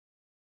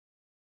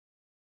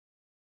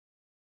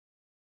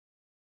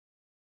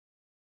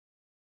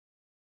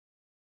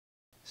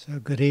So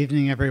good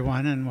evening,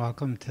 everyone, and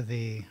welcome to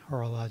the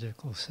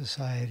Horological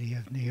Society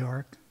of New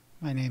York.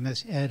 My name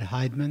is Ed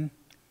Friedman,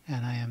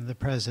 and I am the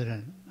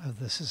president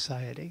of the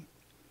society.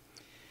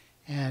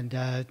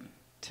 And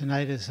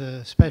tonight is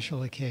a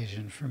special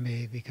occasion for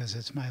me because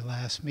it's my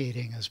last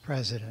meeting as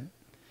president.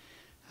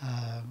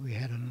 We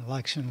had an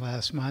election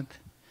last month,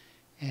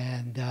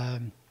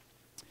 and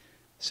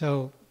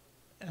so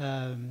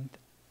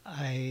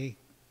I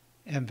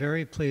am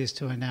very pleased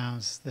to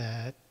announce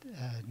that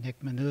Nick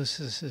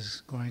Manousis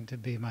is going to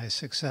be my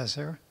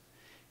successor,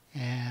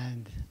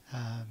 and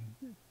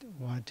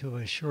want to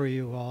assure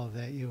you all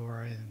that you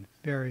are in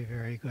very,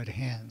 very good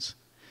hands.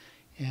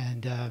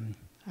 And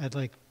I'd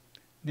like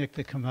Nick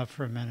to come up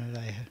for a minute.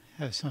 I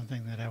have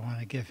something that I want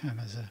to give him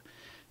as a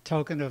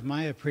token of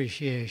my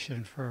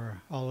appreciation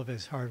for all of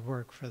his hard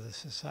work for the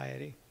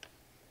society.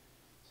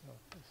 So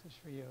this is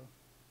for you.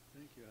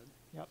 Thank you, Ed.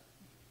 Yep.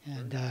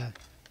 And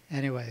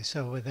anyway,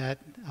 so with that,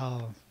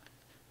 I'll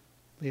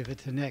leave it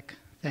to Nick.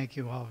 Thank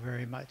you all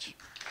very much.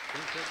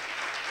 Thank you.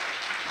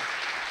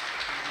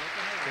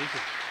 Thank you.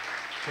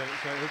 Shall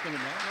I open it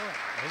now?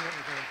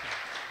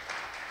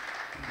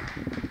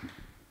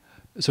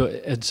 No. So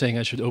Ed's saying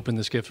I should open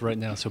this gift right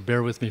now, so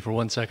bear with me for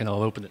 1 second,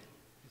 I'll open it.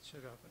 It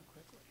should open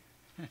quickly.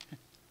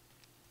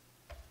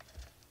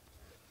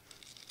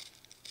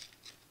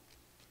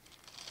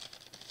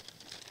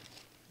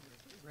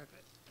 Rip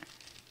it.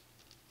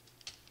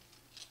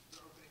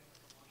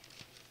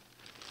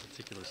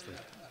 Meticulously.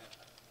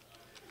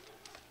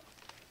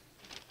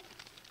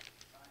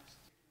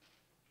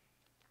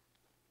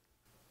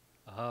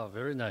 Ah,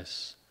 very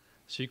nice.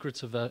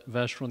 Secrets of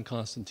Vacheron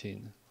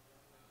Constantine.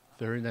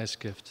 Very nice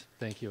gift.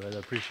 Thank you, Ed. I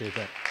appreciate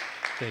that.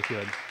 Thank you,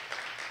 Ed.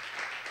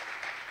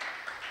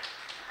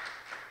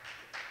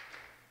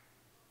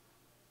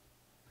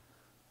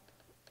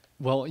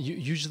 Well,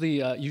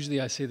 usually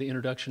I say the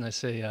introduction. I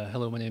say,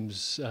 hello, my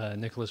name's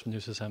Nicholas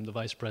Manousis. I'm the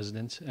vice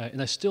president.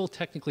 And I still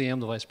technically am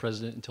the vice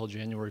president until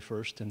January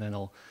 1st, and then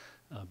I'll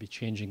be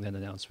changing that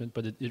announcement.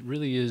 But it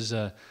really is,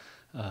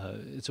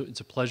 it's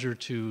a pleasure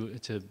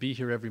to be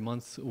here every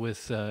month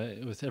with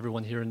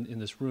everyone here in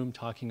this room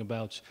talking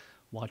about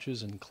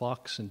watches and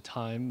clocks and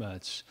time. I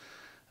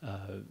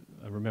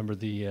remember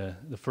the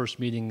first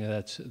meeting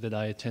that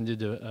I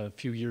attended a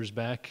few years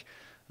back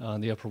on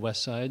the Upper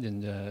West Side,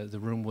 and the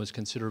room was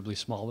considerably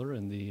smaller,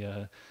 and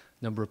the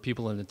number of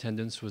people in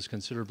attendance was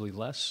considerably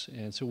less,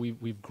 and so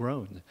we've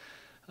grown,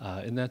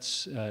 and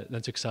that's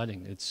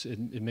exciting.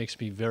 It makes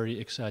me very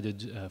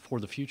excited for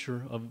the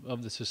future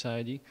of the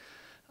society.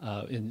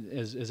 And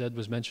as Ed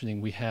was mentioning,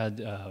 we had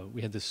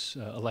this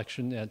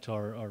election at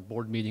our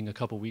board meeting a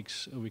couple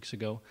weeks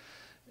ago,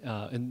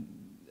 and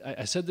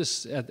I said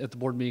this at the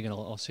board meeting, and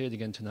I'll say it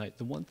again tonight.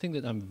 The one thing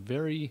that I'm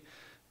very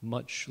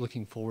much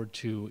looking forward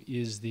to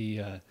is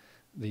the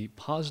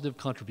positive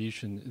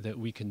contribution that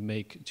we can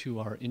make to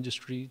our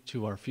industry,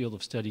 to our field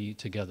of study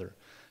together.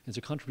 It's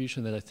a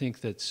contribution that I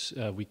think that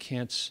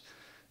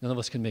none of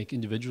us can make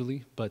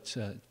individually, but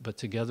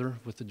together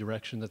with the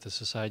direction that the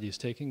society is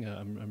taking,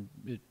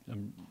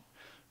 I'm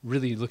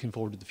really looking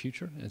forward to the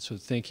future. And so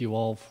thank you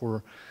all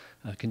for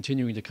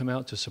continuing to come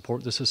out to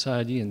support the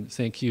society, and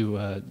thank you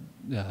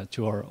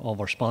to all of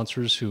our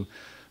sponsors who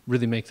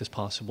really make this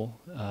possible.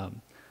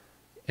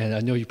 And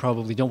I know you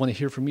probably don't want to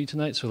hear from me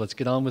tonight, so let's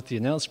get on with the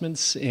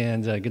announcements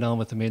and get on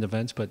with the main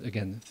event. But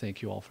again,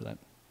 thank you all for that.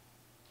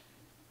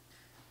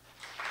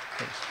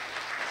 Thanks.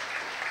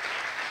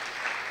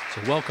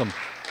 So welcome.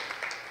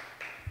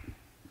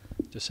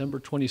 December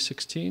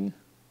 2016,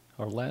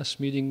 our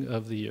last meeting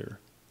of the year.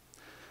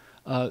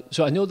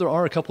 So I know there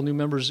are a couple new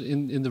members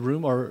in the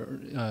room.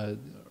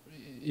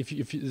 If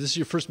this is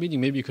your first meeting,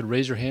 maybe you could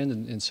raise your hand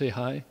and say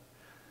hi.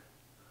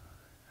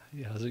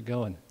 Yeah, how's it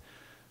going?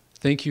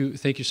 Thank you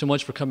so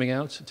much for coming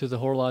out to the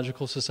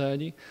Horological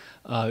Society.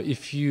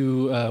 If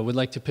you would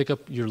like to pick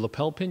up your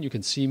lapel pin, you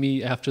can see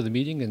me after the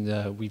meeting,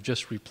 and we've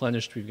just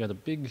replenished. We've got a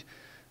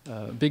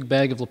big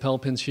bag of lapel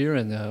pins here,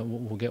 and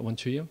we'll get one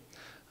to you.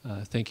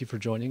 Thank you for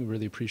joining.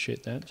 Really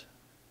appreciate that.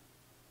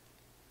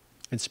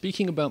 And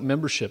speaking about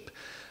membership,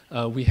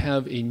 we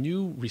have a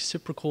new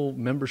reciprocal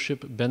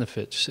membership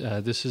benefit.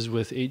 This is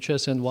with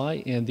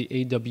HSNY and the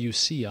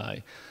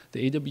AWCI.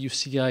 The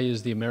AWCI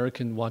is the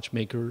American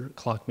Watchmaker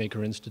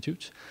Clockmaker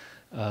Institute,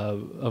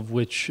 of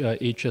which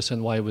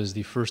HSNY was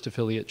the first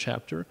affiliate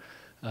chapter.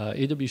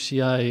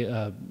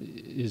 AWCI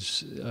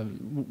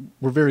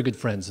we're very good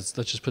friends.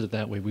 Let's just put it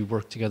that way. We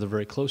work together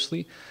very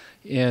closely,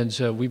 and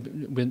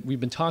we've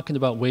been talking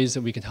about ways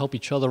that we can help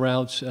each other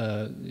out.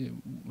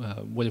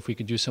 What if we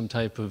could do some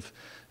type of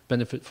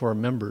benefit for our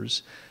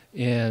members?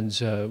 And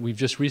we've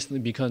just recently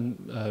begun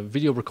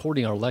video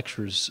recording our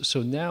lectures.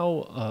 So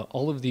now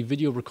all of the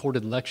video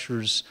recorded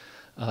lectures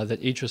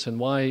that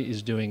HSNY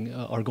is doing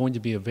are going to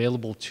be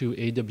available to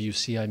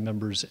AWCI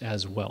members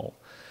as well.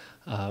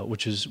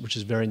 which is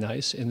very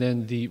nice. And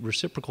then the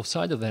reciprocal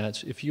side of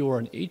that, if you are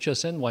an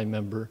HSNY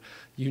member,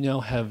 you now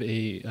have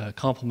a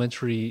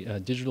complimentary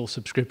digital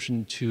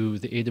subscription to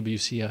the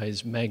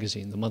AWCI's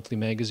magazine, the monthly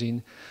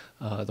magazine,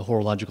 the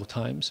Horological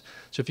Times.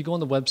 So if you go on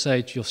the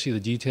website, you'll see the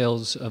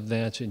details of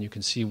that, and you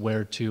can see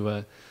where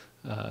to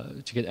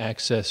get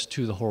access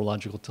to the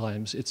Horological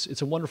Times.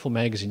 It's a wonderful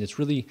magazine. It's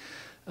really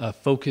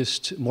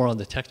focused more on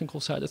the technical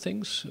side of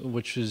things,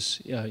 which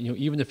is,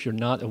 even if you're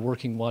not a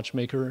working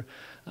watchmaker,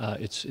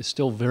 it's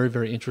still very,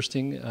 very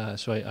interesting.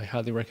 So I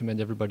highly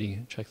recommend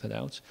everybody check that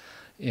out.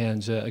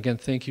 And again,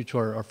 thank you to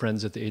our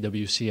friends at the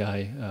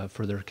AWCI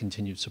for their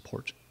continued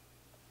support.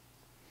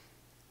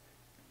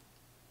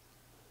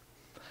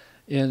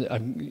 And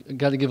I've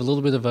got to give a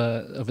little bit of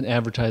an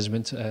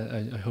advertisement.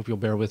 I hope you'll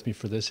bear with me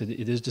for this.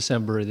 It is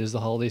December. It is the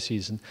holiday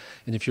season.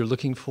 And if you're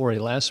looking for a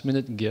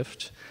last-minute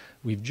gift,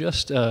 we've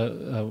just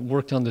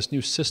worked on this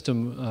new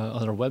system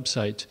on our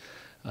website.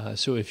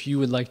 So if you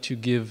would like to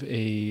give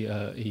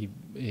a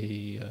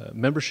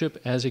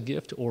membership as a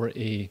gift or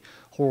a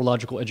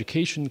horological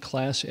education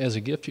class as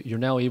a gift, you're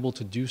now able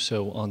to do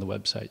so on the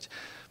website.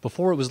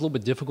 Before, it was a little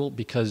bit difficult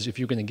because if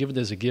you're going to give it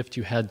as a gift,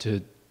 you had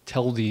to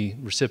tell the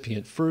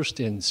recipient first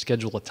and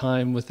schedule a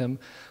time with them.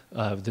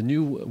 The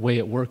new way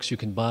it works, you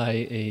can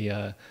buy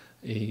a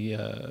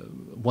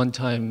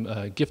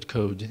one-time gift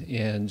code,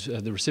 and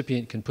the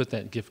recipient can put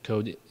that gift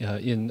code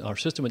in our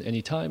system at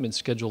any time and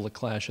schedule a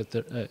class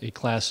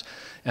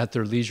at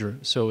their leisure.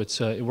 So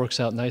it works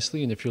out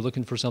nicely, and if you're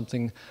looking for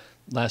something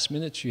last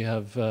minute, you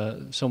have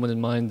someone in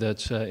mind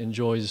that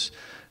enjoys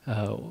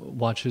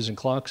watches and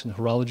clocks and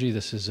horology,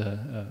 this is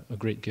a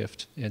great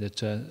gift, and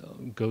it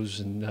goes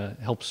and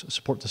helps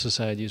support the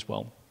society as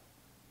well.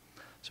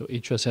 So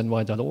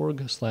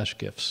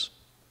hsny.org/gifts.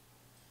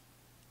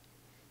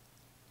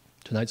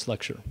 Tonight's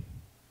lecture.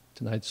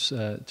 Tonight's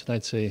a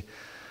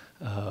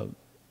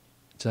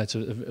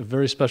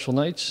very special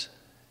night,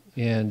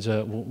 and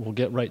we'll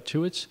get right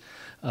to it.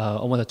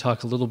 I want to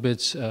talk a little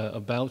bit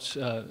about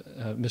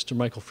Mr.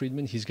 Michael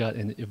Friedman. He's got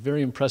a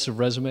very impressive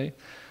resume.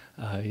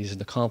 He's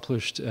an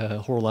accomplished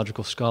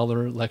horological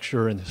scholar,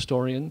 lecturer, and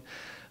historian.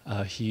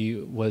 He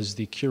was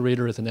the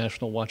curator at the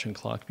National Watch and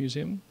Clock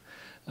Museum.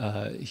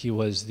 He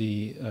was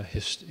the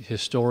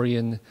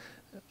historian.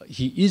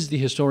 He is the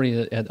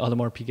historian at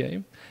Audemars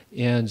Piguet,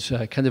 and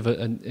kind of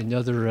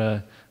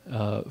another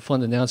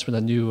fun announcement,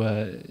 a new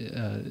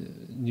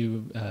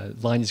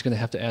line he's going to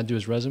have to add to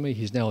his resume.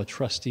 He's now a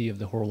trustee of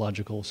the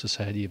Horological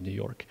Society of New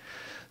York.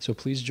 So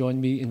please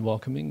join me in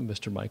welcoming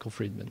Mr. Michael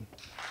Friedman.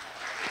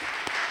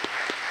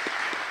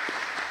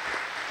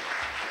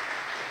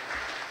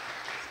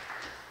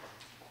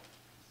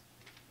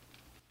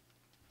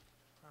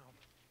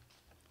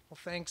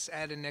 Thanks,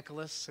 Ed and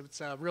Nicholas.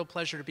 It's a real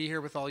pleasure to be here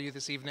with all you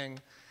this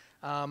evening.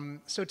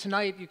 So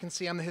tonight, you can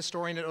see I'm the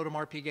historian at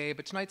Audemars Piguet,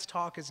 but tonight's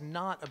talk is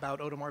not about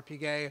Audemars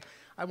Piguet.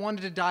 I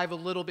wanted to dive a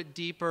little bit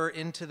deeper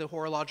into the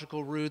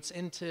horological roots,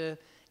 into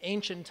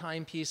ancient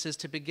timepieces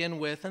to begin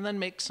with, and then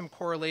make some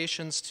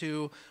correlations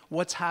to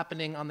what's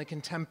happening on the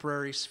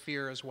contemporary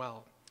sphere as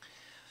well.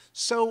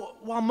 So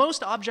while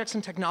most objects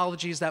and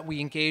technologies that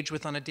we engage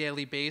with on a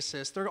daily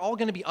basis, they're all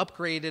going to be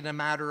upgraded in a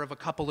matter of a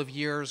couple of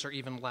years or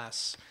even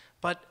less.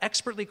 But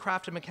expertly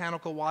crafted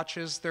mechanical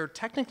watches, they're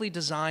technically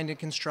designed and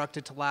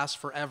constructed to last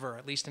forever,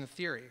 at least in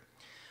theory.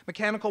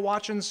 Mechanical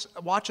watches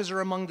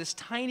are among this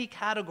tiny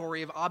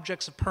category of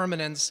objects of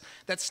permanence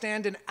that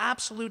stand in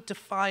absolute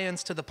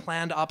defiance to the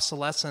planned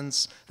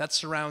obsolescence that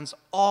surrounds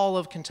all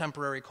of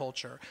contemporary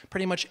culture.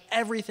 Pretty much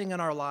everything in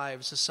our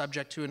lives is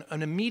subject to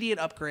an immediate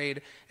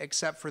upgrade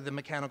except for the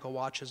mechanical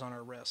watches on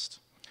our wrist.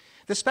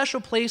 The special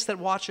place that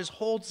watches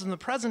holds in the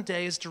present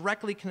day is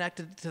directly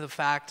connected to the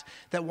fact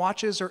that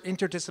watches are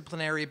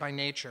interdisciplinary by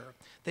nature.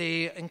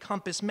 They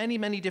encompass many,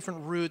 many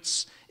different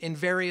roots in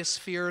various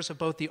spheres of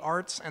both the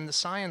arts and the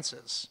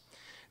sciences.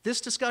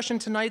 This discussion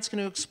tonight is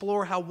going to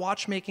explore how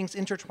watchmaking's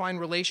intertwined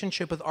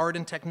relationship with art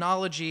and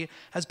technology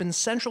has been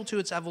central to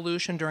its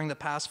evolution during the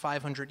past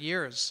 500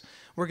 years.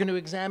 We're going to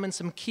examine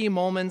some key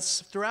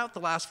moments throughout the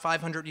last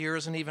 500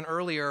 years and even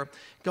earlier,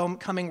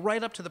 coming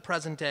right up to the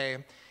present day.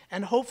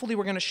 And hopefully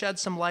we're going to shed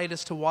some light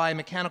as to why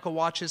mechanical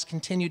watches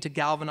continue to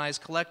galvanize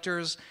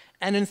collectors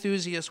and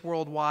enthusiasts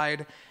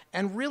worldwide,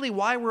 and really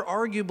why we're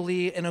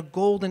arguably in a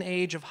golden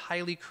age of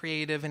highly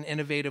creative and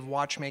innovative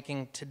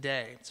watchmaking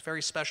today. It's a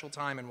very special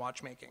time in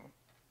watchmaking.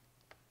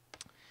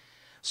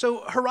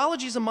 So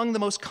horology is among the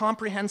most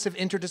comprehensive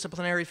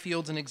interdisciplinary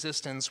fields in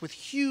existence, with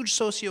huge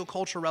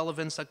sociocultural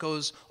relevance that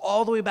goes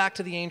all the way back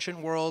to the ancient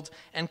world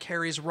and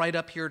carries right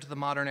up here to the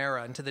modern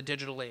era and to the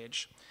digital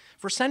age.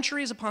 For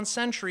centuries upon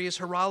centuries,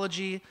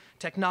 horology,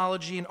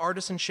 technology, and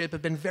artisanship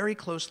have been very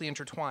closely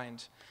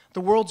intertwined.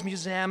 The world's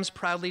museums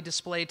proudly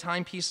display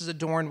timepieces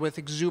adorned with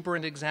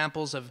exuberant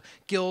examples of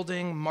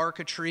gilding,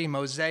 marquetry,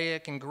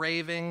 mosaic,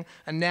 engraving,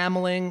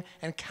 enameling,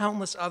 and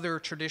countless other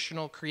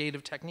traditional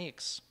creative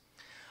techniques.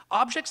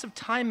 Objects of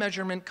time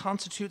measurement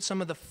constitute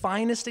some of the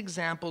finest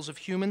examples of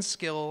human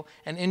skill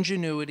and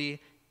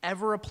ingenuity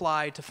ever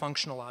applied to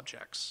functional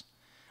objects.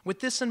 With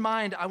this in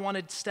mind, I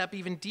wanted to step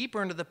even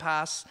deeper into the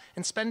past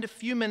and spend a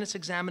few minutes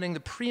examining the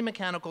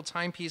pre-mechanical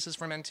timepieces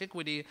from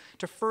antiquity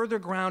to further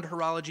ground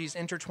horology's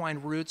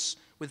intertwined roots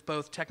with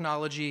both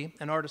technology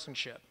and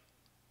artisanship.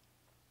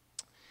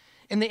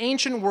 In the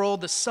ancient world,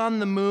 the sun,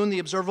 the moon, the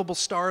observable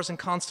stars, and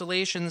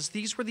constellations,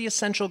 these were the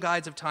essential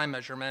guides of time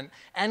measurement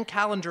and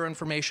calendar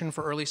information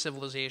for early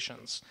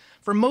civilizations.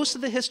 For most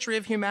of the history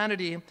of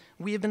humanity,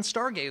 we have been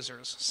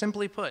stargazers,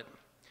 simply put.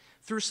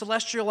 Through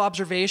celestial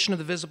observation of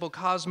the visible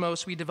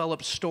cosmos, we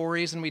develop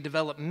stories and we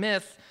develop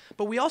myth,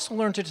 but we also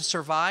learned to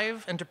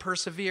survive and to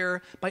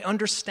persevere by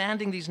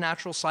understanding these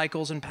natural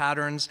cycles and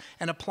patterns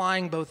and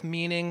applying both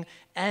meaning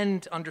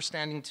and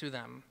understanding to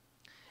them.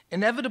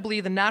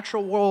 Inevitably, the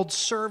natural world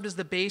served as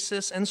the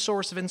basis and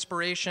source of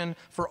inspiration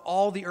for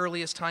all the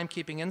earliest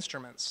timekeeping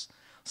instruments.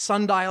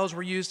 Sundials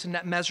were used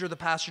to measure the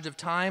passage of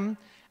time.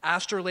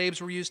 Astrolabes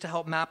were used to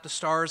help map the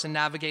stars and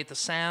navigate the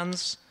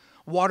sands.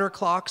 Water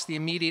clocks, the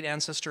immediate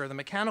ancestor of the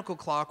mechanical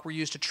clock, were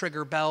used to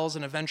trigger bells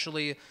and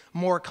eventually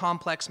more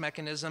complex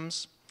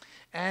mechanisms.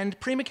 And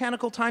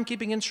pre-mechanical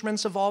timekeeping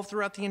instruments evolved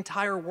throughout the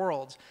entire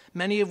world,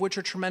 many of which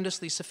are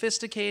tremendously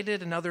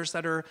sophisticated and others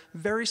that are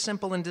very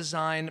simple in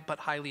design but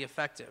highly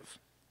effective.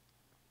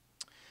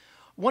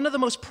 One of the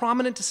most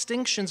prominent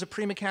distinctions of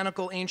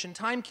pre-mechanical ancient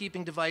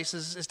timekeeping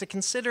devices is to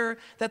consider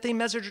that they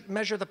measure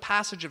the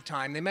passage of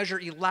time. They measure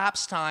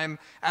elapsed time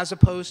as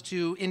opposed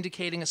to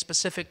indicating a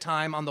specific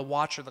time on the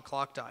watch or the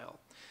clock dial.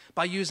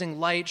 By using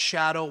light,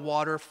 shadow,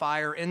 water,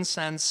 fire,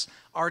 incense,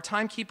 our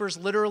timekeepers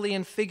literally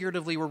and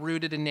figuratively were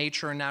rooted in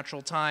nature and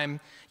natural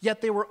time,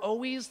 yet they were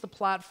always the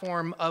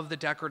platform of the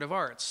decorative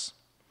arts.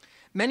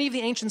 Many of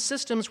the ancient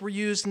systems were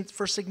used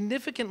for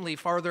significantly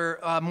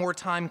more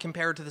time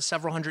compared to the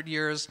several hundred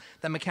years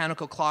that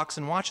mechanical clocks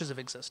and watches have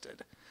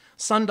existed.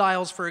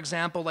 Sundials, for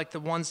example, like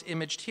the ones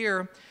imaged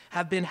here,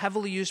 have been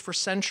heavily used for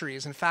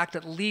centuries. In fact,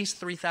 at least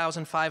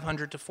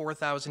 3,500 to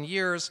 4,000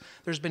 years,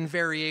 there's been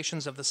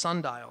variations of the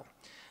sundial.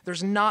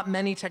 There's not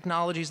many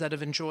technologies that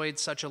have enjoyed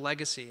such a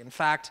legacy. In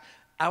fact,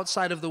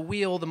 outside of the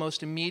wheel, the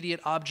most immediate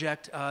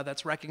object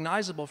that's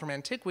recognizable from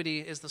antiquity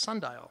is the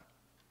sundial.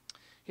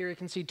 Here you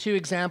can see two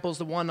examples.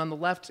 The one on the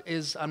left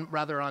is, on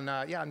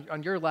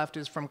your left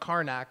is from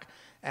Karnak,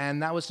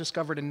 and that was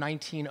discovered in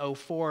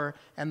 1904,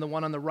 and the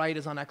one on the right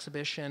is on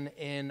exhibition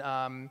in,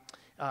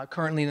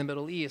 currently in the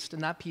Middle East,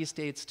 and that piece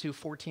dates to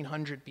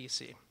 1400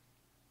 BC.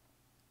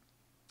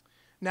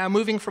 Now,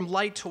 moving from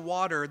light to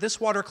water, this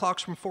water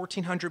clock's from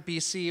 1400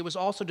 BC. It was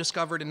also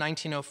discovered in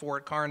 1904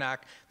 at Karnak,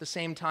 the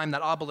same time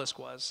that obelisk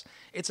was.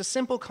 It's a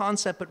simple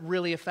concept, but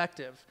really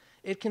effective.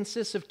 It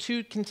consists of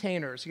two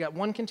containers. You got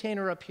one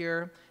container up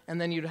here, and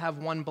then you'd have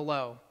one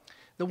below.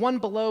 The one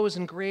below is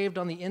engraved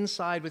on the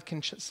inside with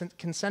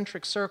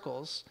concentric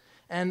circles,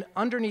 and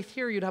underneath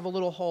here you'd have a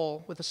little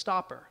hole with a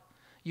stopper.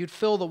 You'd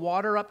fill the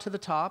water up to the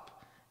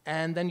top,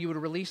 and then you would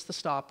release the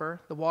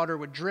stopper. The water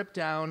would drip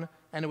down,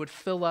 and it would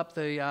fill up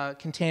the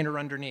container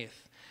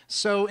underneath.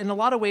 So in a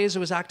lot of ways, it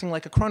was acting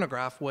like a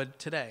chronograph would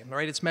today,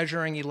 right? It's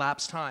measuring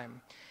elapsed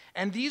time.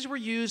 And these were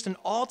used in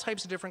all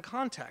types of different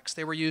contexts.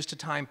 They were used to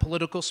time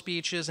political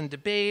speeches and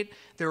debate.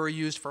 They were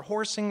used for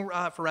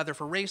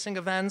for racing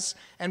events.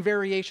 And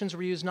variations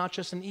were used not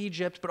just in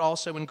Egypt, but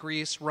also in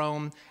Greece,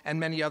 Rome, and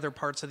many other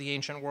parts of the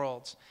ancient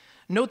world.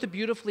 Note the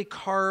beautifully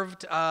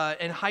carved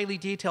and highly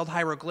detailed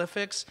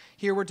hieroglyphics.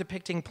 Here we're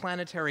depicting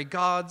planetary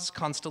gods,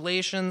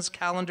 constellations,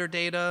 calendar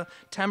data,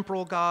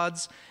 temporal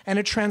gods, and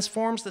it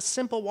transforms the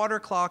simple water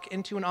clock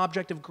into an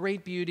object of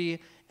great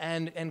beauty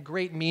and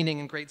great meaning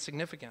and great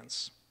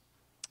significance.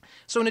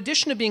 So in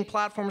addition to being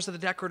platforms of the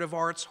decorative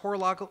arts,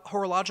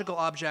 horological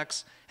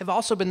objects have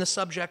also been the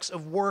subjects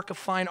of work of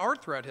fine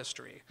art throughout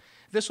history.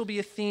 This will be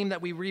a theme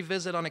that we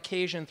revisit on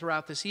occasion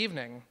throughout this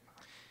evening.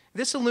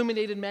 This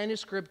illuminated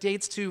manuscript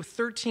dates to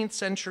 13th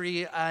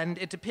century, and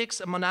it depicts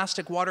a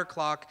monastic water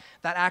clock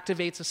that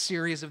activates a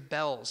series of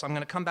bells. I'm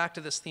going to come back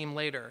to this theme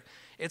later.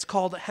 It's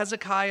called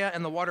Hezekiah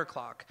and the Water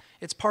Clock.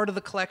 It's part of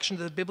the collection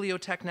of the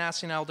Bibliothèque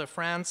Nationale de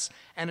France,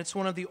 and it's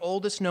one of the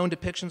oldest known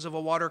depictions of a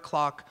water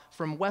clock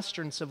from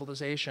Western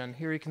civilization.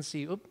 Here you can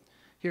see, here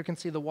you can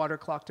see the water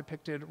clock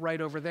depicted right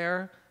over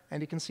there,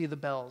 and you can see the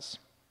bells.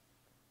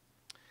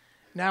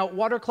 Now,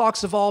 water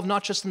clocks evolved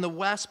not just in the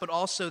West, but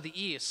also the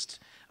East.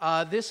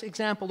 This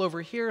example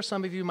over here,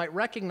 some of you might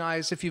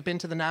recognize if you've been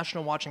to the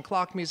National Watch and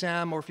Clock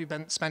Museum or if you've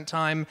spent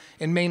time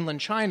in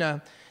mainland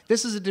China.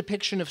 This is a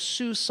depiction of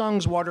Su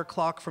Sung's water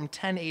clock from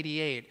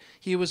 1088.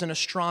 He was an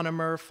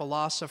astronomer,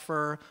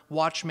 philosopher,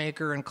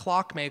 watchmaker, and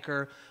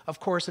clockmaker. Of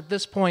course, at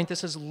this point,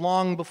 this is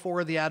long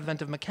before the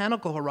advent of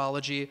mechanical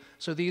horology,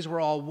 so these were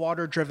all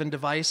water-driven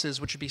devices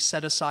which would be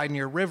set aside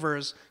near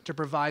rivers to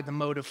provide the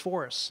motive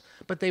force.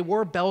 But they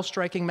were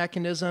bell-striking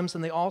mechanisms,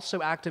 and they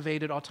also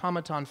activated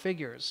automaton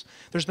figures.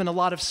 There's been a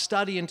lot of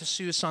study into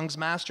Su Sung's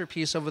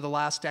masterpiece over the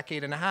last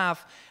decade and a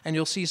half, and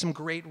you'll see some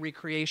great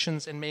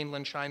recreations in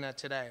mainland China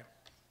today.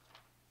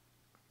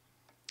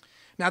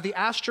 Now, the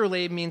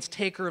astrolabe means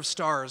taker of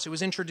stars. It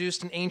was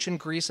introduced in ancient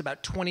Greece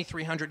about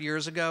 2,300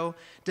 years ago.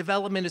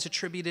 Development is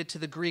attributed to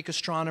the Greek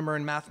astronomer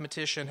and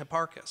mathematician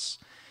Hipparchus.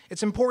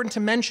 It's important to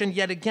mention,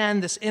 yet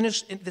again, this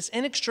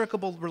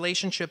inextricable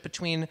relationship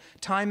between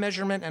time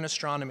measurement and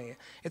astronomy.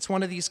 It's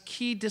one of these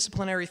key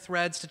disciplinary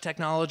threads to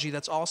technology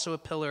that's also a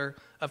pillar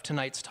of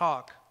tonight's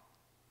talk.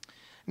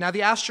 Now,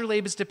 the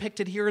astrolabe is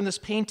depicted here in this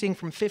painting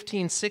from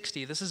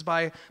 1560. This is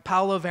by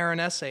Paolo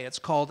Veronese. It's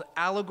called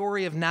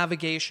Allegory of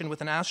Navigation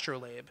with an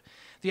Astrolabe.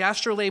 The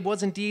astrolabe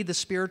was indeed the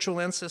spiritual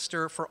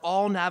ancestor for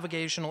all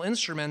navigational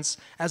instruments,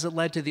 as it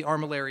led to the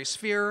armillary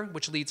sphere,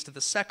 which leads to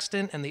the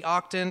sextant and the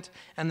octant,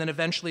 and then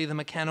eventually the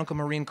mechanical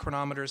marine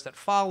chronometers that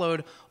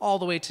followed, all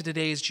the way to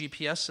today's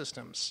GPS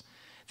systems.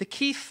 The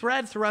key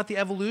thread throughout the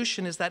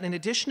evolution is that in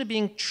addition to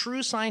being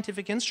true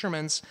scientific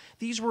instruments,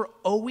 these were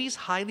always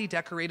highly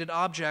decorated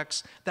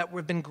objects that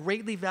have been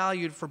greatly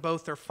valued for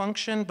both their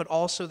function but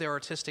also their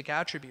artistic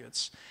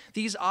attributes.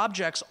 These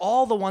objects,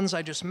 all the ones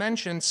I just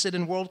mentioned, sit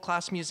in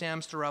world-class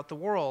museums throughout the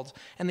world,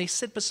 and they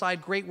sit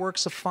beside great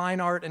works of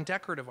fine art and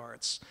decorative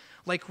arts.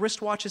 Like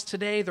wristwatches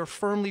today, they're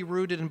firmly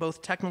rooted in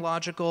both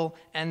technological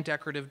and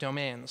decorative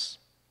domains.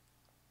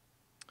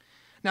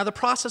 Now, the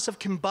process of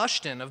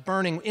combustion, of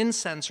burning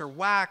incense or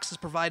wax, has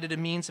provided a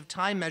means of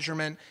time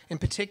measurement, in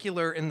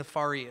particular in the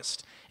Far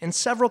East. In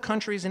several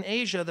countries in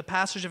Asia, the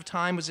passage of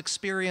time was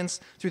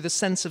experienced through the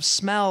sense of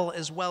smell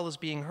as well as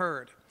being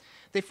heard.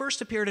 They first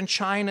appeared in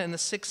China in the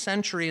 6th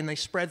century, and they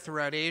spread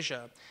throughout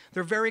Asia.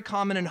 They're very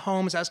common in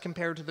homes as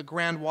compared to the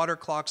grand water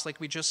clocks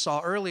like we just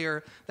saw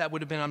earlier that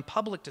would have been on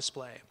public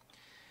display.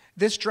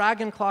 This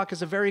dragon clock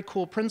is a very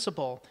cool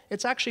principle.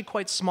 It's actually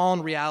quite small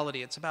in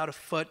reality. It's about a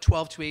foot,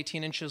 12 to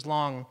 18 inches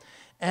long.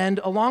 And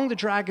along the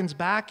dragon's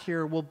back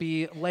here will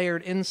be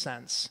layered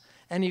incense.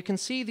 And you can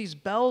see these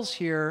bells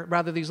here,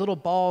 rather these little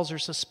balls, are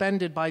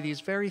suspended by these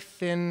very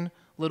thin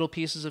little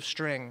pieces of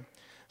string.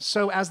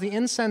 So as the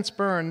incense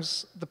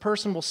burns, the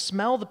person will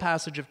smell the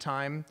passage of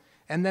time,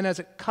 and then as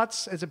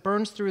it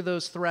burns through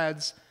those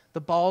threads, the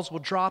balls will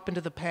drop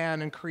into the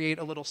pan and create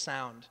a little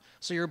sound.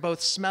 So you're both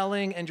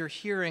smelling and you're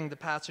hearing the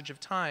passage of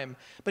time.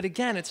 But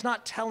again, it's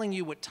not telling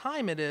you what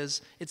time it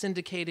is, it's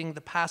indicating the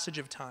passage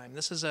of time.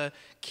 This is a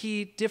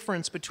key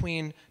difference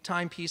between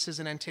timepieces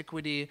in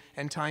antiquity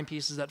and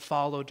timepieces that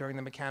followed during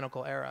the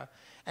mechanical era.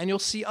 And you'll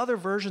see other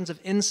versions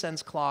of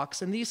incense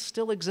clocks, and these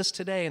still exist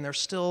today, and they're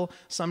still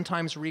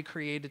sometimes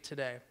recreated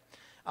today.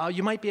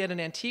 You might be at an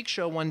antique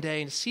show one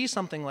day and see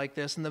something like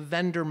this, and the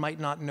vendor might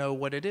not know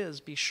what it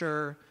is. Be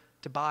sure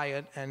to buy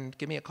it and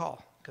give me a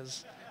call,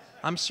 because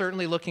I'm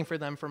certainly looking for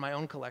them for my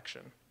own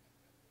collection.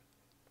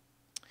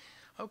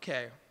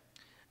 Okay.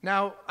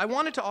 Now, I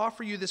wanted to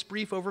offer you this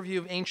brief overview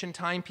of ancient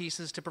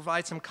timepieces to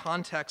provide some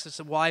context as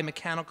to why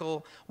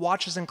mechanical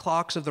watches and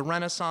clocks of the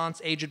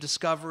Renaissance, Age of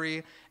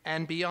Discovery,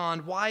 and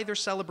beyond, why they're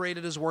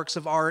celebrated as works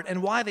of art,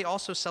 and why they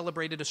also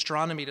celebrated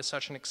astronomy to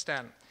such an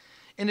extent.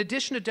 In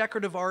addition to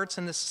decorative arts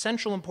and the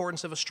central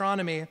importance of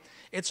astronomy,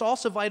 it's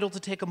also vital to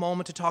take a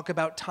moment to talk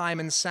about time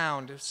and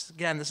sound.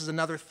 Again, this is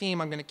another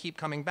theme I'm going to keep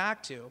coming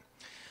back to.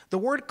 The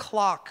word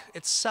clock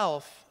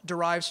itself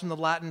derives from the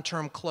Latin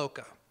term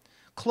cloca.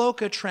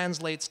 Cloca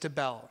translates to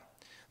bell.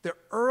 The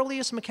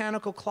earliest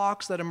mechanical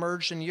clocks that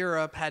emerged in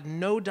Europe had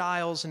no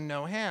dials and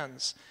no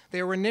hands.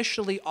 They were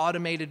initially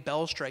automated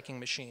bell-striking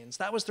machines.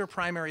 That was their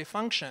primary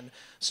function.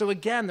 So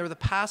again, they're the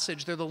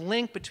passage, they're the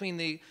link between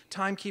the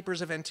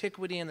timekeepers of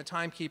antiquity and the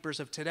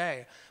timekeepers of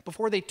today.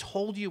 Before they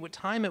told you what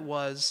time it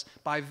was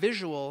by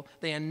visual,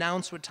 they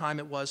announced what time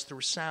it was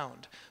through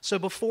sound. So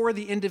before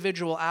the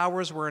individual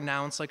hours were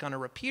announced, like on a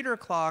repeater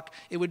clock,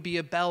 it would be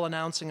a bell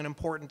announcing an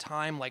important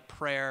time like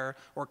prayer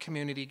or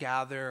community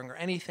gathering or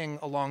anything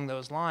along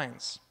those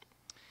lines.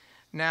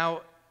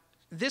 Now,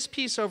 this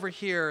piece over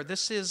here,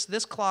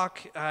 this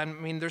clock, I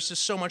mean, there's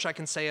just so much I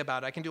can say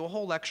about it. I can do a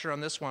whole lecture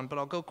on this one, but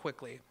I'll go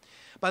quickly.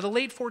 By the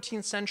late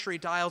 14th century,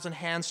 dials and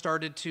hands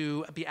started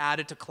to be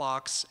added to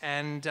clocks,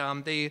 and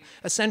they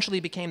essentially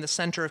became the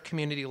center of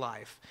community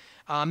life.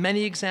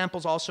 Many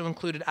examples also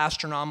included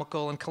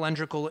astronomical and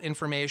calendrical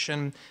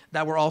information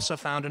that were also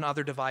found in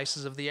other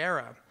devices of the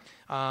era.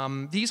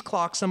 These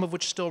clocks, some of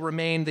which still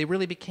remain, they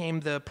really became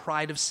the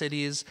pride of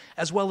cities,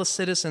 as well as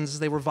citizens, as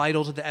they were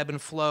vital to the ebb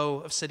and flow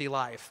of city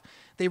life.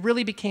 They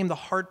really became the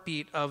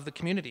heartbeat of the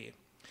community.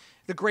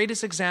 The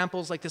greatest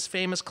examples, like this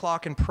famous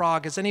clock in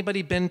Prague. Has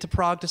anybody been to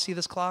Prague to see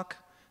this clock?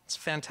 It's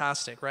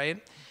fantastic,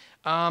 right?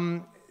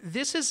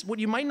 This is, what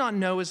you might not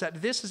know is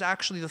that this is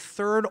actually the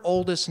third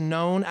oldest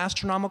known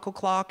astronomical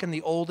clock and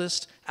the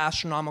oldest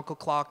astronomical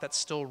clock that's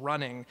still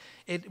running.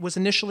 It was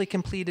initially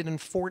completed in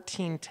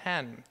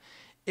 1410.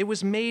 It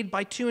was made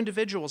by two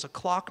individuals, a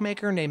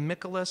clockmaker named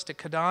Nicolas de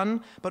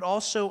Cadan, but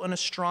also an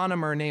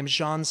astronomer named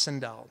Jean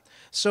Sindel.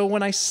 So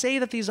when I say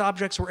that these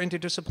objects were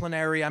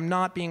interdisciplinary, I'm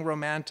not being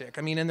romantic.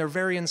 I mean, in their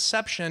very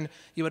inception,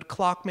 you had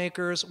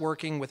clockmakers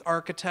working with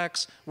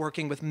architects,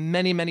 working with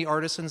many, many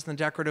artisans in the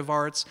decorative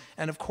arts,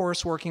 and of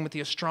course, working with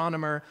the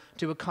astronomer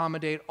to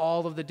accommodate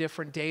all of the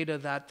different data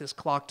that this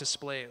clock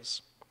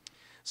displays.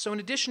 So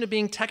in addition to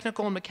being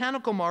technical and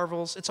mechanical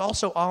marvels, it's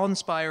also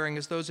awe-inspiring,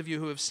 as those of you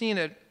who have seen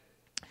it.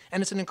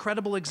 And it's an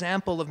incredible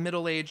example of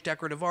middle-age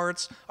decorative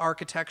arts,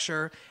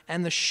 architecture,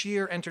 and the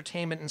sheer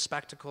entertainment and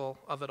spectacle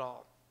of it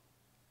all.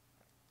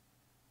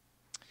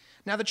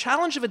 Now, the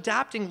challenge of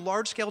adapting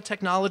large-scale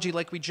technology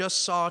like we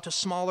just saw to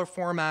smaller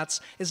formats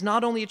is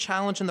not only a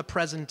challenge in the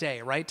present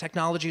day, right?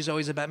 Technology is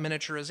always about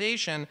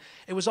miniaturization.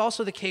 It was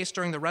also the case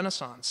during the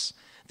Renaissance.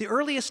 The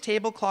earliest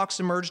table clocks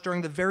emerged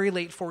during the very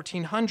late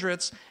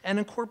 1400s and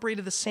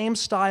incorporated the same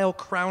style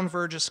crown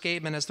verge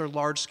escapement as their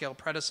large-scale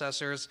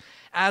predecessors,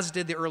 as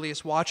did the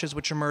earliest watches,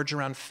 which emerged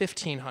around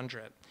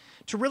 1500.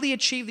 To really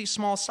achieve these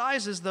small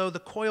sizes, though, the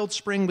coiled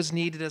spring was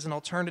needed as an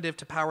alternative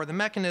to power the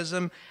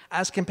mechanism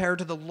as compared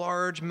to the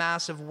large,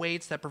 massive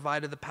weights that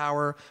provided the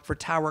power for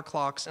tower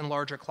clocks and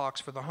larger clocks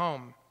for the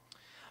home.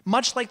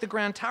 Much like the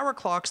grand tower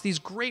clocks, these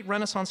great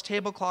Renaissance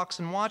table clocks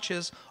and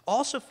watches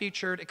also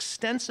featured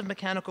extensive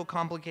mechanical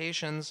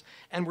complications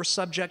and were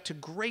subject to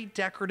great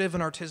decorative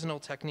and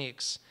artisanal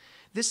techniques.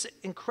 This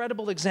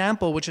incredible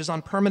example, which is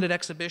on permanent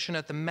exhibition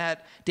at the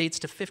Met, dates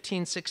to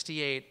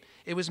 1568.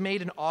 It was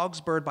made in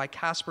Augsburg by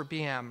Caspar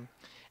Biam.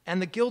 And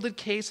the gilded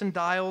case and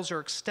dials are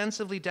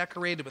extensively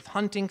decorated with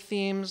hunting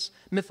themes,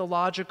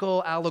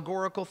 mythological,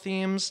 allegorical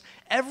themes.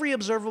 Every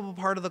observable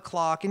part of the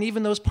clock, and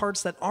even those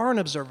parts that aren't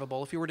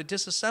observable, if you were to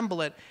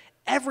disassemble it,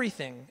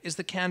 everything is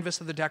the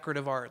canvas of the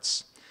decorative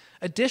arts.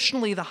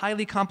 Additionally, the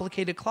highly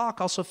complicated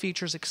clock also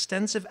features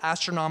extensive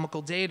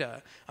astronomical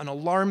data, an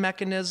alarm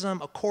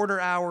mechanism, a quarter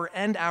hour,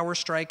 end hour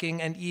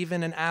striking, and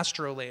even an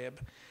astrolabe.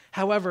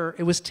 However,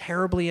 it was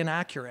terribly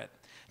inaccurate.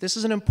 This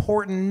is an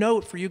important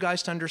note for you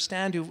guys to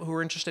understand who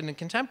are interested in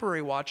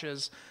contemporary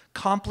watches.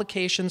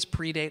 Complications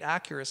predate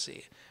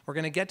accuracy. We're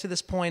going to get to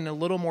this point in a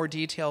little more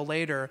detail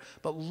later,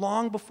 but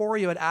long before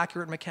you had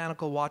accurate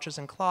mechanical watches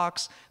and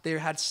clocks, they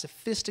had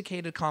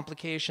sophisticated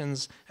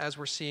complications, as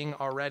we're seeing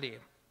already.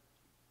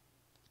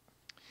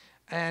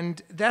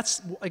 And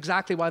that's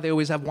exactly why they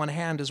always have one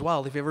hand as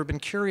well. If you've ever been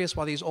curious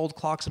why these old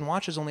clocks and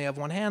watches only have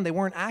one hand, they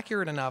weren't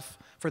accurate enough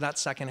for that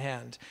second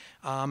hand.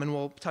 And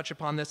we'll touch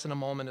upon this in a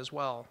moment as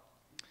well.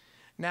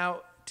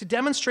 Now, to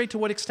demonstrate to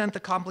what extent the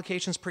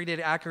complications predate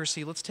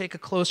accuracy, let's take a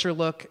closer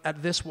look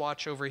at this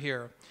watch over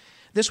here.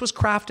 This was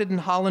crafted in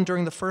Holland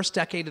during the first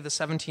decade of the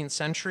 17th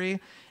century,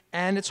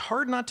 and it's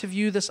hard not to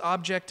view this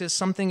object as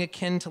something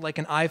akin to like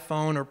an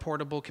iPhone or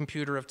portable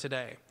computer of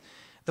today.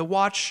 The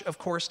watch, of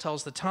course,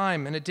 tells the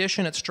time. In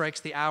addition, it strikes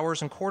the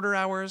hours and quarter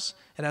hours.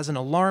 It has an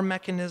alarm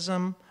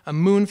mechanism, a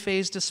moon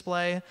phase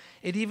display.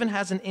 It even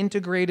has an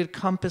integrated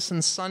compass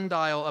and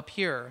sundial up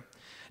here.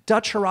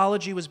 Dutch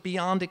horology was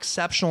beyond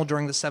exceptional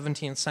during the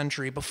 17th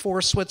century.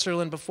 Before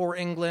Switzerland, before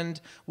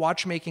England,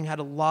 watchmaking had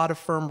a lot of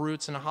firm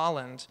roots in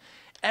Holland.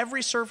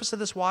 Every surface of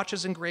this watch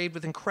is engraved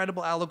with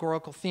incredible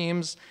allegorical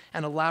themes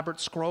and elaborate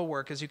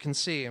scrollwork, as you can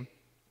see.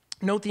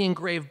 Note the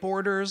engraved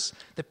borders,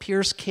 the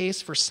pierced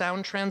case for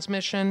sound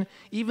transmission.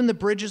 Even the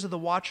bridges of the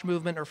watch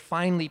movement are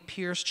finely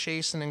pierced,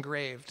 chased, and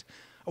engraved.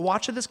 A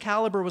watch of this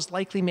caliber was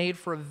likely made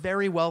for a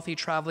very wealthy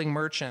traveling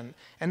merchant,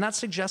 and that's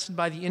suggested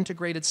by the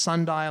integrated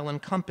sundial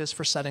and compass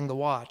for setting the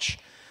watch.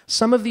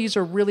 Some of these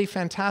are really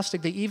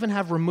fantastic. They even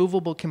have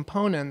removable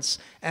components,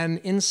 and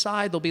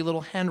inside there'll be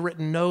little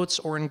handwritten notes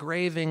or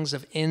engravings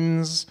of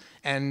inns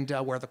and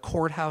where the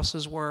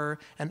courthouses were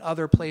and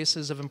other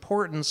places of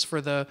importance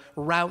for the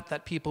route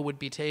that people would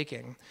be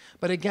taking.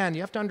 But again,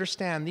 you have to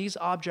understand these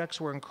objects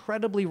were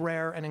incredibly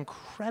rare and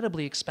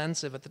incredibly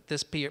expensive at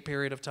this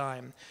period of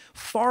time.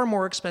 Far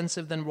more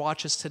expensive than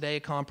watches today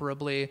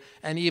comparably,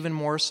 and even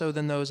more so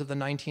than those of the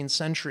 19th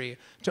century.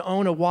 To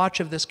own a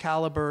watch of this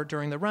caliber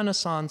during the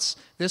Renaissance,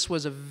 this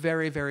was a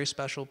very, very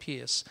special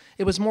piece.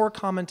 It was more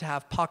common to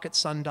have pocket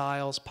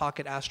sundials,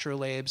 pocket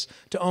astrolabes.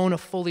 To own a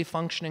fully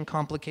functioning,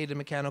 complicated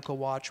mechanical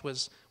watch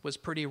was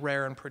pretty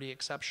rare and pretty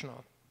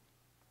exceptional.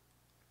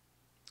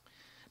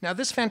 Now,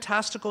 this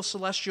fantastical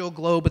celestial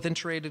globe with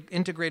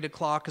integrated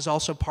clock is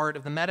also part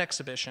of the Met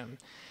exhibition.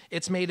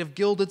 It's made of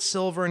gilded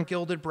silver and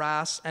gilded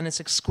brass, and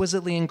it's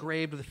exquisitely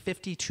engraved with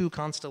 52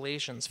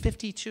 constellations.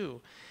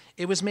 52.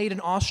 It was made in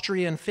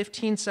Austria in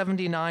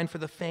 1579 for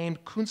the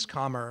famed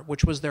Kunstkammer,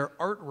 which was their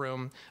art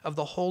room of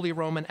the Holy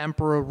Roman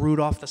Emperor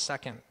Rudolf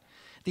II.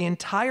 The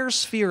entire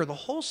sphere, the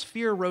whole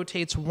sphere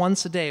rotates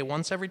once a day,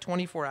 once every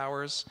 24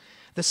 hours.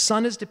 The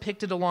sun is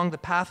depicted along the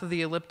path of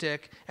the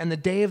ecliptic, and the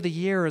day of the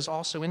year is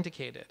also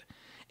indicated.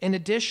 In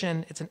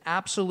addition, it's an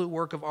absolute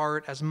work of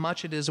art as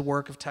much as it is a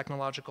work of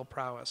technological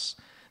prowess.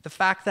 The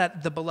fact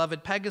that the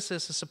beloved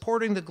Pegasus is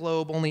supporting the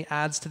globe only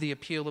adds to the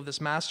appeal of this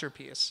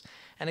masterpiece.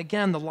 And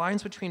again, the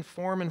lines between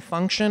form and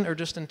function are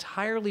just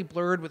entirely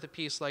blurred with a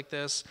piece like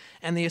this,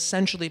 and they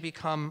essentially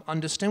become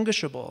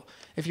undistinguishable.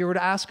 If you were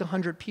to ask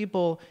 100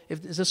 people,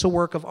 is this a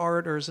work of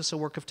art or is this a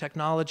work of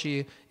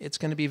technology, it's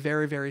going to be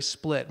very, very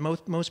split.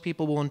 Most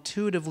people will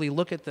intuitively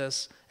look at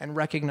this and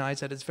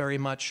recognize that it's very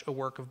much a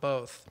work of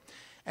both.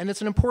 And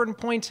it's an important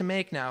point to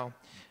make now.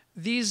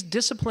 These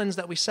disciplines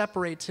that we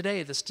separate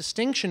today, this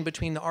distinction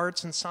between the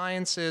arts and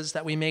sciences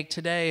that we make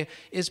today,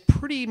 is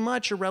pretty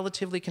much a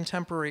relatively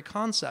contemporary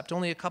concept,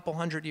 only a couple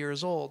hundred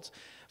years old.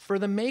 For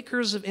the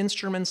makers of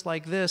instruments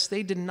like this,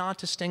 they did not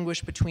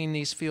distinguish between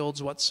these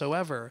fields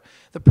whatsoever.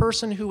 The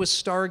person who was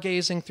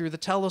stargazing through the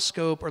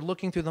telescope or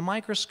looking through the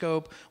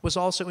microscope was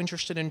also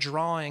interested in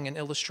drawing and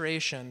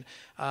illustration.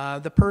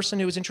 The person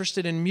who was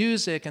interested in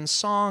music and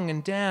song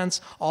and dance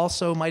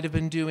also might have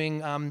been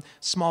doing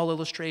small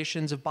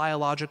illustrations of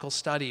biological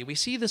study. We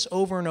see this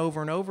over and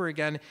over and over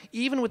again,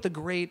 even with the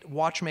great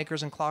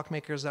watchmakers and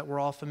clockmakers that we're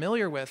all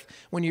familiar with.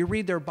 When you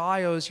read their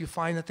bios, you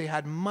find that they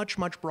had much,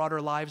 much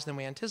broader lives than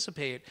we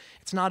anticipate.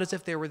 It's not as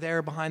if they were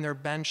there behind their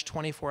bench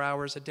 24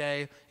 hours a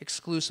day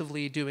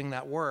exclusively doing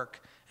that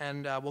work.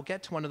 And we'll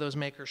get to one of those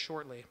makers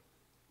shortly.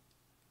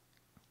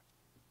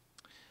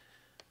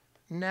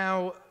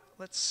 Now,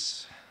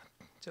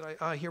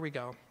 here we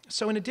go.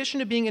 So in addition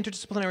to being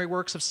interdisciplinary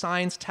works of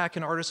science, tech,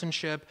 and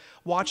artisanship,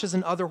 watches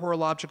and other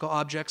horological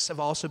objects have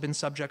also been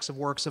subjects of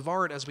works of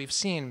art, as we've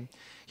seen.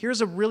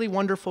 Here's a really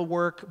wonderful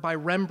work by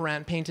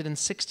Rembrandt painted in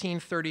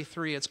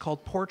 1633. It's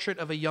called Portrait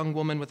of a Young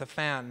Woman with a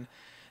Fan.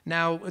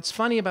 Now, what's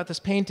funny about this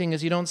painting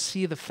is you don't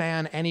see the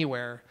fan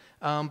anywhere,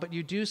 but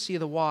you do see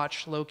the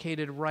watch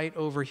located right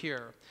over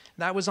here.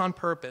 That was on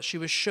purpose. She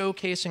was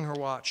showcasing her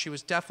watch. She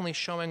was definitely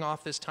showing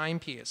off this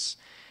timepiece.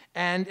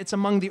 And it's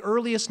among the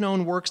earliest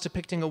known works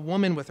depicting a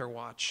woman with her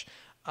watch.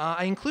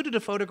 I included a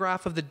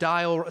photograph of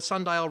the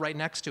sundial right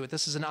next to it.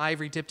 This is an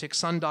ivory diptych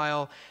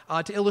sundial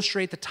to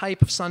illustrate the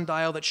type of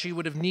sundial that she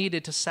would have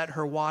needed to set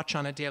her watch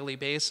on a daily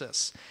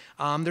basis.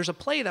 There's a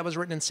play that was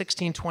written in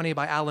 1620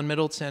 by Alan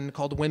Middleton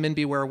called Women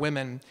Beware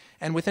Women.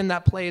 And within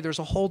that play, there's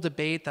a whole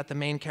debate that the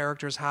main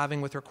character is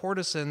having with her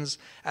courtesans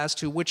as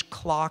to which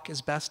clock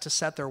is best to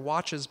set their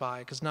watches by,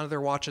 because none of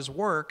their watches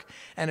work.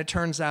 And it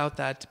turns out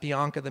that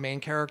Bianca, the main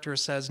character,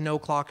 says no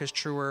clock is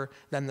truer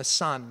than the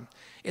sun.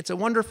 It's a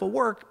wonderful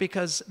work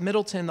because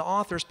Middleton, the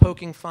author, is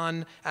poking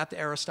fun at the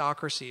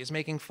aristocracy, is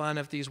making fun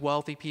of these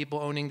wealthy people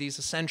owning these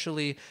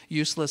essentially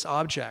useless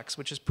objects,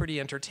 which is pretty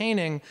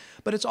entertaining.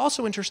 But it's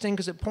also interesting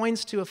because it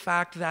points to a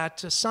fact that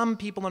some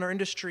people in our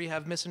industry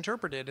have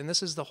misinterpreted, and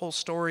this is the whole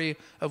story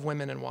of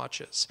women and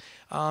watches.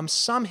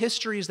 Some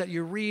histories that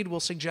you read will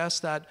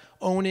suggest that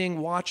owning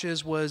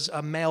watches was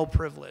a male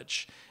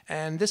privilege.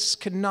 And this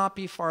could not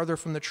be farther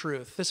from the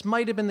truth. This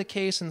might have been the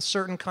case in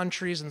certain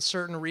countries and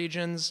certain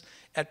regions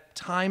at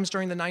times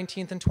during the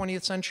 19th and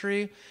 20th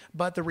century,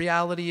 but the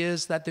reality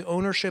is that the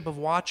ownership of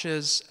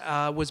watches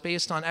was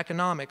based on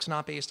economics,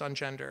 not based on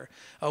gender.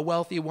 A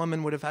wealthy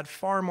woman would have had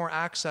far more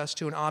access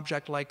to an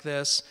object like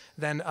this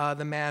than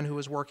the man who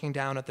was working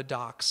down at the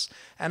docks.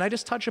 And I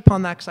just touch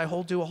upon that because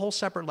I do a whole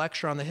separate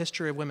lecture on the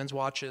history of women's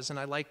watches, and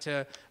I like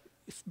to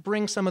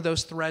bring some of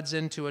those threads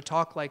into a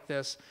talk like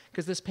this,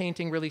 because this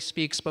painting really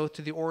speaks both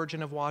to the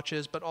origin of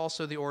watches, but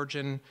also the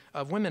origin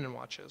of women in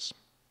watches.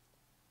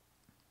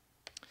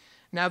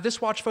 Now,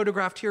 this watch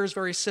photographed here is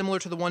very similar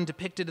to the one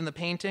depicted in the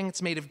painting.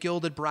 It's made of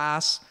gilded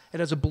brass, it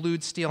has a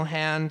blued steel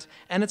hand,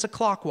 and it's a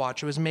clock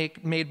watch. It was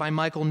made by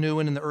Michael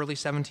Nguyen in the early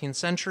 17th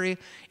century.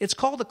 It's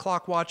called a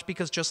clock watch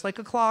because just like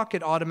a clock,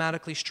 it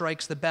automatically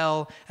strikes the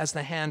bell as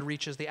the hand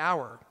reaches the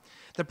hour.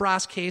 The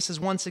brass case has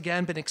once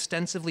again been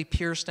extensively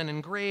pierced and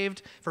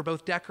engraved for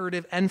both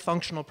decorative and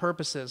functional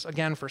purposes,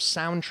 again for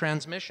sound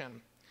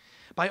transmission.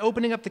 By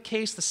opening up the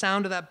case, the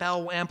sound of that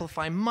bell will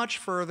amplify much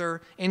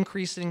further,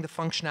 increasing the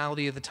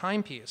functionality of the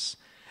timepiece.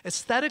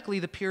 Aesthetically,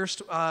 the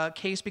pierced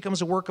case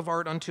becomes a work of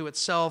art unto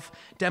itself,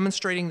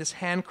 demonstrating this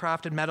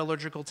handcrafted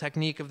metallurgical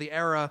technique of the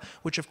era,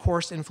 which of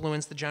course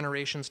influenced the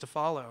generations to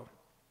follow.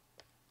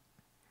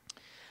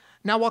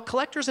 Now, while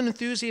collectors and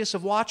enthusiasts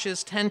of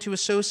watches tend to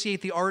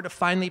associate the art of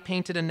finely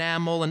painted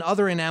enamel and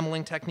other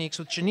enameling techniques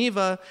with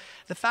Geneva,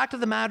 the fact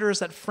of the matter is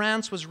that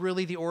France was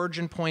really the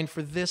origin point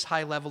for this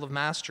high level of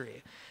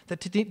mastery.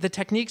 The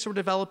techniques were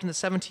developed in the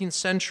 17th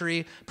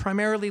century,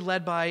 primarily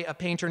led by a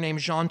painter named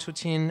Jean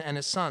Toutin and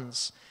his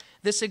sons.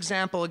 This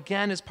example,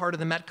 again, is part of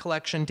the Met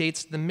collection,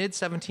 dates to the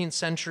mid-17th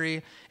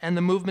century, and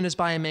the movement is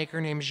by a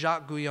maker named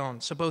Jacques Guyon.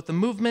 So both the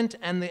movement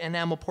and the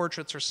enamel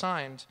portraits are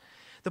signed.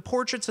 The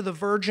portraits of the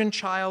Virgin,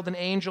 Child, and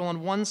Angel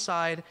on one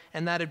side,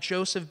 and that of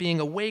Joseph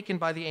being awakened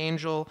by the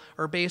angel,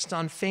 are based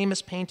on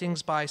famous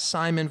paintings by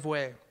Simon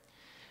Vouet.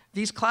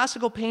 These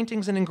classical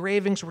paintings and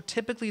engravings were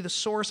typically the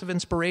source of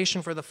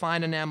inspiration for the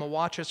fine enamel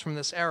watches from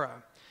this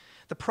era.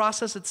 The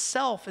process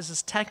itself is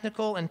as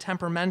technical and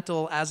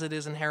temperamental as it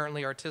is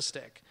inherently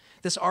artistic.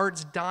 This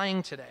art's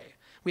dying today.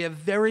 We have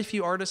very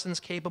few artisans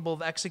capable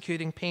of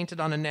executing painted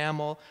on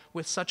enamel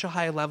with such a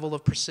high level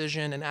of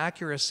precision and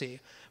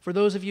accuracy. For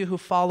those of you who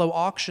follow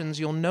auctions,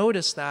 you'll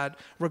notice that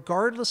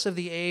regardless of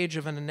the age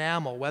of an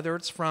enamel, whether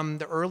it's from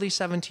the early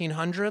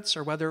 1700s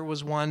or whether it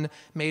was one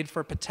made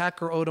for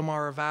Piguet or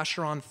Audemars or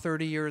Vacheron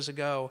 30 years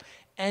ago,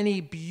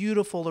 any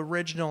beautiful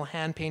original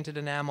hand-painted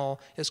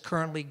enamel is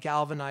currently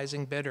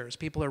galvanizing bidders.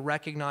 People are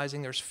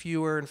recognizing there's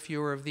fewer and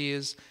fewer of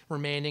these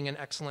remaining in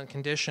excellent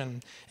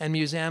condition, and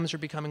museums are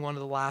becoming one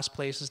of the last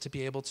places to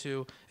be able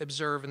to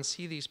observe and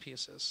see these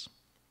pieces.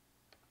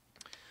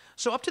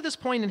 So up to this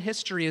point in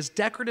history, as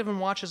decorative in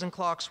watches and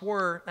clocks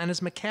were, and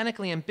as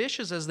mechanically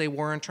ambitious as they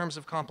were in terms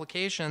of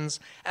complications,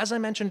 as I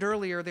mentioned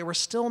earlier, they were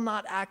still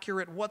not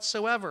accurate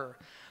whatsoever.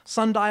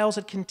 Sundials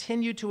had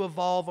continued to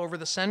evolve over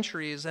the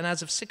centuries, and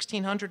as of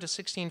 1600 to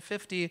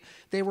 1650,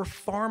 they were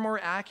far more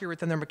accurate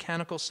than their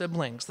mechanical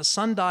siblings. The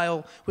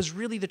sundial was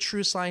really the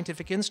true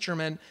scientific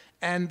instrument,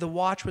 and the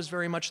watch was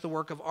very much the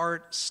work of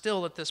art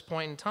still at this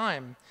point in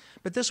time.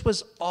 But this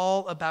was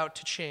all about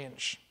to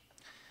change.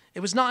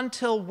 It was not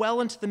until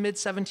well into the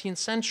mid-17th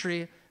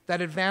century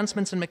that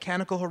advancements in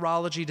mechanical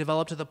horology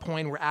developed to the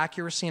point where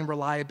accuracy and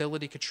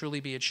reliability could truly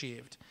be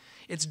achieved.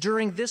 It's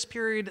during this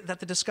period that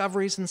the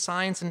discoveries in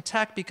science and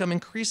tech become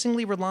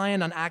increasingly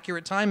reliant on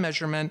accurate time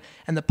measurement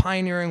and the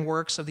pioneering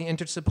works of the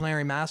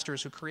interdisciplinary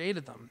masters who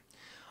created them.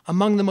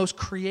 Among the most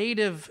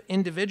creative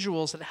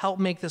individuals that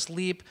helped make this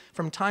leap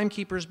from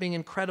timekeepers being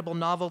incredible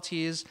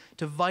novelties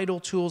to vital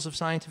tools of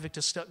scientific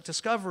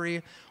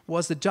discovery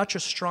was the Dutch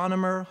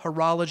astronomer,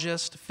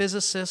 horologist,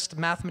 physicist,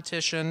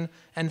 mathematician,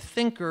 and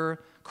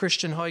thinker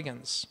Christian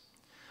Huygens.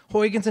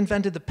 Huygens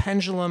invented the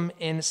pendulum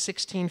in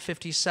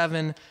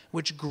 1657,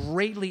 which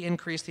greatly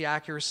increased the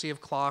accuracy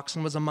of clocks,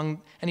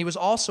 and he was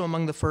also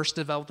among the first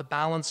to develop the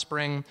balance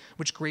spring,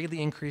 which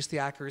greatly increased the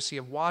accuracy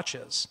of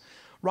watches.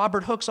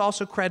 Robert Hooke's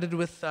also credited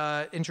with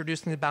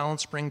introducing the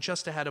balance spring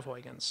just ahead of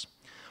Huygens.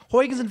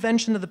 Huygens'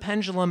 invention of the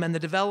pendulum and the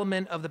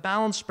development of the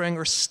balance spring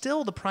are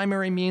still the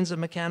primary means of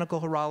mechanical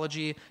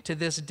horology to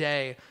this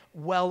day,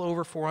 well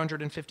over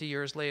 450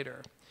 years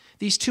later.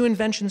 These two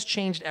inventions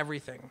changed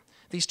everything.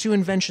 These two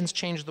inventions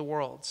changed the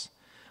world.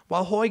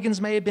 While Huygens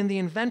may have been the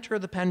inventor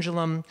of the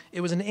pendulum, it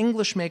was an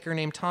English maker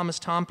named Thomas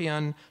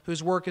Tompion,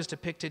 whose work is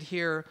depicted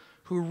here,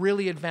 who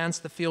really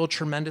advanced the field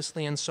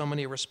tremendously in so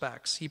many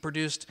respects. He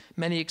produced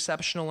many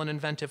exceptional and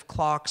inventive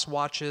clocks,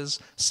 watches,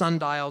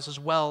 sundials, as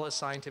well as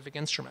scientific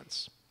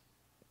instruments.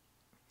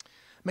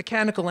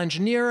 Mechanical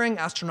engineering,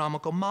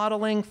 astronomical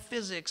modeling,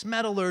 physics,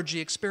 metallurgy,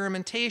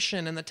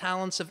 experimentation, and the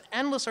talents of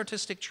endless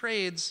artistic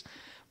trades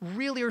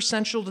really are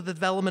essential to the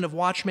development of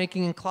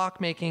watchmaking and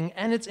clockmaking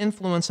and its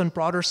influence on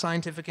broader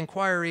scientific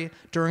inquiry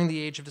during the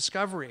Age of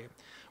Discovery.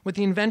 With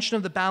the invention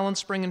of the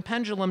balance spring and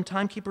pendulum,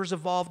 timekeepers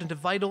evolved into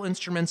vital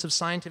instruments of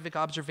scientific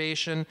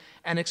observation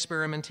and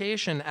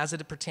experimentation as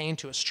it pertained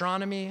to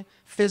astronomy,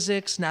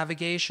 physics,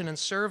 navigation, and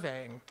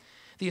surveying.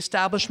 The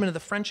establishment of the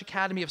French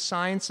Academy of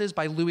Sciences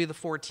by Louis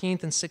XIV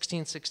in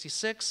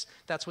 1666,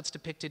 that's what's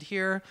depicted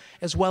here,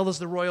 as well as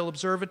the Royal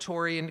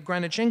Observatory in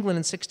Greenwich, England in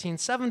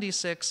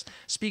 1676,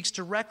 speaks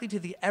directly to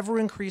the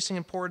ever-increasing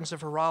importance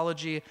of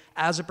horology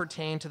as it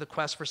pertained to the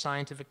quest for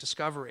scientific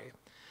discovery.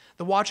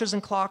 The watches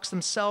and clocks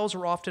themselves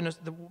were often,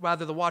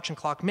 the watch and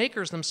clock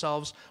makers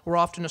themselves were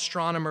often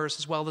astronomers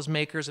as well as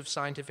makers of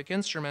scientific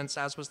instruments,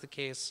 as was the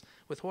case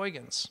with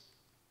Huygens.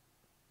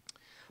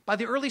 By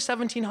the early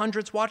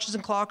 1700s, watches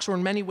and clocks were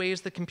in many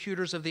ways the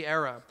computers of the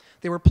era.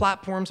 They were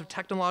platforms of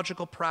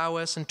technological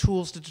prowess and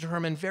tools to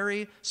determine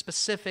very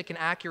specific and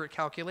accurate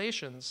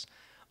calculations.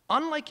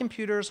 Unlike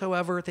computers,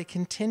 however, they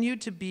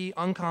continued to be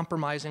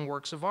uncompromising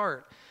works of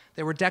art.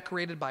 They were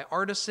decorated by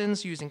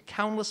artisans using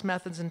countless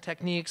methods and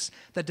techniques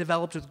that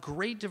developed with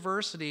great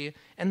diversity,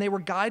 and they were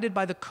guided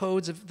by the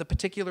codes of the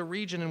particular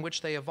region in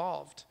which they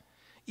evolved.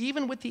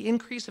 Even with the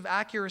increase of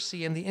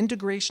accuracy and the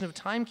integration of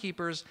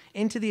timekeepers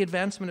into the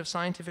advancement of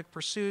scientific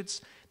pursuits,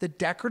 the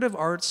decorative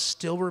arts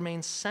still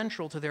remain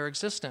central to their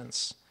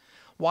existence.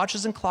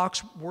 Watches and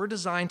clocks were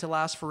designed to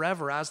last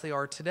forever, as they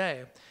are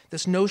today.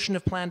 This notion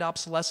of planned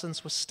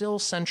obsolescence was still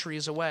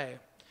centuries away.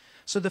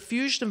 So the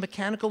fusion of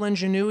mechanical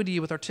ingenuity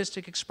with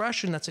artistic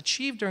expression that's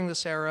achieved during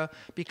this era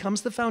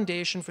becomes the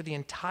foundation for the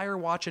entire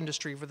watch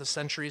industry for the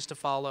centuries to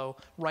follow,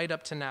 right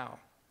up to now.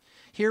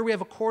 Here we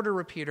have a quarter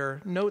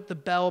repeater. Note the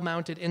bell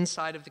mounted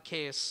inside of the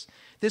case.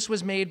 This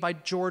was made by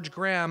George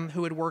Graham,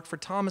 who had worked for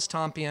Thomas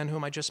Tompion,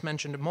 whom I just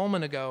mentioned a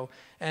moment ago,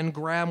 and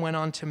Graham went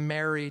on to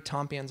marry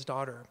Tompion's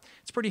daughter.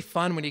 It's pretty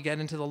fun when you get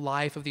into the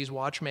life of these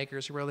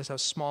watchmakers. You realize how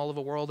small of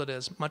a world it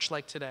is, much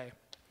like today.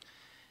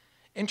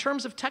 In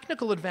terms of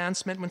technical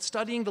advancement, when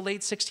studying the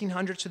late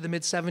 1600s to the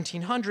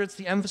mid-1700s,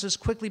 the emphasis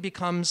quickly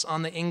becomes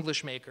on the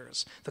English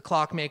makers, the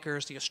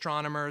clockmakers, the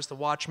astronomers, the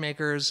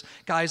watchmakers,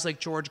 guys like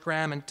George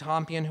Graham and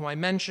Tompion, who I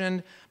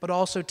mentioned, but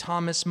also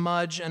Thomas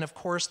Mudge, and of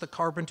course the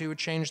carpenter who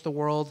changed the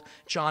world,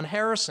 John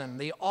Harrison.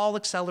 They all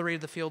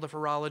accelerated the field of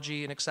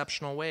horology in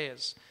exceptional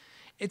ways.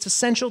 It's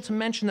essential to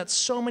mention that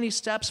so many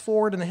steps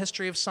forward in the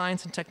history of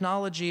science and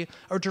technology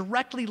are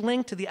directly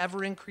linked to the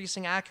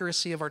ever-increasing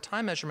accuracy of our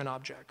time measurement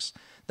objects.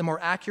 The more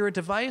accurate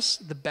device,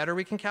 the better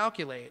we can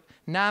calculate,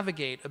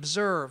 navigate,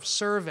 observe,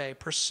 survey,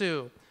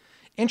 pursue.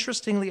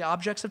 Interestingly,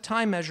 objects of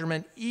time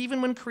measurement,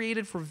 even when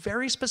created for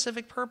very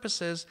specific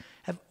purposes,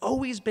 have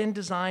always been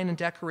designed and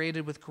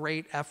decorated with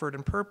great effort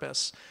and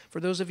purpose. For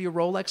those of you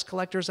Rolex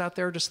collectors out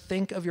there, just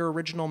think of your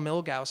original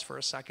Milgauss for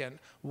a second.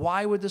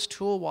 Why would this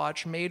tool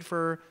watch made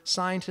for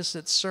scientists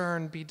at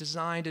CERN be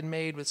designed and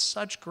made with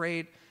such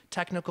great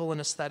technical and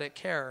aesthetic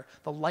care?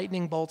 The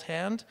lightning bolt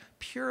hand,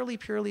 purely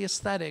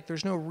aesthetic.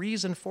 There's no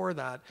reason for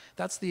that.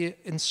 That's the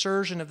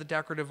insertion of the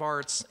decorative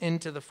arts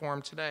into the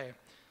form today.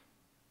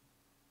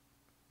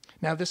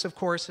 Now, this, of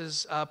course,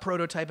 is a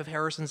prototype of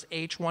Harrison's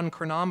H1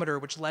 chronometer,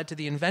 which led to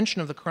the invention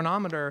of the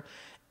chronometer.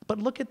 But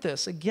look at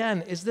this.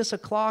 Again, is this a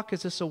clock?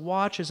 Is this a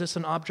watch? Is this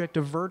an object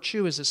of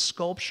virtue? Is this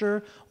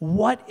sculpture?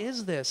 What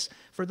is this?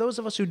 For those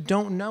of us who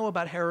don't know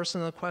about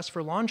Harrison and the quest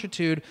for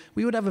longitude,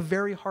 we would have a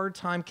very hard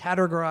time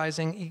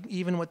categorizing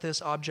even what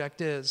this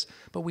object is.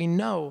 But we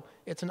know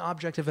it's an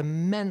object of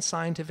immense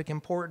scientific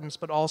importance,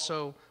 but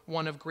also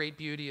one of great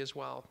beauty as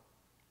well.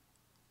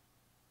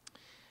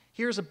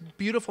 Here's a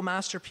beautiful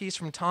masterpiece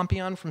from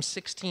Tompion from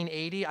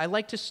 1680. I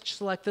like to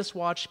select this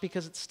watch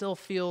because it still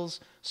feels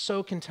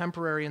so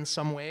contemporary in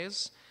some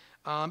ways.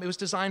 It was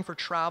designed for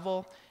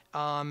travel.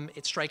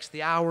 It strikes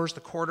the hours, the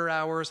quarter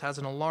hours, has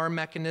an alarm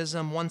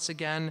mechanism, once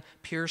again,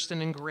 pierced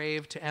and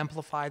engraved to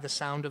amplify the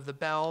sound of the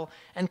bell.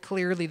 And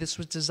clearly this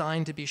was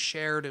designed to be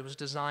shared. It was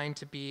designed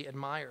to be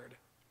admired.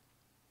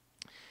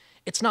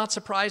 It's not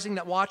surprising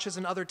that watches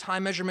and other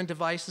time measurement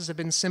devices have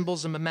been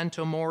symbols of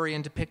memento mori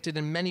and depicted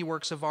in many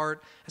works of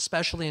art,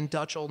 especially in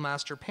Dutch Old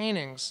Master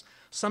paintings.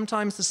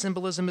 Sometimes the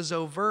symbolism is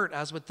overt,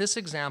 as with this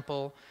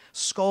example.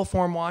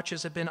 Skull-form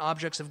watches have been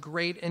objects of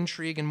great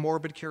intrigue and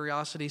morbid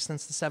curiosity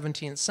since the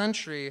 17th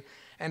century,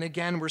 and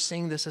again, we're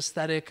seeing this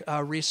aesthetic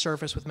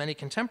resurface with many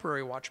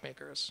contemporary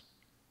watchmakers.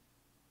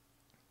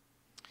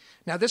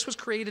 Now, this was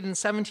created in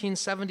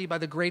 1770 by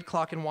the great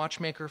clock and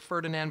watchmaker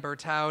Ferdinand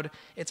Berthoud.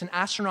 It's an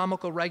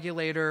astronomical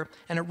regulator,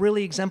 and it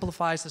really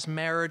exemplifies this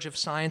marriage of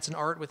science and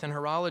art within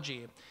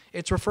horology.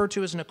 It's referred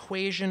to as an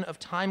equation of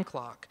time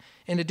clock.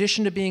 In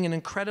addition to being an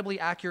incredibly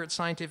accurate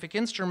scientific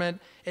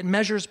instrument, it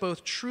measures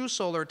both true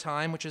solar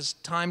time, which is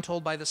time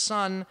told by the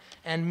sun,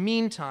 and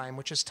mean time,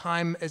 which is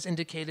time as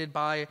indicated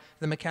by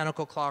the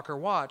mechanical clock or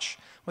watch.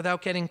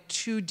 Without getting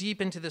too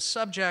deep into this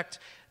subject,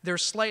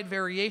 there's slight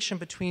variation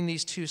between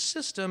these two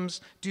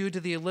systems due to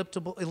the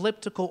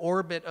elliptical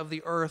orbit of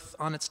the Earth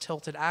on its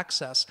tilted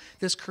axis.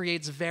 This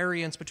creates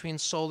variance between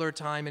solar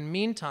time and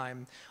mean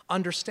time.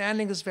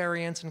 Understanding this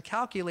variance and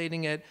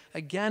calculating it,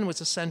 again, was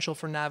essential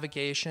for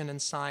navigation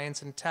and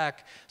science and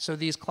tech, so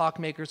these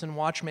clockmakers and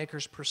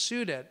watchmakers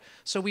pursued it.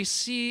 So we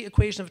see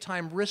equation of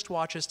time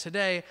wristwatches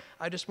today.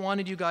 I just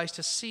wanted you guys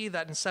to see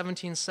that in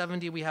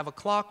 1770 we have a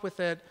clock with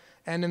it,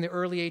 and in the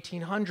early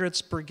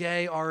 1800s,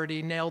 Piguet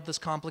already nailed this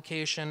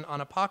complication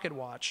on a pocket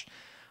watch.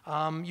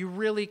 You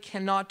really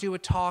cannot do a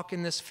talk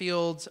in this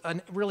field,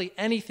 really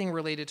anything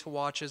related to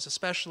watches,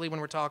 especially when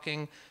we're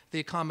talking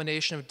the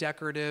combination of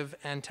decorative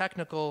and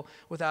technical,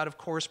 without, of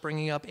course,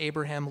 bringing up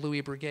Abraham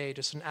Louis Breguet,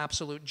 just an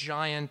absolute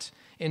giant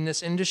in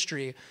this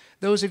industry.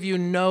 Those of you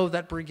know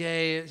that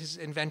Breguet, his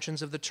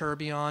inventions of the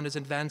tourbillon, his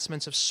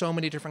advancements of so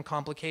many different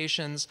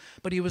complications,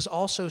 but he was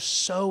also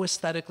so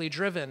aesthetically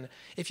driven.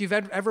 If you've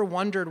ever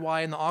wondered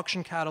why in the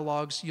auction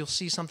catalogs you'll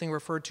see something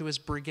referred to as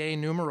Breguet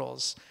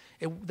numerals,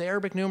 the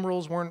Arabic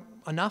numerals weren't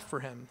enough for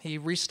him. He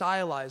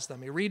restylized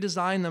them. He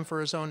redesigned them for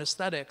his own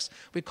aesthetics.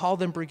 We call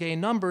them Breguet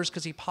numbers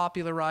because he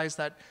popularized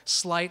that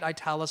slight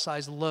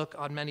italicized look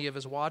on many of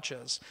his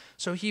watches.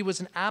 So he was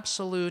an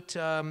absolute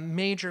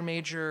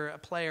major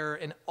player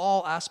in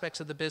all aspects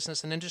of the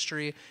business and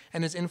industry,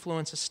 and his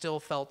influence is still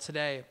felt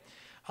today.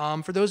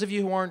 For those of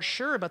you who aren't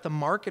sure about the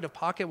market of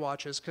pocket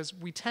watches, because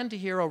we tend to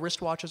hear, oh,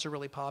 wristwatches are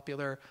really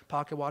popular,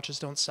 pocket watches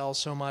don't sell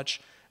so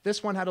much.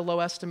 This one had a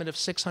low estimate of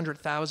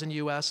 600,000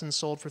 US and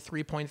sold for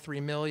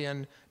 3.3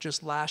 million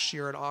just last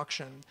year at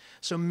auction.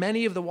 So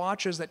many of the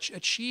watches that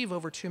achieve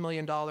over $2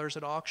 million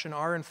at auction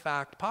are in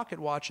fact pocket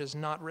watches,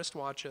 not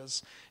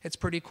wristwatches. It's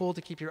pretty cool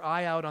to keep your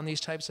eye out on these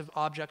types of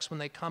objects when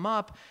they come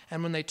up,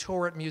 and when they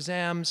tour at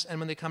museums and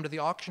when they come to the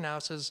auction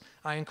houses,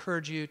 I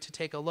encourage you to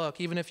take a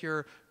look. Even if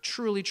you're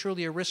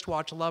truly a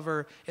wristwatch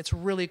lover, it's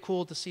really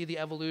cool to see the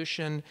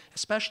evolution,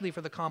 especially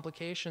for the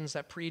complications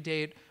that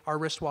predate our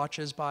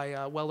wristwatches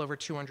by well over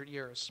 200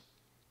 years.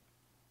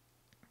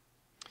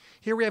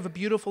 Here we have a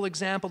beautiful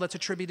example that's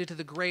attributed to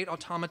the great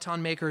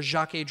automaton maker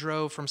Jacques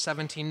Dreux from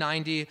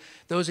 1790.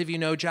 Those of you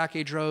know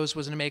Jacques Dreux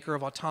was a maker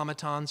of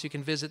automatons. You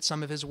can visit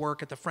some of his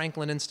work at the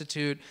Franklin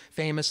Institute.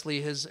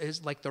 Famously,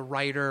 his like The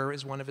Writer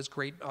is one of his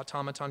great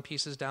automaton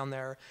pieces down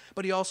there.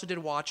 But he also did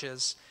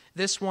watches.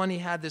 This one, he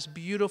had this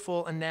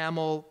beautiful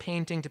enamel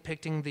painting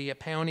depicting the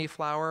peony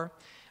flower.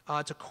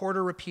 It's a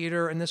quarter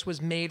repeater, and this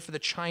was made for the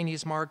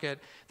Chinese market.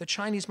 The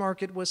Chinese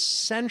market was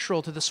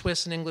central to the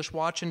Swiss and English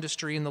watch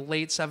industry in the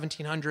late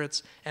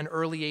 1700s and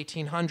early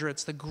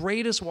 1800s. The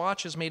greatest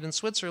watches made in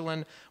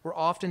Switzerland were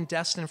often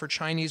destined for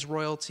Chinese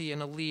royalty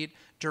and elite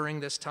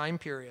during this time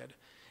period.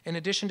 In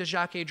addition to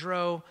Jacques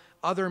Dreux,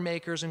 other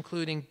makers,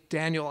 including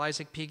Daniel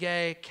Isaac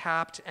Piguet,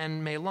 Capt,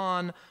 and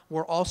Meillan,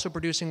 were also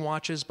producing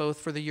watches both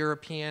for the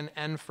European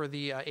and for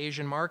the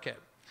Asian market.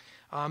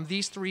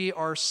 These three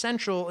are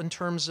central in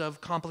terms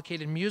of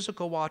complicated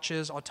musical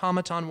watches,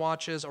 automaton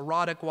watches,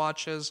 erotic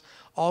watches,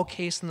 all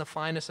cased in the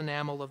finest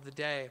enamel of the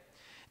day.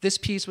 This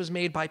piece was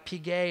made by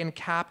Piguet and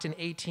Capt in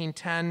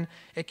 1810.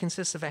 It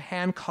consists of a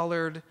hand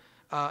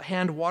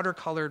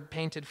watercolored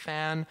painted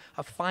fan,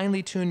 a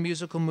finely tuned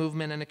musical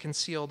movement, and a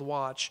concealed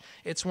watch.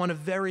 It's one of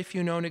very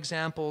few known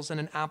examples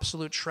and an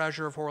absolute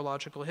treasure of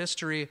horological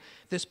history.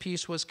 This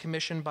piece was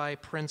commissioned by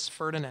Prince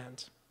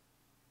Ferdinand.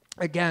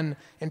 Again,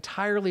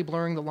 entirely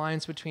blurring the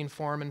lines between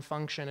form and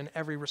function in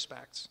every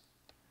respect.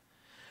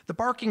 The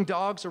barking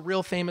dog's a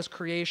real famous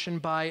creation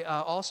by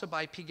also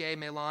by Piguet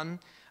Meilhan.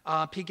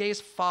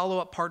 Piguet's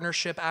follow-up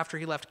partnership after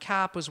he left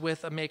Cap was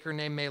with a maker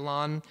named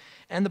Meilhan.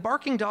 And the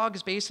barking dog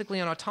is basically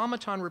an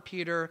automaton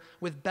repeater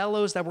with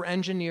bellows that were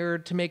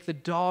engineered to make the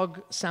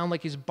dog sound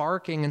like he's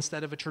barking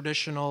instead of a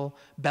traditional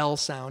bell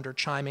sound or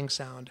chiming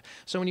sound.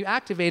 So when you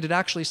activate it,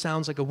 actually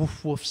sounds like a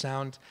woof woof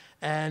sound.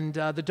 And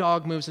the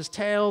dog moves his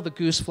tail, the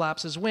goose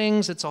flaps his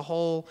wings. It's a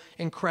whole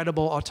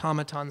incredible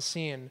automaton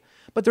scene.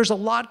 But there's a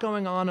lot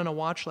going on in a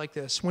watch like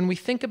this. When we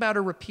think about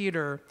a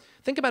repeater,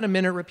 think about a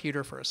minute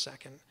repeater for a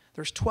second.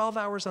 There's 12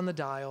 hours on the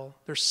dial.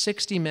 There's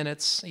 60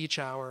 minutes each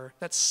hour.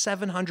 That's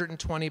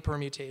 720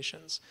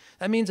 permutations.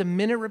 That means a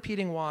minute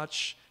repeating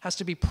watch has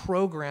to be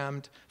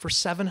programmed for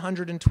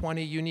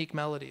 720 unique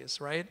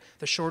melodies, right?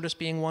 The shortest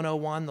being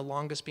 101, the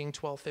longest being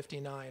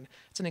 1259.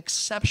 It's an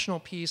exceptional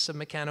piece of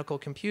mechanical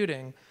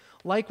computing.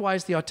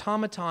 Likewise, the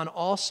automaton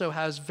also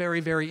has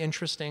very, very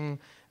interesting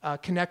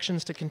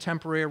connections to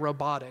contemporary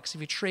robotics.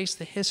 If you trace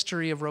the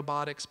history of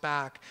robotics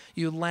back,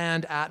 you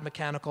land at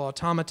mechanical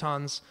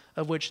automatons,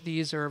 of which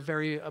these are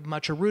very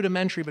much a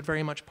rudimentary, but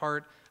very much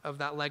part of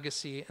that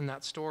legacy and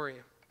that story.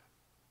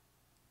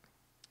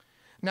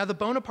 Now, the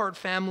Bonaparte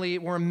family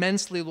were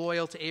immensely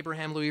loyal to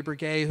Abraham Louis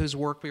Breguet, whose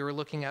work we were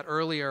looking at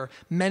earlier.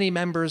 Many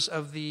members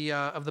of the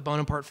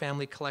Bonaparte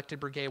family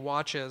collected Breguet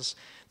watches.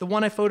 The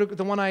one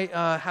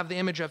I have the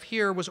image of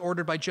here was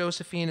ordered by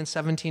Josephine in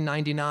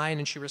 1799,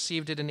 and she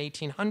received it in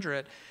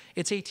 1800.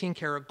 It's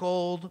 18-karat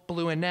gold,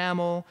 blue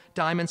enamel,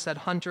 diamond-set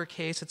hunter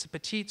case. It's a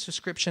petite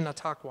subscription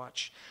attaque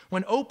watch.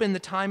 When open, the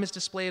time is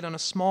displayed on a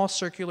small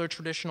circular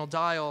traditional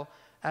dial,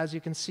 as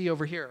you can see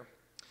over here.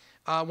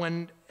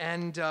 When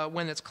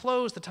it's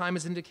closed, the time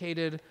is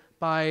indicated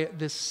by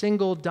this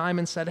single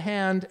diamond set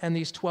hand and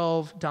these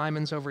 12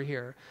 diamonds over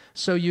here.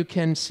 So you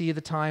can see the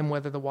time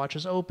whether the watch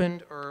is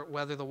opened or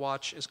whether the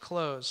watch is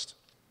closed.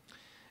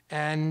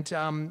 And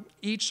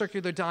each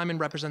circular diamond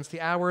represents the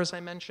hours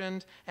I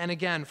mentioned. And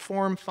again,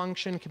 form,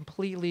 function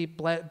completely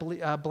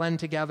blend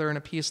together in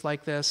a piece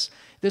like this.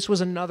 This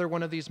was another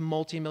one of these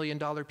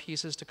multi-million-dollar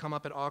pieces to come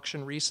up at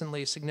auction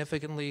recently,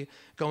 significantly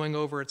going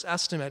over its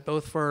estimate,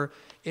 both for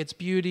its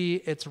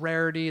beauty, its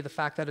rarity, the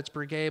fact that it's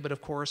Breguet, but of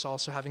course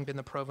also having been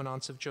the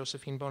provenance of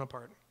Josephine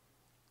Bonaparte.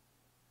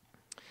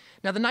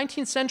 Now, the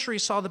 19th century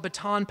saw the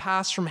baton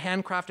pass from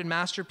handcrafted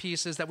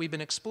masterpieces that we've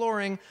been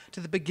exploring to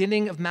the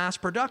beginning of mass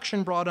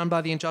production brought on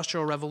by the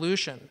Industrial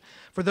Revolution.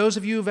 For those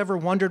of you who've ever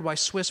wondered why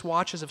Swiss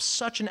watches have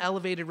such an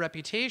elevated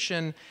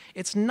reputation,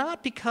 it's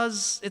not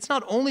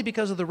only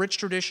because of the rich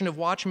tradition of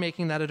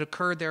watchmaking that had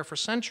occurred there for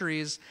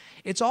centuries,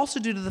 it's also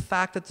due to the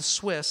fact that the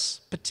Swiss,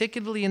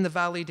 particularly in the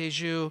Vallée des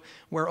Joux,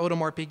 where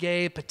Audemars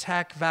Piguet,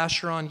 Patek,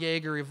 Vacheron,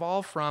 Jaeger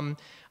evolved from,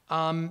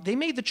 they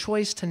made the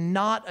choice to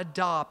not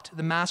adopt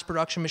the mass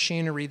production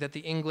machinery that the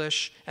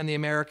English and the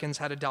Americans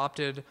had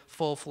adopted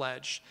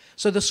full-fledged.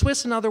 So the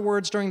Swiss, in other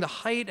words, during the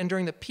height and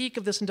during the peak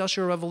of this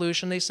Industrial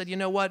Revolution, they said, you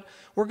know what,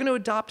 we're going to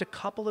adopt a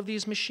couple of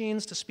these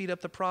machines to speed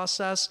up the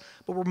process,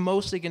 but we're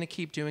mostly going to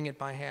keep doing it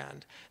by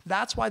hand.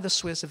 That's why the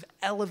Swiss have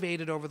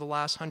elevated over the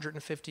last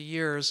 150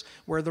 years,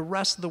 where the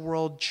rest of the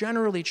world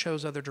generally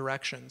chose other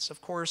directions.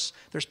 Of course,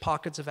 there's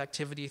pockets of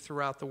activity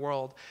throughout the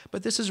world,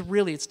 but this is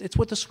really, it's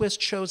what the Swiss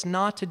chose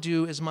not to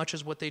do as much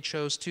as what they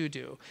chose to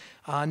do.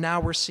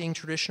 Now we're seeing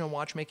traditional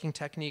watchmaking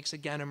techniques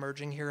again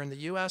emerging here in the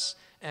US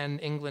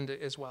and England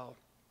as well.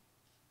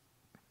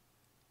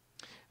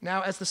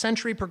 Now, as the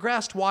century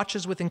progressed,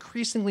 watches with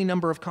increasingly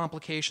number of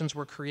complications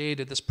were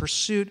created, this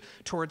pursuit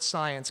towards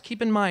science.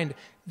 Keep in mind,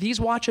 these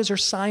watches are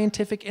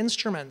scientific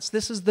instruments.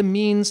 This is the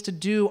means to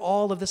do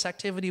all of this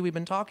activity we've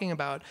been talking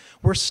about.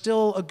 We're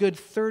still a good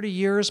 30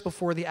 years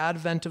before the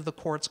advent of the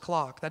quartz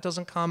clock. That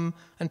doesn't come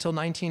until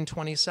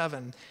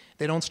 1927.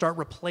 They don't start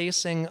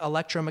replacing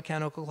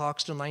electromechanical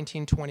clocks till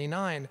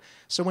 1929.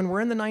 So when we're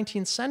in the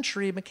 19th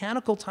century,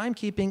 mechanical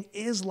timekeeping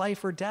is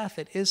life or death.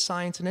 It is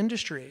science and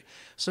industry.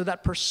 So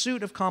that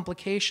pursuit of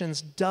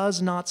complications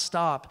does not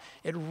stop.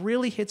 It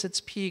really hits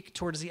its peak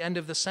towards the end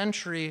of the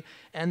century,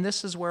 and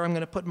this is where I'm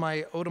going to put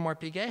my Audemars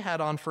Piguet hat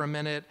on for a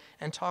minute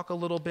and talk a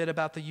little bit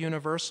about the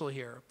universal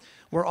here.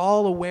 We're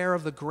all aware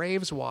of the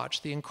Graves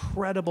watch, the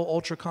incredible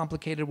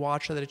ultra-complicated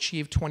watch that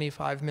achieved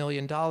 $25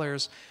 million,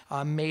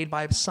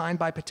 signed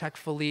by Patek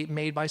Philippe,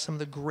 made by some of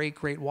the great,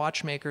 great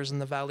watchmakers in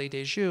the Vallée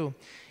des Joux.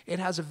 It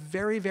has a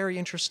very, very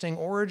interesting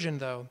origin,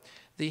 though.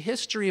 The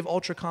history of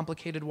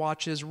ultra-complicated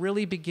watches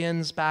really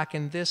begins back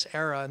in this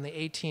era, in the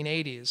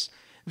 1880s.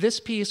 This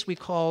piece we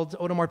called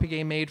Audemars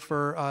Piguet made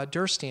for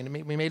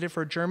Durstein. We made it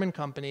for a German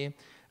company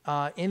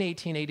in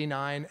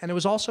 1889, and it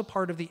was also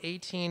part of the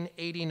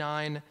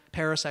 1889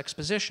 Paris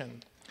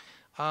Exposition.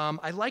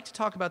 I like to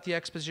talk about the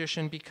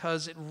exposition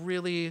because it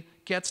really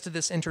gets to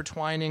this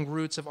intertwining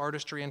roots of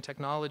artistry and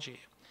technology.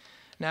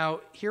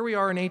 Now, here we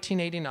are in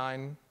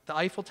 1889, the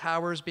Eiffel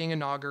Tower is being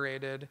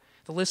inaugurated.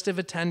 The list of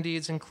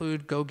attendees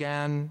include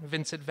Gauguin,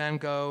 Vincent van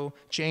Gogh,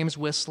 James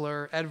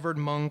Whistler, Edvard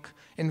Munch,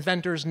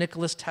 inventors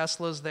Nicholas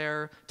Tesla is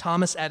there,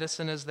 Thomas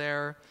Edison is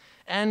there.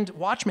 And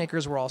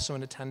watchmakers were also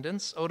in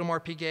attendance.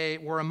 Audemars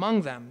Piguet were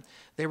among them.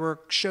 They were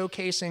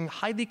showcasing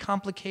highly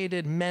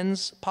complicated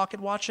men's pocket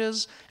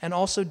watches and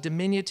also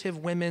diminutive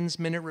women's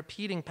minute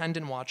repeating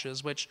pendant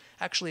watches, which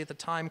actually at the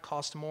time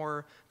cost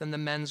more than the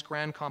men's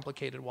grand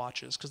complicated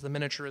watches because the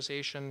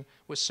miniaturization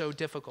was so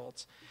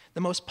difficult.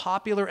 The most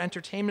popular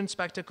entertainment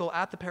spectacle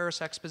at the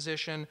Paris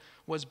Exposition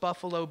was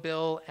Buffalo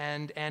Bill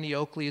and Annie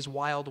Oakley's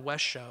Wild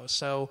West show.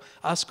 So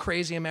us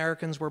crazy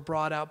Americans were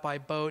brought out by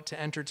boat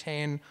to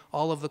entertain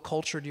all of the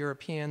cultured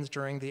Europeans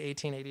during the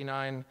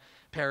 1889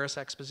 Paris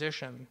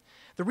Exposition.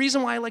 The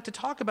reason why I like to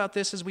talk about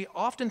this is we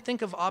often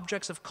think of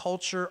objects of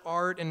culture,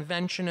 art,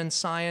 invention, and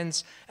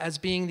science as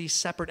being these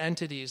separate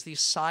entities, these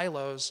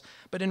silos,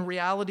 but in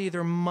reality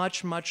they're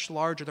much, much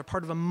larger. They're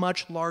part of a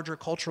much larger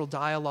cultural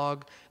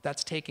dialogue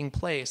that's taking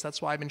place.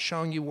 That's why I've been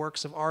showing you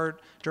works of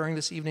art during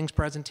this evening's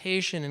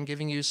presentation and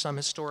giving you some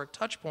historic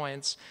touch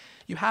points.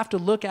 You have to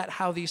look at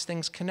how these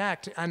things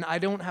connect. And I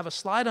don't have a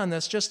slide on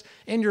this. Just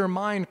in your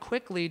mind,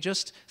 quickly,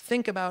 just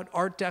think about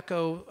Art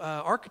Deco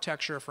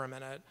architecture for a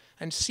minute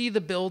and see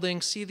the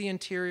building, see the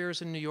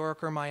interiors in New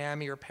York or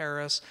Miami or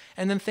Paris,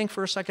 and then think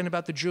for a second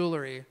about the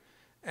jewelry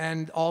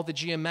and all the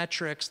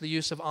geometrics, the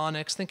use of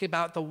onyx. Think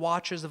about the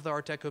watches of the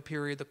Art Deco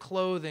period, the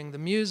clothing, the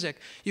music.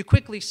 You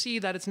quickly see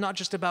that it's not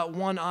just about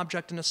one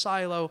object in a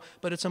silo,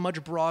 but it's a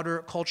much broader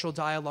cultural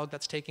dialogue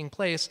that's taking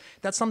place.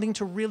 That's something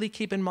to really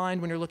keep in mind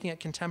when you're looking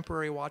at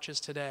contemporary watches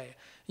today.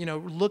 You know,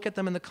 look at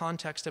them in the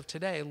context of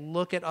today.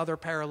 Look at other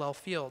parallel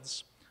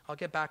fields. I'll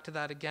get back to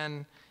that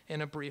again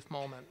in a brief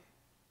moment.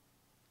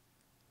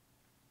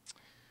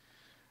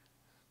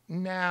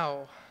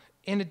 Now,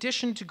 in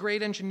addition to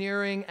great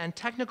engineering and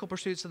technical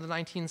pursuits of the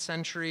 19th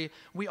century,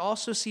 we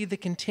also see the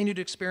continued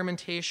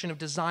experimentation of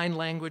design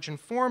language and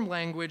form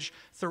language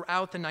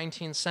throughout the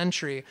 19th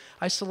century.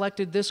 I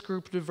selected this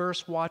group of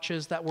diverse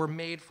watches that were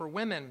made for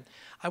women.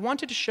 I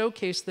wanted to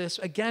showcase this,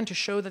 again, to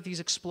show that these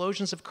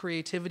explosions of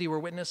creativity we're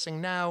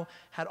witnessing now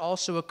had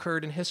also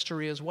occurred in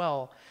history as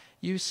well.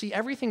 You see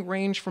everything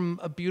range from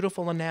a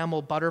beautiful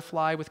enamel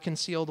butterfly with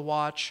concealed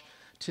watch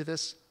to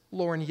this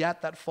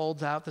lorgnette that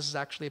folds out. This is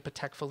actually a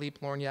Patek Philippe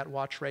lorgnette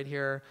watch right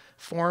here.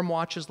 Form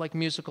watches like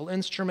musical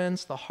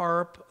instruments, the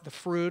harp, the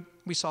fruit.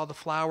 We saw the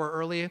flower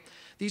early.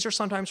 These are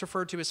sometimes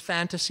referred to as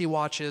fantasy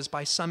watches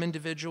by some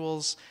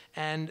individuals,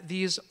 and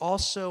these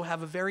also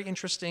have a very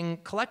interesting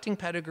collecting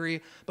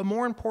pedigree, but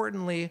more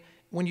importantly,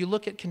 when you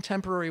look at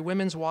contemporary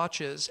women's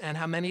watches and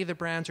how many of the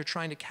brands are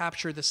trying to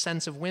capture the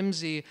sense of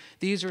whimsy,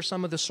 these are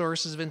some of the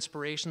sources of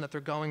inspiration that they're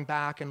going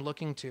back and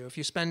looking to. If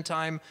you spend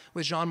time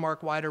with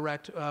Jean-Marc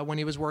Weiderrecht when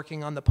he was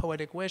working on the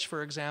Poetic Wish,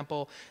 for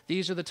example,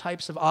 these are the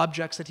types of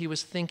objects that he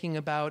was thinking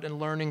about and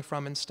learning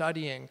from and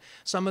studying.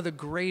 Some of the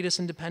greatest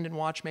independent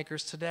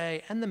watchmakers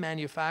today and the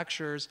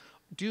manufacturers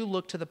do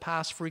look to the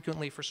past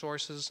frequently for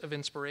sources of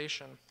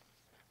inspiration.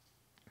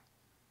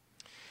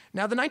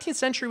 Now, the 19th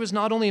century was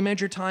not only a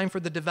major time for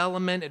the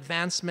development,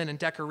 advancement, and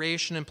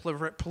decoration and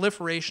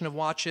proliferation of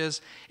watches,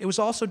 it was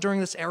also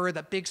during this era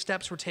that big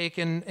steps were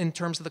taken in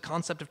terms of the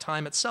concept of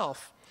time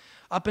itself.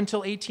 Up until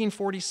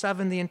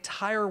 1847, the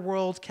entire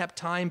world kept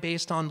time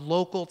based on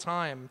local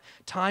time,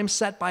 time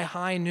set by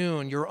high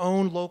noon, your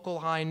own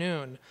local high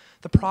noon.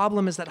 The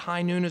problem is that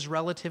high noon is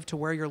relative to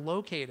where you're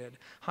located.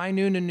 High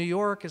noon in New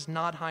York is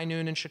not high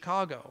noon in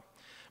Chicago.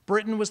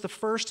 Britain was the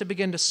first to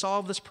begin to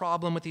solve this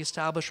problem with the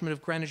establishment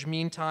of Greenwich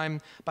Mean Time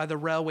by the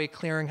Railway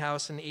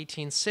Clearinghouse in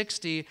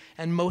 1860,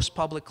 and most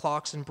public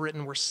clocks in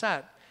Britain were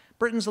set.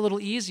 Britain's a little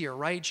easier,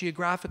 right?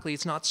 Geographically,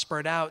 it's not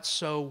spread out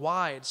so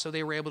wide, so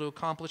they were able to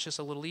accomplish this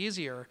a little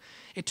easier.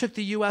 It took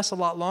the US a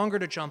lot longer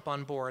to jump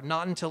on board,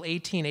 not until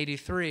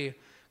 1883.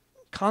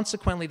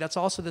 Consequently, that's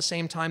also the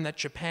same time that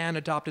Japan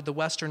adopted the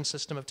Western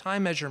system of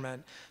time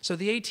measurement. So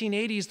the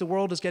 1880s, the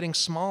world is getting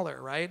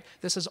smaller, right?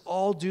 This is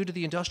all due to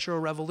the Industrial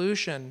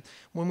Revolution.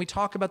 When we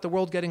talk about the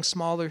world getting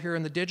smaller here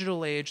in the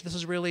digital age, this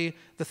is really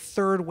the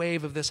third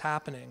wave of this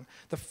happening.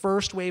 The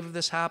first wave of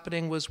this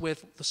happening was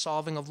with the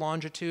solving of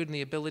longitude and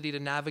the ability to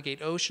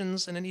navigate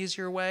oceans in an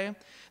easier way.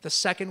 The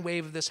second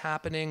wave of this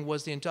happening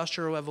was the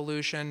Industrial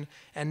Revolution,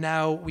 and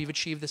now we've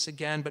achieved this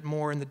again, but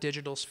more in the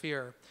digital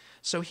sphere.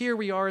 So here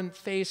we are in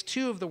phase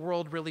 2 of the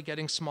world really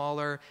getting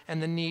smaller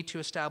and the need to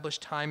establish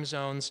time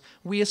zones.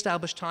 We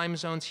established time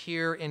zones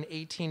here in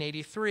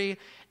 1883,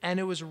 and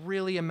it was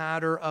really a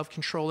matter of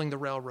controlling the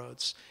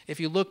railroads. If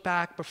you look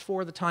back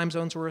before the time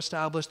zones were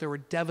established, there were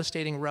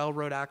devastating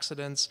railroad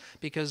accidents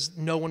because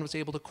no one was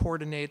able to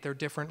coordinate their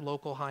different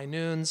local high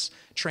noons.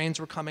 Trains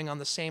were coming on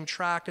the same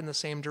track in the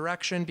same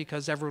direction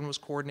because everyone was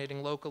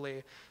coordinating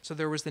locally. So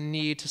there was the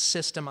need to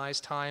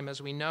systemize time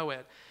as we know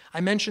it. I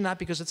mention that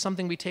because it's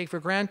something we take for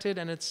granted,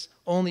 and it's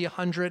only a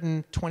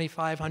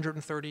 125,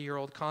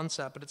 130-year-old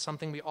concept, but it's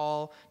something we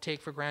all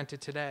take for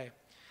granted today.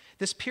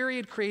 This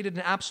period created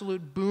an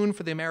absolute boon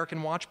for the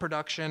American watch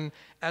production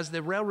as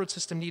the railroad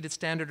system needed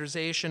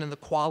standardization in the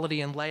quality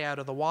and layout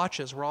of the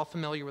watches. We're all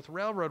familiar with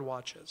railroad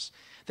watches.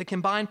 The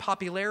combined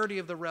popularity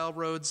of the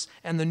railroads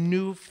and the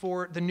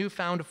newfound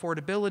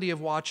affordability of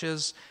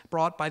watches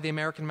brought by the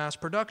American mass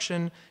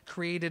production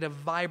created a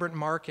vibrant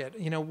market.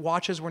 You know,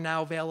 watches were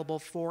now available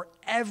for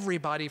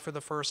everybody for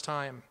the first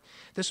time.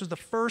 This was the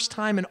first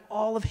time in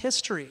all of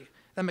history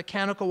that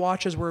mechanical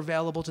watches were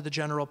available to the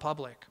general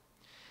public.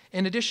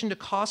 In addition to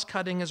cost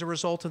cutting as a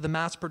result of the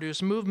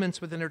mass-produced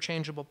movements with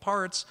interchangeable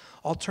parts,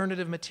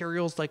 alternative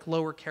materials like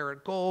lower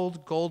carat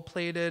gold,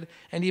 gold-plated,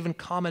 and even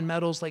common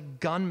metals like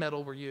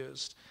gunmetal were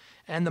used.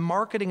 And the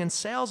marketing and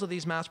sales of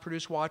these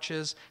mass-produced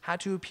watches had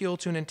to appeal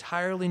to an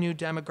entirely new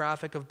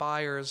demographic of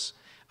buyers,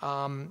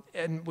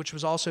 and which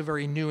was also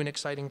very new and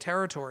exciting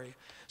territory.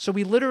 So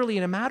we literally,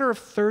 in a matter of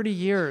 30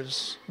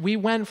 years, we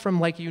went from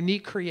like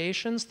unique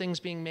creations, things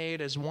being made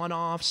as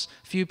one-offs,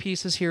 few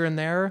pieces here and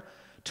there,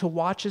 to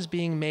watches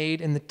being made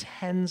in the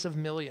tens of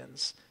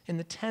millions. In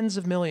the tens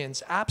of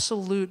millions.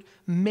 Absolute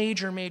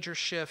major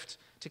shift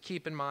to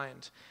keep in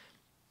mind.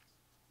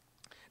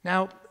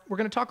 Now, we're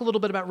going to talk a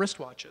little bit about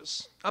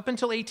wristwatches. Up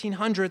until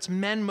 1800s,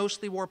 men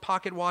mostly wore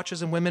pocket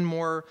watches and women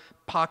wore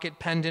pocket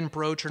pendant,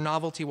 brooch, or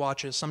novelty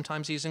watches.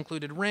 Sometimes these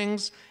included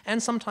rings,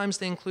 and sometimes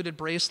they included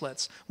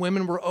bracelets.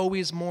 Women were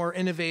always more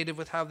innovative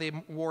with how they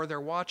wore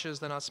their watches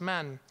than us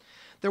men.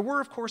 There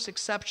were, of course,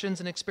 exceptions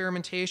and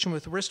experimentation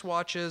with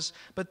wristwatches,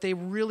 but they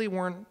really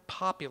weren't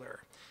popular.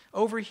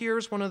 Over here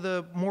is one of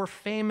the more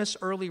famous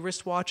early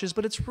wristwatches,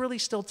 but it's really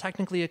still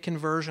technically a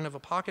conversion of a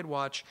pocket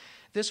watch.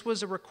 This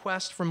was a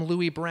request from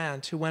Louis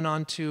Brandt, who went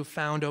on to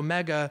found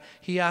Omega.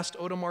 He asked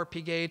Audemars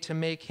Piguet to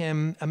make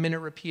him a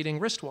minute-repeating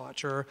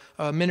wristwatch, or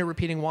a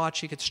minute-repeating watch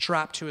he could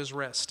strap to his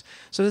wrist.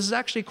 So this is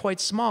actually quite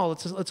small.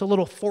 It's a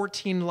little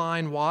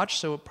 14-line watch,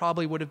 so it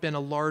probably would have been a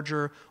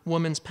larger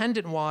woman's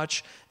pendant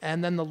watch,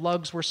 and then the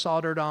lugs were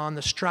soldered on,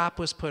 the strap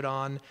was put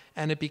on,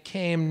 and it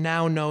became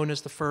now known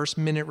as the first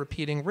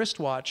minute-repeating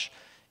wristwatch.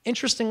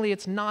 Interestingly,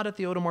 it's not at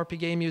the Audemars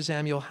Piguet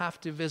Museum. You'll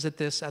have to visit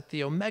this at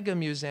the Omega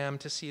Museum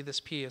to see this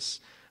piece.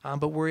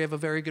 But we have a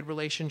very good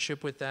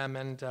relationship with them,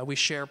 and we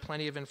share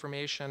plenty of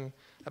information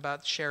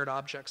about shared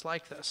objects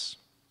like this.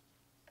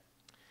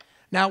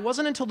 Now, it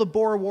wasn't until the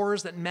Boer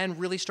Wars that men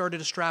really started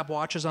to strap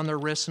watches on their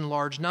wrists in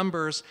large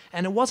numbers,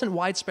 and it wasn't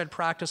widespread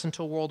practice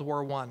until World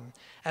War I.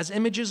 As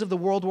images of the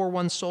World War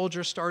I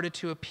soldiers started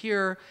to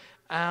appear,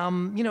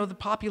 you know, the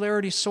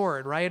popularity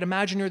soared, right?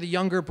 Imagine you're the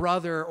younger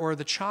brother or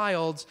the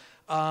child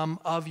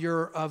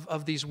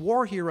of these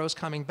war heroes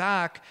coming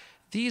back.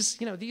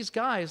 These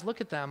guys, look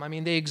at them. I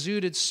mean, they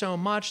exuded so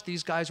much.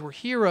 These guys were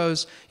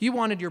heroes. You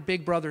wanted your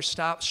big brother's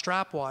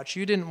strap watch.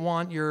 You didn't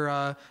want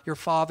your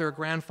father or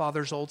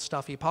grandfather's old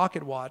stuffy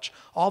pocket watch.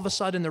 All of a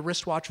sudden, the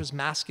wristwatch was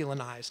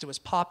masculinized. It was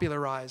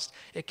popularized.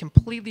 It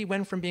completely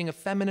went from being a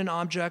feminine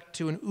object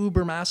to an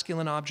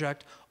uber-masculine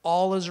object,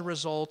 all as a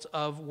result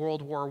of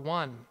World War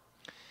I.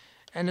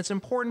 And it's an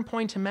important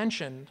point to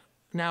mention.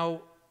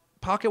 Now,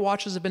 pocket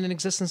watches have been in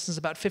existence since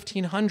about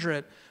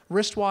 1500.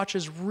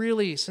 Wristwatches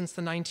really since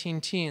the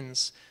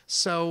 19-teens.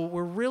 So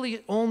we're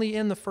really only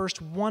in the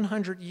first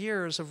 100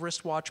 years of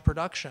wristwatch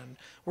production.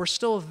 We're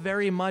still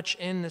very much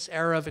in this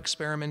era of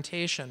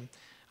experimentation.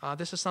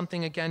 This is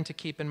something, again, to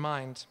keep in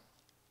mind.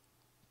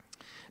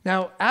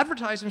 Now,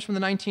 advertisements from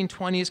the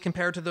 1920s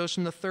compared to those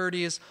from the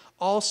 30s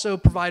also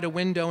provide a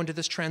window into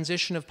this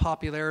transition of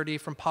popularity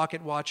from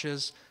pocket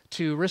watches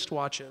to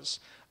wristwatches.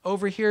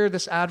 Over here,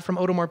 this ad from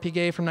Audemars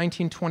Piguet from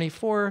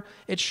 1924,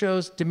 it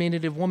shows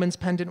diminutive woman's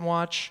pendant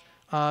watch,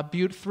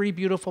 three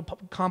beautiful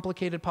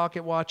complicated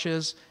pocket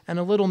watches, and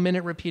a little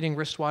minute repeating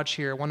wristwatch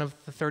here, one of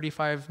the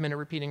 35 minute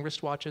repeating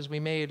wristwatches we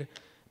made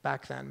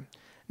back then.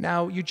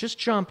 Now, you just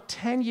jump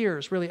 10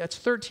 years, really, it's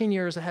 13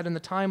 years ahead in the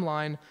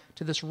timeline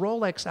to this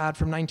Rolex ad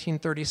from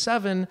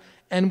 1937,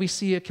 and we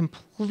see a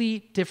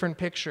complete different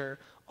picture.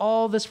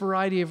 All this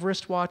variety of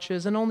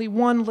wristwatches and only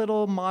one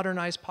little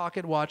modernized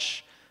pocket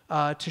watch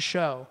to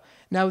show.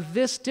 Now,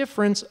 this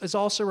difference is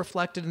also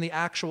reflected in the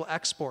actual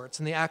exports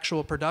and the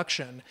actual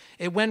production.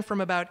 It went from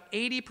about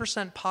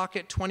 80%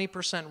 pocket, 20%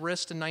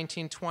 wrist in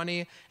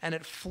 1920, and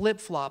it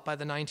flip-flopped by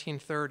the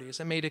 1930s.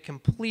 It made a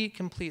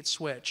complete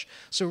switch.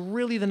 So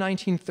really the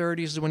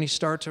 1930s is when you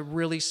start to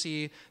really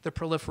see the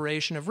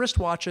proliferation of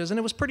wristwatches, and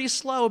it was pretty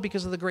slow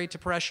because of the Great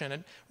Depression.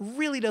 It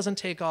really doesn't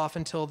take off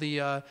until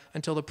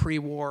the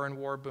pre-war and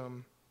war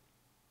boom.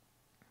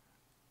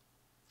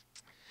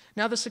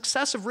 Now, the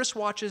success of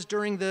wristwatches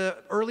during the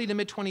early to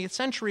mid-20th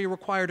century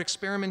required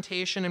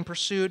experimentation and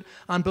pursuit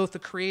on both the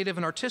creative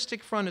and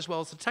artistic front as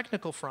well as the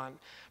technical front.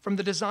 From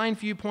the design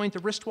viewpoint, the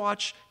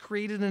wristwatch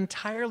created an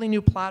entirely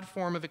new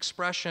platform of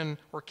expression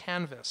or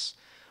canvas.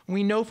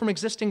 We know from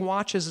existing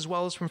watches, as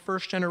well as from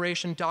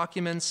first-generation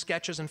documents,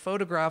 sketches, and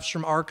photographs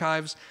from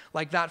archives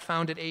like that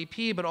found at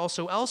AP, but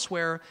also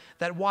elsewhere,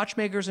 that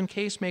watchmakers and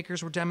case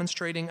makers were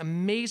demonstrating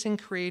amazing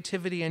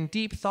creativity and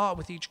deep thought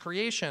with each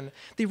creation.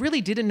 They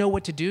really didn't know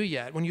what to do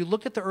yet. When you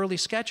look at the early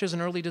sketches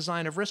and early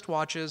design of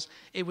wristwatches,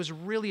 it was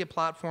really a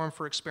platform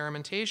for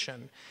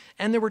experimentation.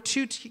 And there were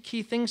two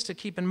key things to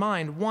keep in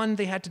mind. One,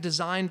 they had to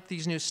design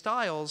these new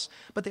styles,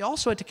 but they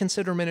also had to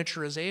consider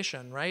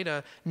miniaturization, right?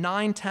 A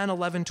 9, 10,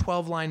 11,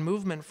 12-line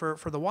movement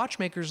for the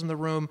watchmakers in the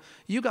room,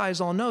 you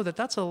guys all know that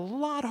that's a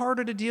lot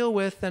harder to deal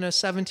with than a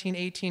 17,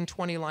 18,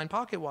 20-line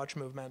pocket watch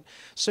movement.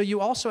 So you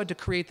also had to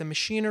create the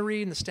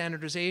machinery and the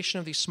standardization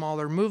of these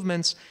smaller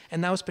movements,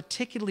 and that was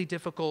particularly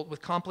difficult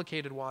with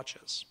complicated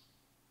watches.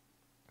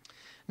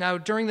 Now,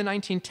 during the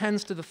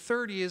 1910s to the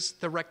 30s,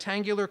 the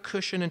rectangular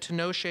cushion and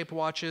tonneau-shaped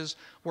watches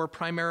were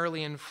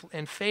primarily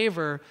in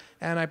favor,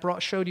 and I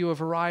showed you a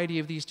variety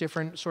of these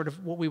different sort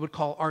of what we would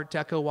call Art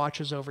Deco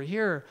watches over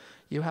here.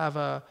 You have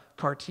a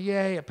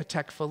Cartier, a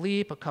Patek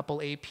Philippe, a couple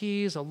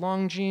APs, a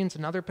Longines,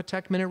 another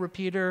Patek minute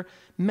repeater,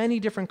 many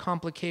different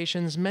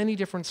complications, many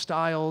different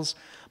styles.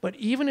 But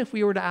even if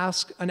we were to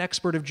ask an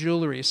expert of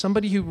jewelry,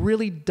 somebody who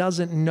really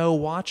doesn't know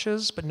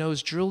watches but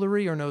knows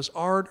jewelry or knows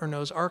art or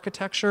knows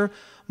architecture,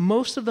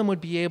 most of them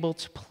would be able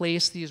to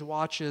place these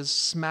watches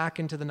smack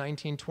into the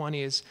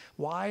 1920s.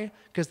 Why?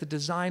 Because the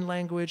design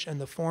language and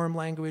the form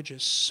language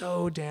is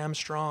so damn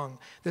strong.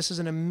 This is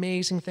an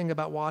amazing thing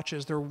about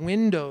watches. They're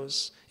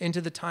windows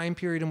into the time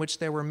period in which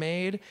they were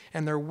made,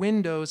 and they're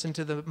windows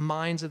into the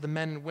minds of the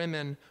men and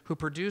women who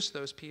produced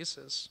those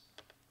pieces.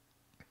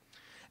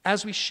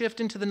 As we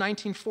shift into the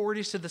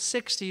 1940s to the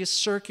 60s,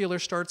 circular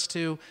starts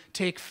to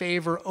take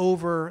favor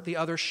over the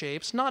other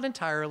shapes. Not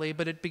entirely,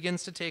 but it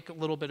begins to take a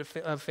little bit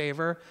of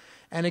favor.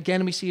 And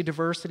again, we see a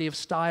diversity of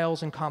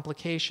styles and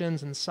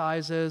complications and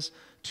sizes.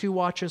 Two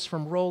watches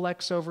from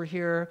Rolex over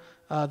here,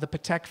 the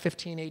Patek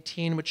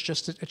 1518, which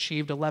just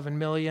achieved 11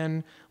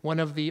 million. One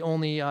of the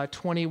only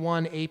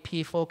 21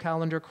 AP full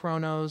calendar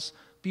chronos.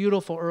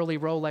 Beautiful early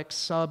Rolex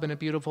sub and a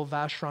beautiful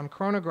Vacheron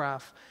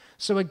chronograph.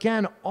 So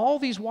again, all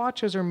these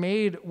watches are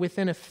made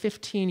within a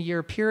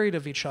 15-year period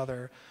of each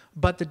other,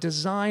 but the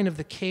design of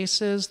the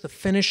cases, the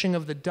finishing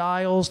of the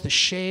dials, the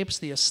shapes,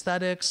 the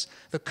aesthetics,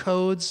 the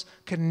codes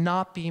could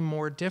not be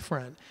more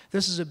different.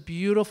 This is a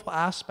beautiful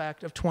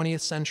aspect of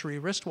 20th century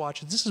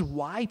wristwatches. This is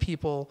why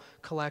people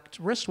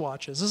collect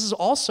wristwatches. This is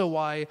also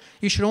why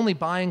you should only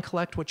buy and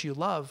collect what you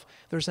love.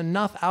 There's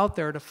enough out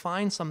there to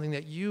find something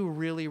that you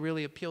really,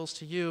 really appeals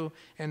to you,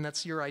 and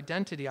that's your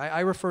identity.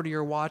 I refer to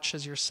your watch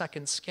as your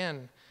second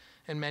skin.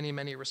 In many,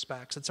 many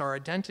respects. It's our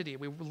identity.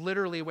 We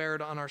literally wear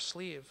it on our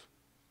sleeve.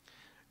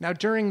 Now,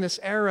 during this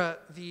era,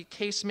 the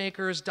case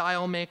makers,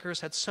 dial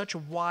makers had such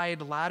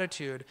wide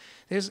latitude.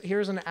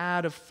 Here's an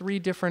ad of 3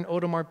 different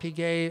Audemars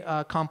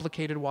Piguet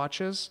complicated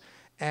watches.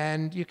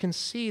 And you can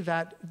see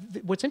that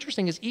what's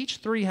interesting is each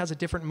 3 has a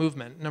different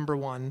movement, number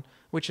 1,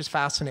 which is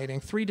fascinating.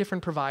 3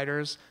 different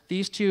providers.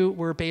 These 2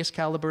 were base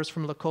calibers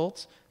from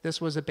Lecoultre. This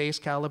was a base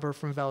caliber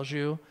from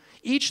Valjoux.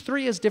 Each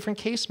 3 has different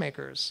case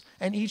makers,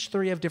 and each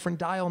 3 have different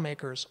dial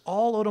makers,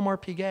 all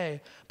Audemars Piguet,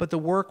 but the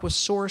work was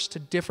sourced to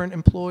different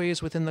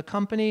employees within the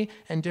company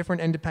and different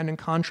independent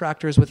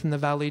contractors within the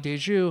Vallée des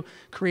Joux,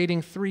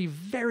 creating 3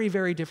 very,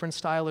 very different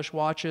stylish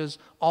watches,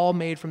 all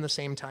made from the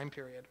same time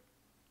period.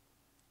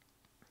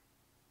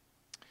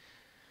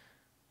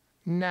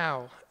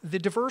 Now, the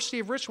diversity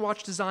of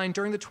wristwatch design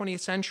during the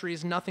 20th century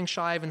is nothing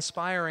shy of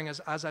inspiring, as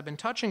I've been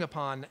touching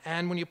upon.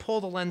 And when you pull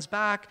the lens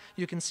back,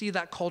 you can see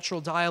that cultural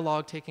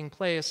dialogue taking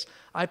place.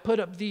 I put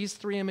up these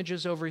 3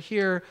 images over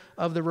here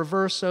of the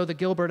Reverso, the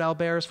Gilbert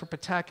Alberts for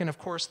Patek, and of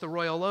course the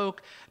Royal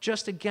Oak,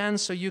 just again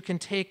so you can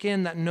take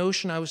in that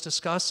notion I was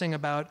discussing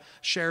about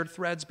shared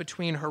threads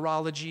between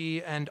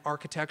horology and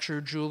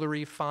architecture,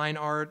 jewelry, fine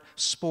art,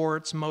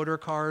 sports, motor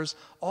cars,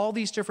 all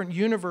these different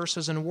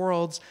universes and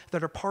worlds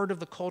that are part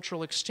of the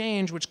cultural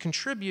exchange, which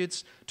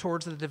contributes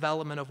towards the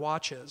development of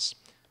watches.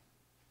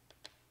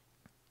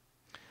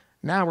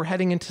 Now we're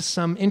heading into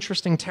some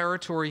interesting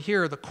territory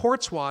here. The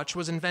quartz watch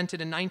was invented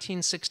in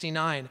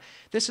 1969.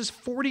 This is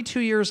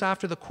 42 years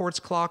after the quartz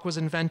clock was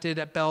invented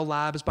at Bell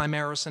Labs by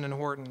Marison and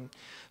Horton.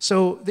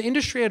 So the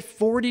industry had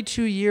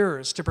 42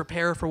 years to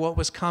prepare for what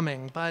was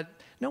coming, but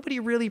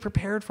nobody really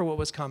prepared for what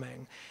was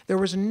coming. There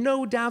was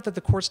no doubt that the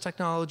quartz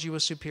technology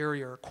was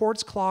superior.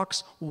 Quartz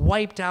clocks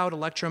wiped out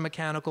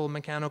electromechanical and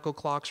mechanical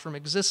clocks from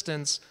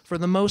existence for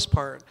the most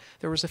part.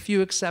 There was a few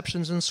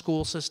exceptions in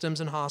school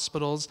systems and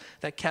hospitals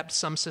that kept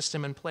some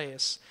system in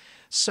place.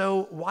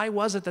 So why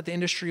was it that the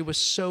industry was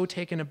so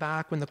taken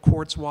aback when the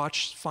quartz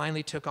watch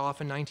finally took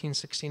off in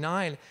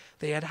 1969?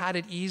 They had had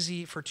it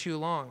easy for too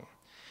long.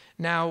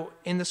 Now,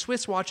 in the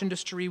Swiss watch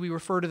industry, we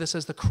refer to this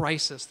as the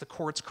crisis, the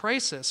quartz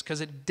crisis, because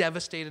it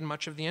devastated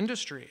much of the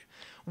industry.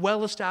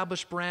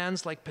 Well-established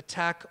brands like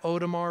Patek,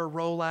 Audemars,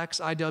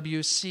 Rolex,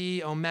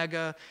 IWC,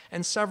 Omega,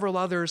 and several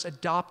others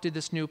adopted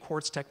this new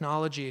quartz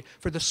technology.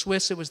 For the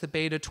Swiss, it was the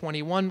Beta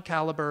 21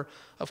 caliber.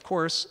 Of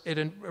course, it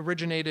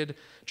originated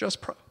just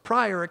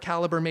prior, a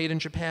caliber made in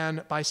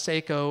Japan by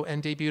Seiko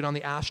and debuted on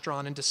the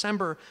Astron in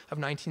December of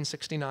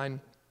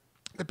 1969.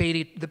 The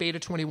Beta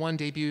 21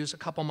 debuts a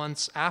couple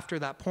months after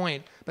that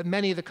point, but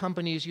many of the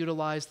companies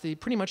utilized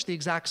pretty much the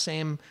exact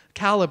same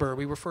caliber.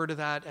 We refer to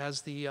that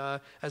as the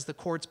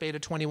quartz Beta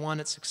 21.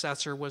 Its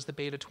successor was the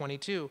Beta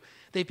 22.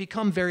 They've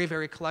become very,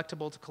 very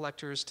collectible to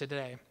collectors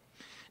today.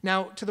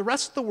 Now, to the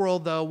rest of the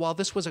world, though, while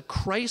this was a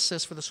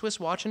crisis for the Swiss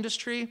watch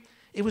industry,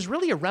 it was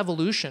really a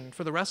revolution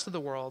for the rest of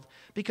the world,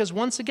 because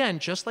once again,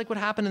 just like what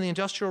happened in the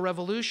Industrial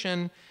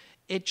Revolution,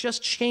 it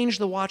just changed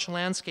the watch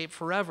landscape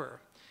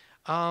forever.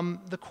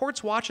 The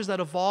quartz watches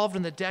that evolved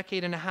in the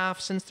decade and a half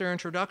since their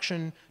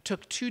introduction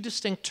took two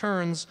distinct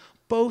turns,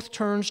 both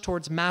turns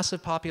towards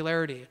massive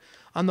popularity.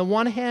 On the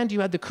one hand, you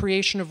had the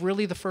creation of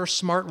really the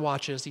first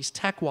smartwatches, these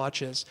tech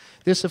watches.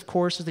 This, of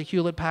course, is the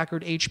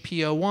Hewlett-Packard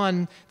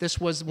HP01. This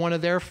was one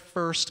of their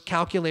first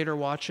calculator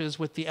watches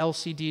with the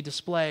LCD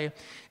display.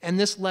 And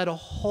this led a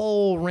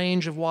whole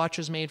range of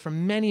watches made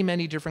from many,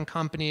 many different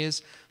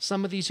companies.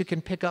 Some of these you can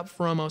pick up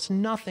for almost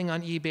nothing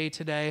on eBay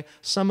today.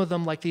 Some of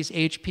them, like these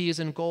HPs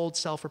in gold,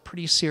 sell for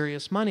pretty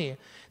serious money.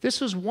 This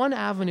was one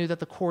avenue that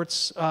the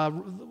quartz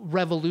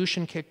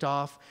revolution kicked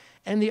off.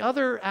 And the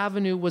other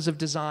avenue was of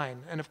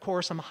design. And of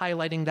course, I'm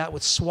highlighting that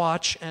with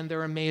Swatch and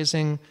their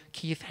amazing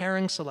Keith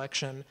Haring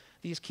selection.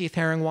 These Keith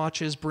Haring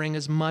watches bring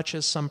as much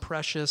as some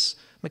precious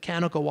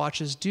mechanical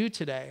watches do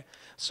today.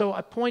 So I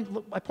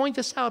point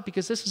this out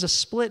because this is a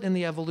split in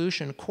the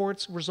evolution.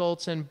 Quartz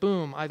results in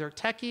boom, either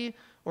techie,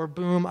 or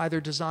boom,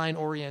 either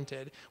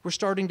design-oriented. We're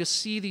starting to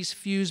see these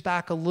fuse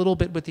back a little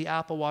bit with the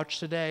Apple Watch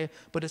today,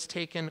 but it's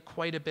taken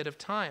quite a bit of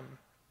time.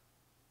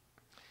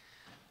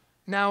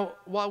 Now,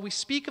 while we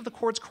speak of the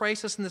quartz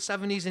crisis in the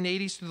 70s and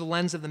 80s through the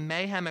lens of the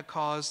mayhem it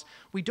caused,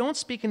 we don't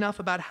speak enough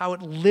about how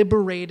it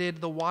liberated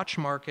the watch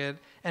market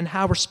and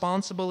how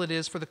responsible it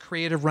is for the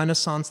creative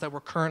renaissance that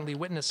we're currently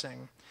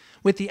witnessing.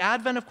 With the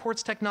advent of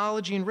quartz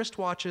technology in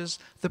wristwatches,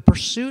 the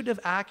pursuit of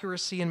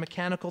accuracy in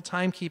mechanical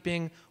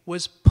timekeeping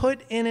was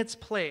put in its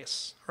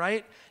place,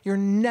 right? You're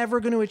never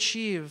going to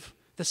achieve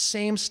the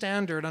same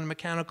standard on a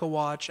mechanical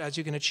watch as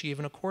you can achieve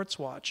in a quartz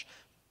watch.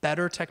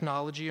 Better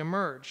technology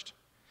emerged.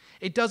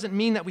 It doesn't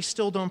mean that we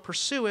still don't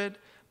pursue it,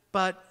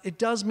 but it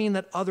does mean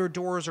that other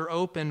doors are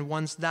open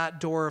once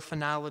that door of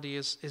finality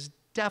is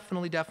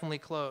definitely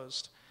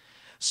closed.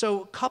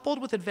 So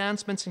coupled with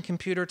advancements in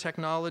computer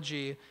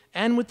technology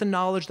and with the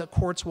knowledge that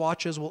quartz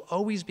watches will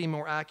always be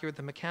more accurate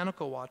than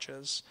mechanical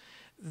watches,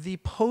 the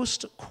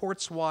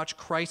post-quartz watch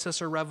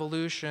crisis or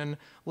revolution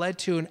led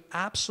to an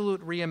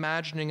absolute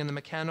reimagining in the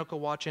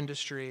mechanical watch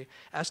industry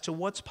as to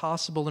what's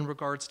possible in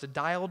regards to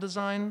dial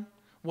design,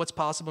 what's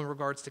possible in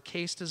regards to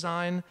case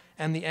design,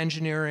 and the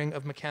engineering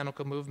of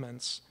mechanical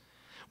movements.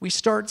 We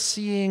start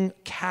seeing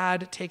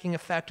CAD taking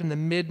effect in the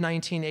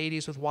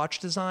mid-1980s with watch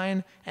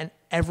design, and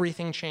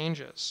everything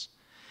changes.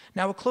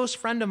 Now, a close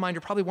friend of mine,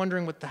 you're probably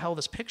wondering what the hell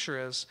this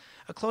picture is.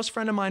 A close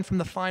friend of mine from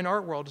the fine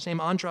art world, his name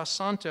Andras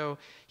Santo,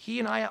 he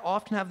and I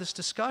often have this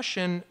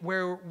discussion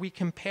where we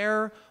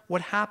compare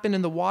what happened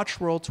in the watch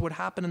world to what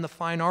happened in the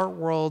fine art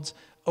world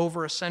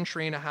over a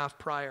century and a half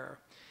prior.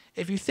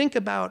 If you think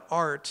about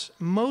art,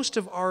 most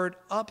of art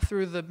up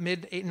through the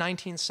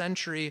mid-19th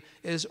century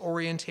is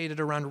orientated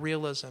around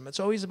realism. It's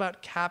always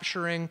about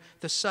capturing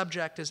the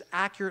subject as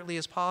accurately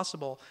as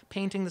possible,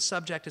 painting the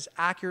subject as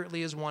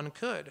accurately as one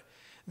could.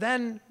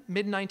 Then,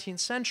 mid-19th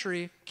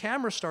century,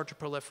 cameras start to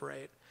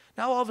proliferate.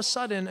 Now, all of a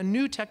sudden, a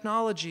new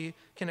technology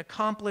can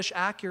accomplish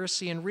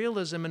accuracy and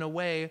realism in a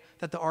way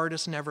that the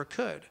artist never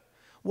could.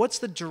 What's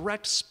the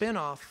direct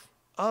spin-off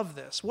of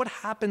this? What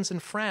happens in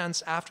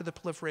France after the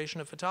proliferation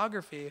of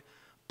photography?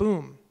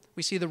 Boom.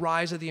 We see the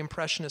rise of the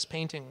Impressionist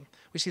painting.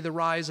 We see the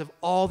rise of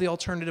all the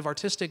alternative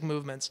artistic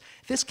movements.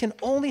 This can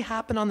only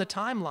happen on the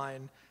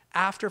timeline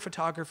after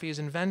photography is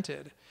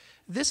invented.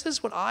 This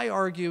is what I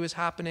argue is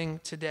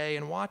happening today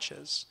in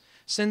watches.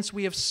 Since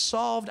we have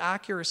solved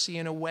accuracy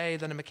in a way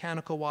that a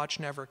mechanical watch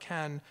never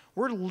can,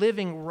 we're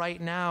living right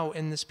now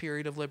in this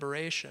period of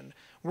liberation.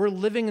 We're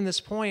living in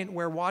this point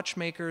where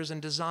watchmakers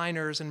and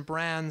designers and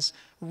brands,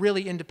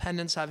 really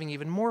independents having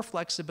even more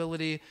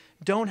flexibility,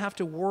 don't have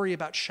to worry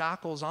about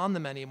shackles on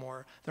them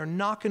anymore. They're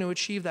not going to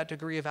achieve that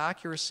degree of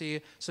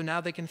accuracy, so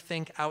now they can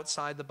think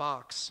outside the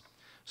box.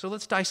 So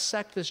let's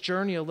dissect this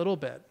journey a little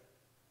bit.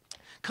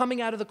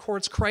 Coming out of the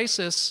quartz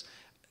crisis,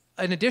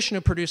 in addition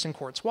to producing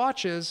quartz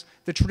watches,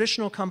 the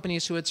traditional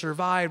companies who had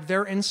survived,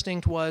 their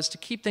instinct was to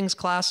keep things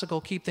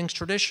classical, keep things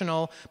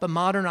traditional, but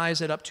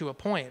modernize it up to a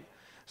point.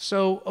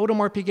 So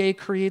Audemars Piguet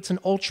creates an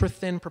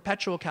ultra-thin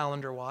perpetual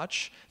calendar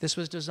watch. This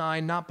was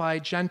designed not by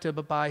Genta,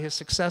 but by his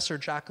successor,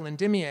 Jacqueline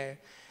Dimier.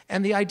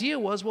 And the idea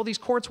was, well, these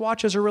quartz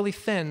watches are really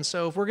thin,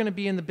 so if we're going to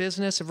be in the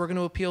business, if we're going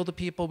to appeal to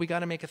people, we got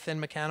to make a thin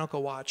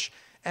mechanical watch.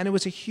 And it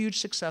was a huge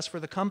success for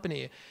the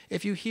company.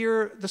 If you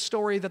hear the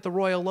story that the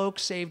Royal Oak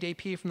saved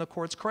AP from the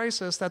quartz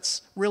crisis,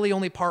 that's really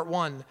only part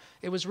one.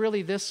 It was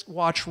really this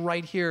watch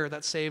right here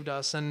that saved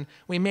us, and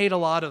we made a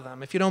lot of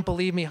them. If you don't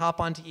believe me,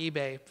 hop onto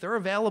eBay. They're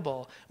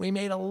available. We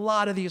made a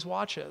lot of these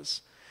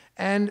watches.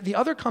 And the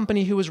other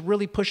company who was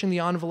really pushing the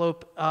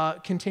envelope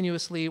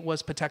continuously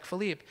was Patek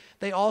Philippe.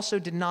 They also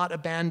did not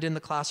abandon the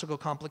classical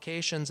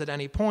complications at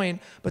any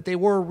point, but they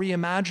were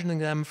reimagining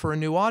them for a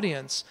new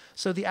audience.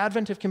 So the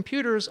advent of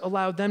computers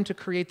allowed them to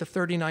create the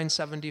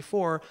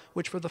 3974,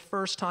 which for the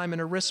first time in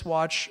a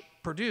wristwatch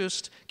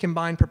produced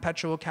combined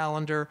perpetual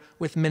calendar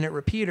with minute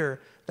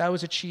repeater. That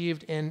was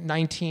achieved in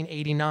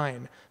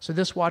 1989. So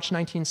this watch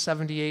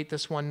 1978,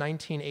 this one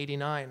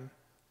 1989.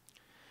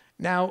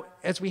 Now,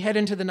 as we head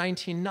into the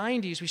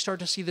 1990s, we start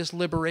to see this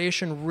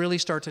liberation really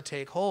start to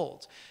take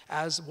hold.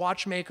 As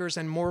watchmakers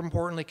and, more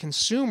importantly,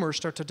 consumers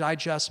start to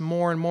digest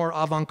more and more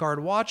avant-garde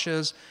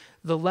watches,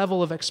 the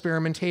level of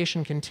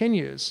experimentation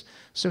continues.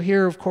 So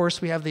here, of course,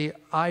 we have the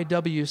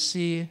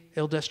IWC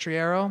Il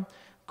Destriero,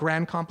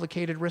 grand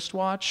complicated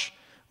wristwatch.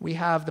 We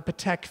have the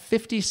Patek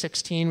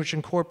 5016, which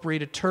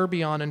incorporated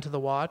tourbillon into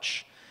the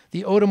watch.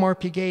 The Audemars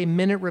Piguet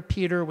minute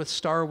repeater with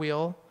star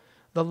wheel.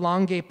 The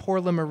Lange pour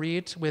le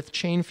Mérite with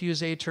chain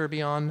fusée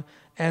tourbillon,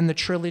 and the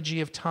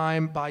Trilogy of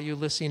Time by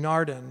Ulysses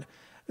Nardin.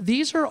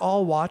 These are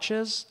all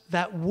watches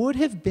that would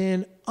have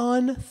been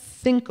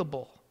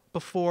unthinkable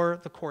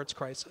before the quartz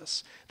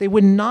crisis. They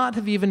would not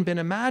have even been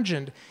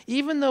imagined.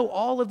 Even though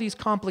all of these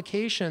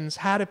complications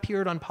had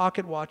appeared on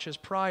pocket watches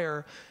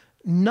prior,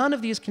 none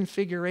of these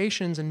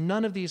configurations and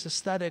none of these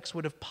aesthetics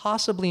would have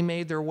possibly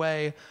made their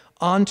way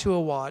onto a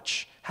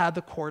watch had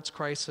the quartz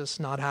crisis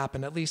not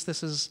happened. At least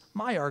this is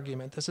my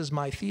argument. This is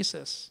my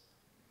thesis.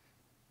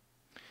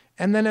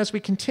 And then as we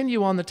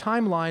continue on the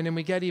timeline and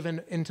we get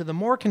even into the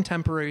more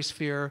contemporary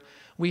sphere,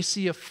 we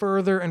see a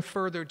further and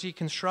further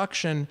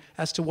deconstruction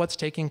as to what's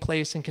taking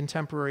place in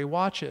contemporary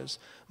watches.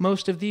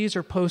 Most of these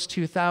are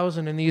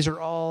post-2000, and these are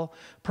all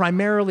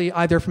primarily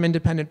either from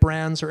independent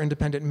brands or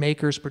independent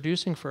makers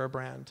producing for a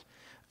brand.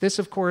 This,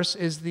 of course,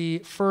 is the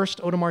first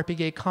Audemars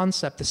Piguet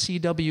concept, the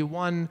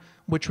CW1,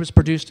 which was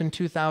produced in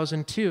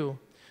 2002.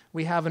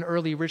 We have an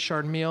early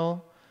Richard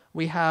Mille.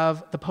 We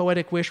have the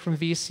Poetic Wish from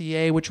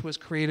VCA, which was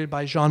created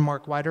by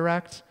Jean-Marc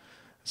Wideracq.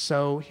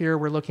 So here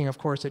we're looking, of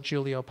course, at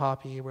Giulio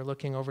Papi. We're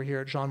looking over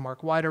here at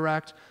Jean-Marc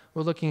Wideracq.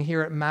 We're looking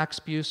here at Max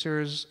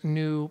Bucer's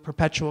new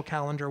perpetual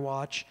calendar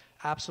watch,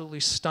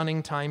 absolutely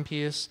stunning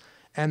timepiece.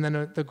 And then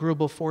the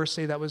Grubel Force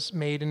that was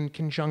made in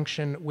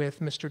conjunction with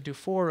Mr.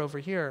 Dufour over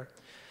here.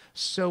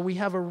 So we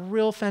have a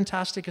real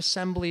fantastic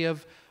assembly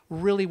of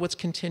really what's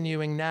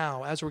continuing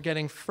now. As we're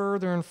getting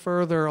further and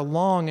further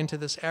along into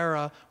this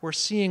era, we're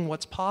seeing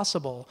what's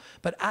possible.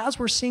 But as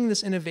we're seeing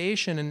this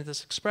innovation and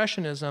this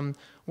expressionism,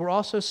 we're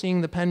also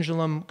seeing the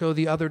pendulum go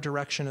the other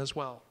direction as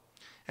well.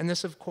 And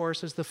this, of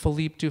course, is the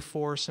Philippe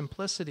Dufour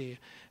simplicity.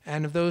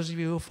 And if those of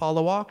you who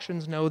follow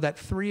auctions know that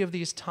 3 of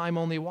these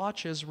time-only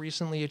watches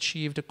recently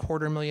achieved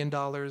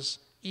 $250,000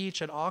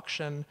 each at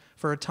auction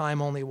for a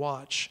time-only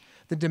watch.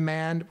 The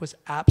demand was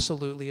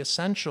absolutely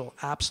essential,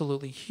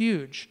 absolutely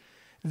huge.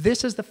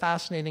 This is the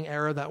fascinating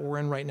era that we're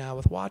in right now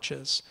with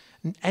watches.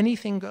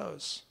 Anything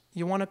goes.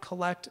 You want to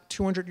collect a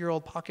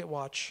 200-year-old pocket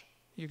watch,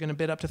 you're going to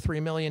bid up to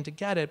 $3 million to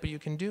get it, but you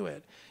can do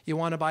it. You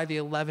want to buy the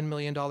 $11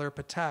 million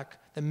Patek,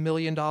 the $1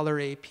 million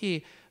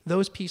AP,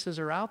 those pieces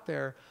are out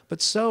there.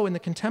 But so in the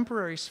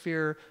contemporary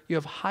sphere, you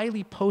have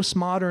highly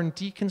postmodern,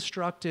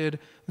 deconstructed,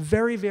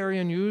 very, very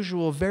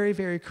unusual, very,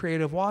 very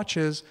creative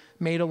watches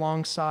made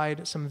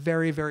alongside some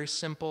very, very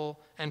simple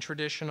and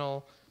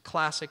traditional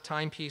classic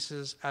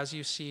timepieces, as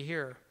you see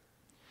here.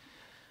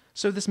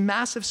 So this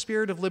massive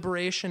spirit of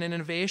liberation and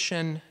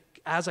innovation,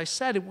 as I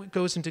said, it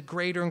goes into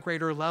greater and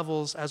greater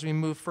levels as we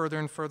move further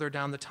and further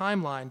down the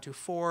timeline.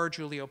 Dufour,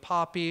 Giulio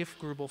Papi,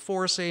 Grubel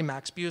Force,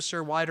 Max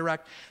Bucer, Wideracq,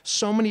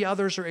 so many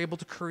others are able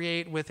to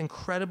create with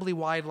incredibly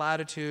wide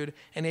latitude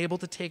and able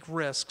to take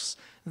risks.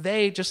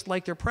 They, just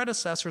like their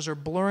predecessors, are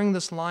blurring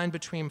this line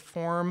between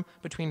form,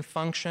 between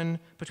function,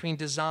 between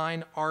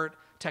design, art,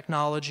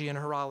 technology, and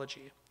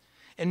horology.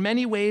 In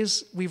many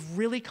ways, we've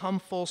really come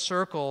full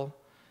circle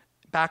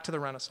back to the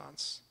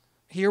Renaissance.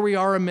 Here we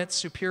are amidst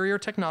superior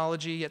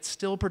technology, yet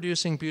still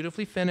producing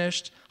beautifully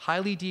finished,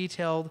 highly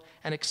detailed,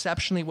 and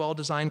exceptionally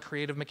well-designed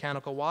creative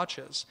mechanical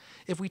watches.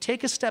 If we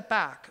take a step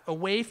back,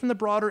 away from the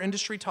broader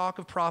industry talk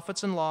of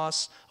profits and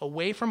loss,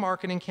 away from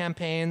marketing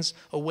campaigns,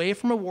 away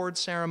from award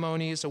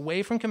ceremonies,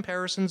 away from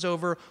comparisons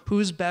over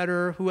who's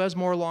better, who has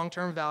more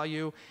long-term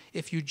value,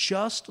 if you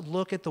just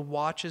look at the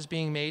watches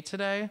being made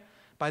today,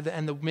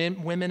 and the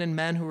women and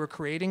men who are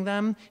creating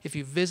them, if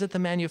you visit the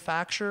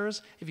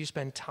manufacturers, if you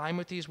spend time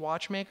with these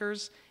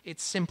watchmakers,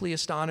 it's simply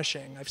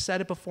astonishing. I've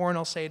said it before and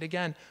I'll say it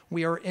again.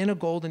 We are in a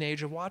golden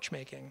age of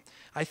watchmaking.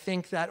 I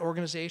think that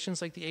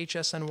organizations like the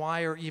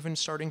HSNY are even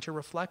starting to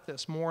reflect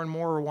this. More and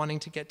more are wanting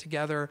to get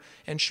together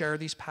and share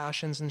these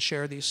passions and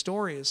share these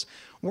stories.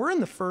 We're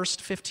in the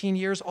first 15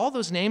 years. All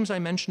those names I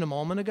mentioned a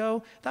moment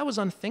ago, that was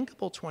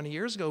unthinkable 20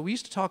 years ago. We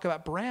used to talk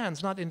about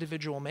brands, not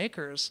individual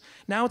makers.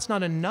 Now it's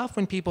not enough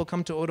when people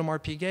come to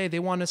Audemars Piguet. They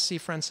want to see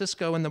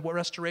Francisco in the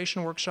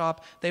restoration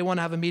workshop. They want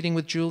to have a meeting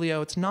with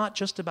Giulio. It's not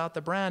just about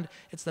the brand.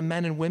 It's the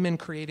men and women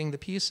creating the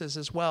pieces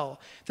as well.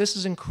 This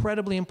is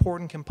incredibly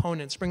important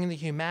components, bringing the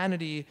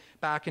humanity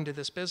back into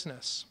this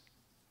business.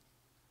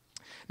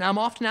 Now, I'm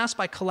often asked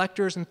by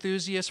collectors,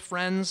 enthusiasts,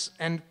 friends,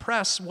 and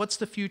press, what's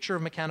the future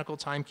of mechanical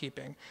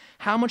timekeeping?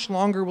 How much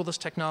longer will this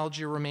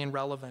technology remain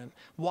relevant?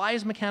 Why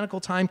is mechanical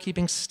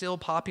timekeeping still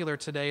popular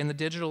today in the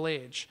digital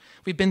age?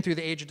 We've been through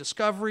the age of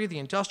discovery, the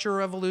Industrial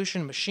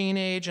Revolution, machine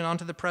age, and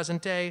onto the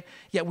present day,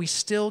 yet we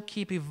still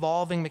keep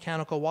evolving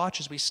mechanical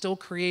watches. We still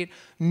create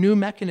new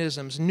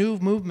mechanisms, new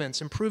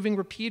movements, improving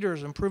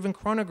repeaters, improving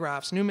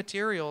chronographs, new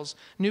materials,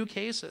 new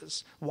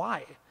cases.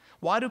 Why?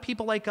 Why do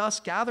people like us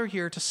gather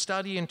here to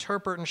study,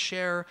 interpret, and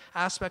share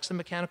aspects of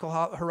mechanical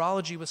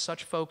horology with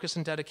such focus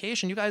and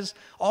dedication? You guys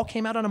all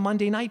came out on a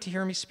Monday night to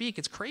hear me speak.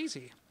 It's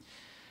crazy.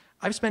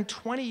 I've spent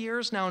 20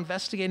 years now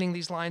investigating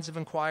these lines of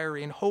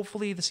inquiry, and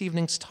hopefully this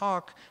evening's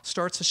talk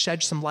starts to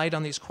shed some light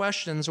on these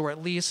questions, or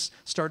at least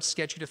starts to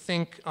get you to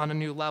think on a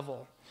new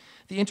level.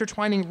 The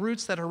intertwining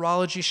roots that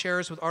horology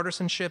shares with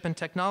artisanship and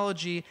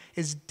technology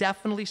is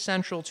definitely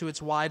central to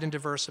its wide and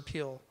diverse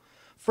appeal.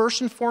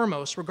 First and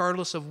foremost,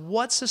 regardless of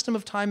what system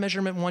of time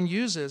measurement one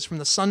uses, from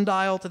the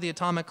sundial to the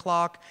atomic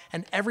clock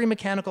and every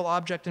mechanical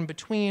object in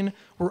between,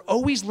 we're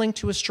always linked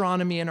to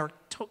astronomy in our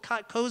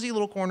cozy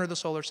little corner of the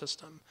solar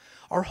system.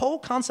 Our whole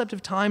concept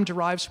of time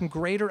derives from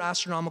greater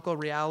astronomical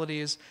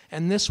realities,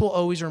 and this will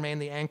always remain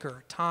the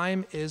anchor.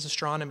 Time is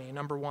astronomy,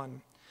 number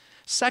one.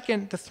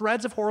 Second, the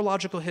threads of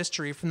horological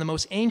history, from the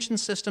most ancient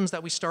systems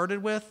that we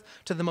started with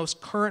to the most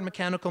current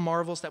mechanical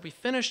marvels that we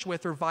finished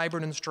with, are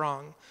vibrant and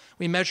strong.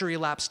 We measure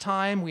elapsed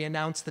time, we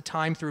announce the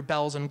time through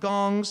bells and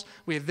gongs,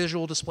 we have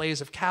visual displays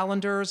of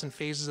calendars and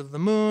phases of the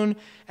moon,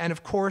 and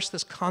of course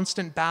this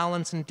constant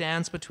balance and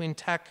dance between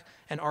tech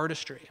and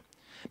artistry.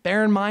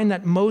 Bear in mind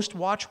that most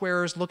watch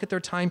wearers look at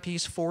their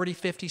timepiece 40,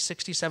 50,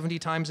 60, 70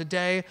 times a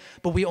day,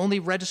 but we only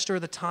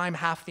register the time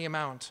half the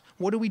amount.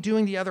 What are we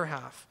doing the other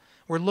half?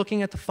 We're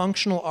looking at the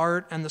functional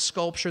art and the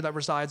sculpture that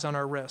resides on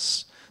our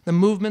wrists. The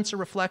movement's a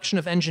reflection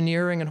of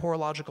engineering and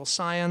horological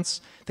science.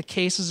 The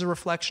case is a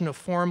reflection of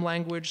form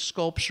language,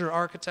 sculpture,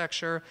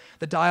 architecture.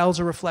 The dial's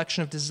a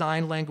reflection of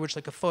design language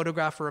like a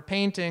photograph or a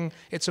painting.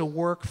 It's a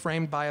work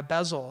framed by a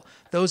bezel.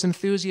 Those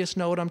enthusiasts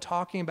know what I'm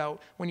talking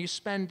about. When you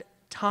spend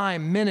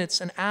time,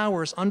 minutes, and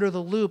hours under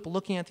the loupe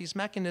looking at these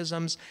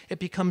mechanisms, it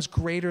becomes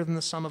greater than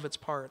the sum of its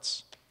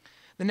parts.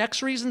 The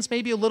next reason's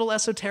maybe a little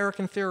esoteric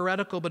and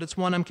theoretical, but it's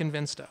one I'm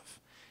convinced of.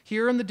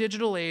 Here in the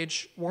digital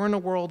age, we're in a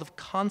world of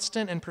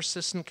constant and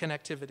persistent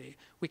connectivity.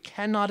 We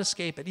cannot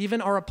escape it.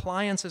 Even our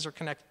appliances are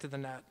connected to the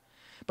net.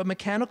 But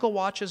mechanical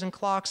watches and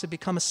clocks have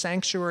become a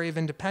sanctuary of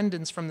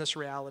independence from this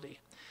reality.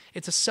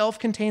 It's a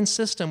self-contained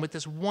system with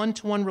this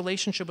one-to-one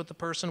relationship with the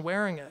person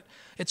wearing it.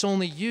 It's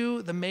only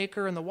you, the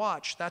maker, and the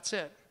watch. That's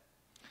it.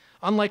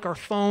 Unlike our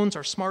phones,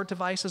 our smart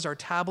devices, our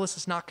tablets,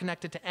 it's not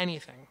connected to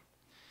anything.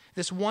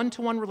 This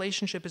one-to-one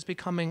relationship is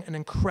becoming an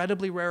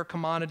incredibly rare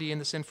commodity in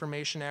this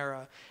information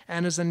era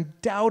and is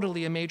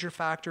undoubtedly a major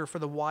factor for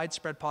the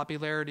widespread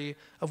popularity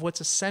of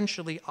what's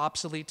essentially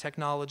obsolete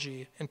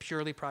technology in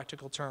purely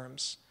practical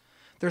terms.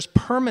 There's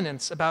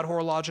permanence about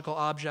horological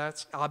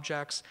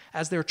objects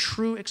as they're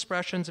true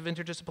expressions of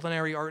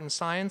interdisciplinary art and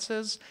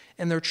sciences,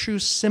 and they're true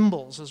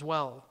symbols as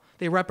well.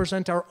 They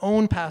represent our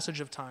own passage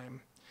of time.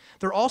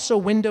 They're also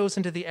windows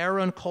into the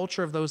era and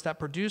culture of those that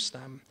produce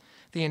them.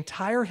 The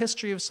entire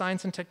history of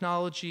science and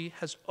technology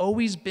has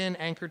always been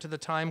anchored to the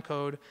time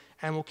code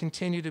and will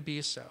continue to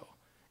be so.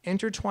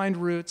 Intertwined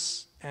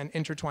roots and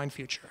intertwined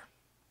future.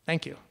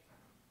 Thank you.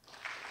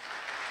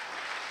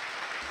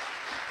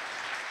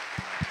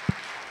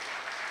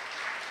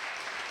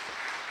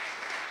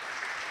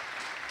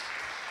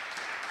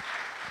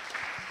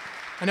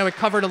 I know we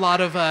covered a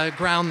lot of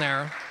ground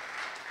there.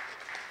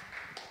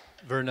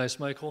 Very nice,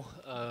 Michael.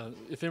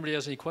 If anybody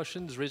has any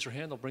questions, raise your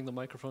hand. I'll bring the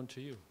microphone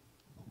to you.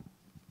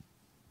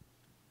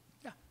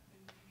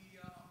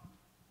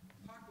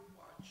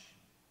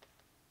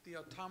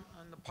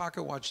 On the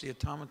pocket watch, the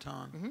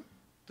automaton,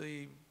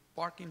 the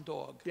barking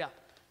dog. Yeah.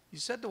 You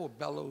said there were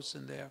bellows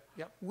in there.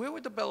 Yep. Where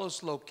were the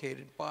bellows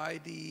located? By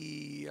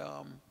the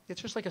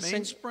It's just like a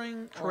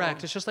mainspring?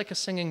 Correct. It's just like a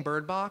singing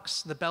bird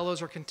box. The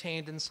bellows are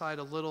contained inside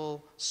a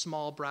little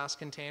small brass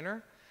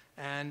container,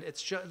 and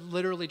it's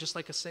literally just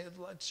like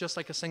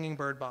a singing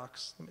bird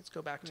box. Let's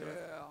go back to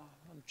it. Yeah,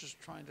 I'm just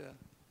trying to.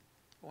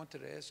 I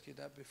wanted to ask you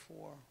that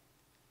before.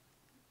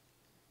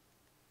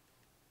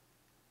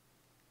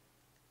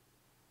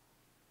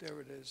 There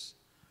it is.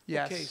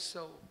 Yes. Okay,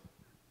 so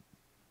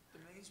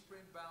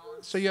mainspring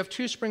balance. So you have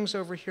two springs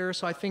over here,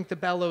 so I think the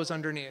bellows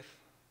underneath.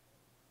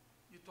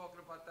 You're talking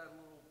about that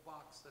little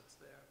box that's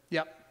there.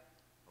 Yep,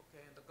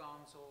 Okay, and the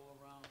gongs all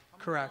around. How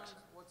many correct. gongs?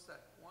 What's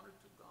that? One or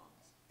two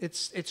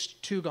gongs? It's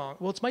two gong.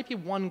 Well, it might be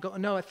one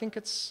gong. No, I think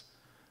it's,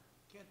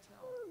 Can't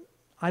tell.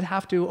 I'd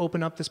have to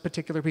open up this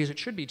particular piece. It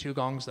should be two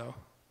gongs, though.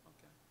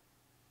 Okay.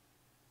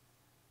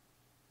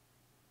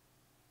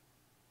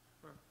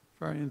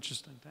 Very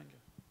interesting. Thank you.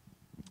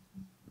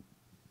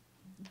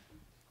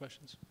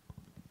 Questions?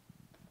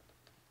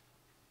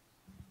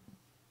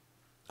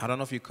 I don't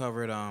know if you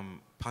covered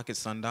pocket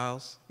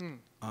sundials,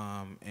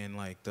 and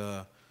like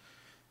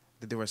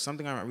there was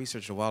something I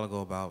researched a while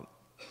ago about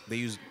they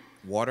use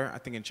water. I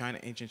think in China,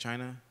 ancient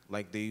China,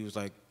 like they use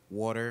like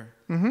water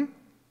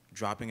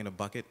dropping in a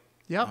bucket.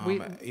 Yep,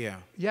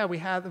 Yeah.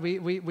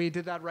 we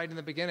did that right in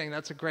the beginning.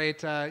 That's a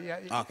great, yeah.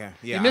 Okay.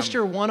 Yeah. You missed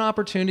your one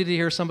opportunity to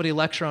hear somebody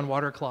lecture on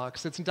water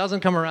clocks. It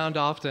doesn't come around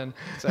often.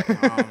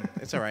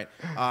 It's all right.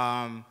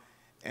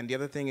 And the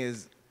other thing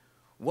is,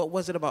 what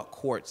was it about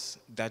quartz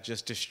that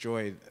just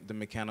destroyed the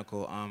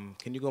mechanical?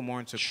 Can you go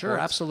more into Sure,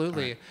 quartz?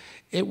 absolutely. All right.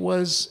 It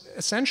was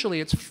essentially,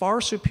 it's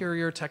far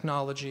superior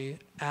technology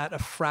at a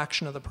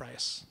fraction of the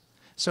price.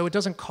 So it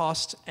doesn't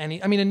cost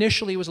any, I mean,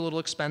 initially it was a little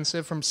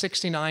expensive. From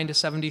 69 to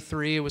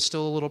 73, it was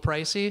still a little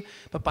pricey.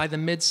 But by the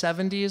mid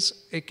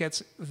 70s, it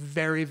gets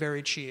very,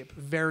 very cheap,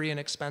 very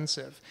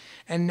inexpensive.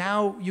 And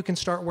now you can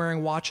start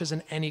wearing watches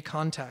in any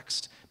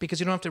context because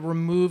you don't have to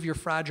remove your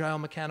fragile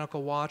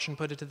mechanical watch and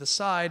put it to the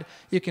side.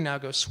 You can now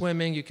go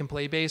swimming, you can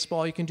play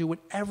baseball, you can do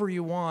whatever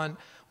you want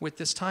with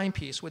this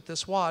timepiece, with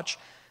this watch.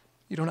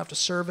 You don't have to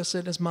service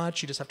it as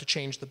much, you just have to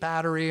change the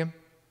battery.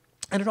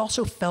 And it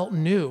also felt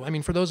new. I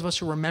mean, for those of us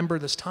who remember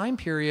this time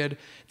period,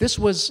 this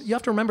was, you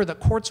have to remember that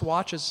quartz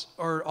watches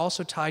are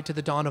also tied to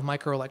the dawn of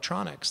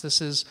microelectronics.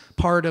 This is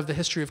part of the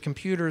history of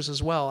computers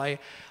as well.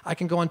 I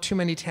can go on too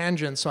many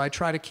tangents, so I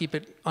try to keep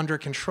it under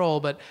control,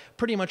 but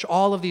pretty much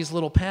all of these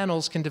little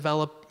panels can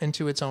develop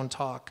into its own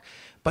talk.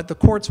 But the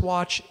quartz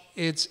watch,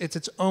 it's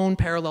its own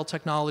parallel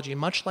technology,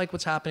 much like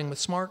what's happening with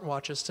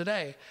smartwatches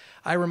today.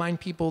 I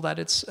remind people that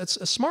a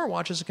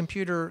smartwatch is a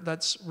computer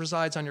that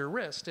resides on your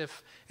wrist.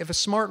 If a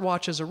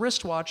smartwatch is a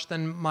wristwatch,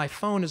 then my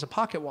phone is a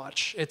pocket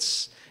watch.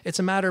 It's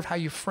a matter of how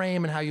you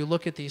frame and how you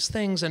look at these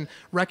things and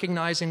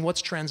recognizing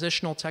what's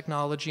transitional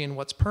technology and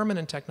what's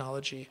permanent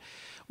technology.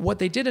 What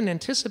they didn't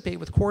anticipate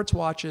with quartz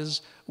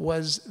watches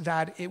was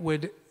that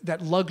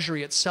that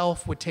luxury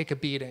itself would take a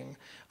beating.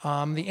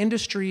 The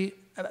industry,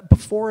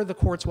 before the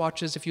quartz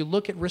watches, if you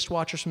look at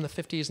wristwatches from the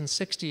 50s and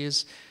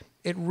 60s,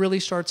 it really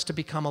starts to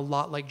become a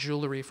lot like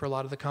jewelry for a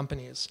lot of the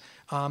companies.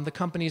 The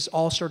companies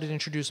all started to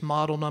introduce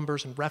model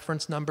numbers and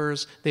reference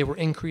numbers. They were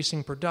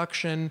increasing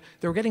production.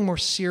 They were getting more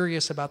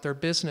serious about their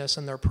business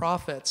and their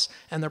profits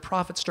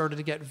started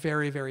to get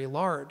very, very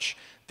large.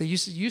 They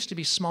used to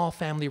be small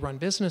family-run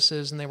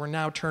businesses, and they were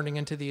now turning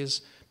into these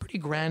pretty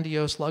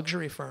grandiose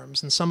luxury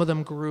firms, and some of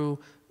them grew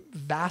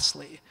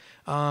vastly.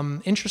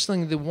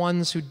 Interestingly, the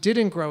ones who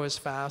didn't grow as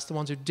fast, the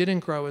ones who didn't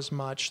grow as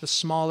much, the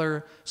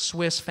smaller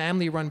Swiss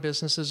family-run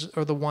businesses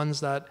are the ones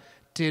that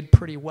did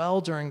pretty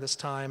well during this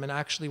time and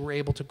actually were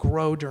able to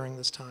grow during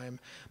this time.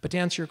 But to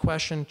answer your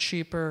question,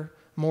 cheaper,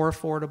 more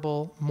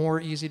affordable, more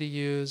easy to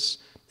use,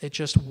 it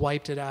just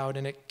wiped it out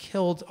and it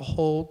killed a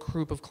whole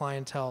group of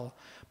clientele.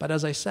 But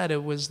as I said,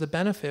 the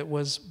benefit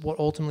was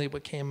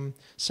what came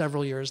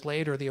several years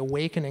later, the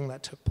awakening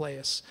that took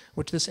place,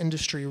 which this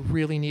industry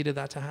really needed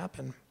that to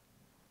happen.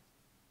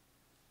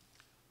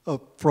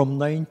 From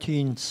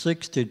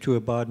 1960 to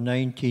about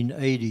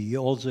 1980, you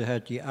also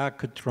had the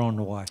Architrone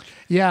watch.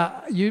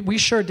 Yeah, we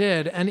sure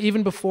did. And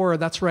even before,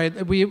 that's right,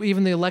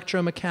 even the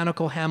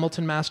electromechanical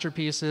Hamilton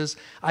masterpieces.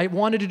 I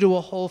wanted to do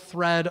a whole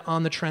thread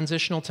on the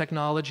transitional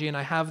technology, and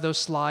I have those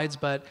slides,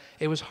 but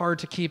it was hard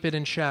to keep it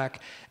in check.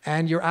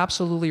 And you're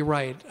absolutely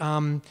right.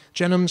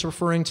 Jenham's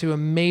referring to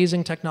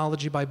amazing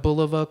technology by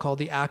Bulova called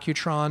the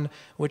Accutron,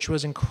 which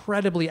was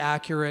incredibly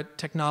accurate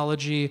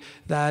technology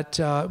that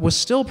was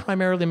still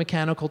primarily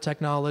mechanical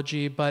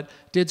technology, but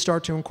did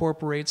start to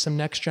incorporate some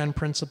next-gen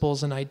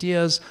principles and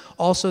ideas.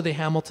 Also, the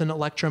Hamilton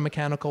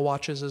electromechanical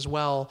watches as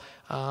well.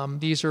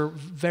 These are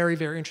very,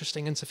 very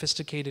interesting and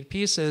sophisticated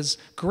pieces.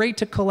 Great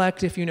to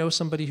collect if you know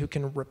somebody who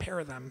can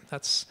repair them.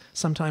 That's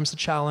sometimes the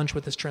challenge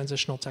with this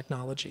transitional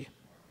technology.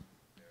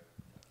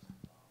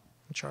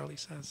 Charlie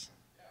says.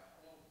 Yeah,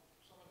 well,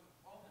 some of the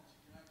components,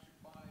 you can actually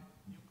buy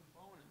new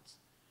components.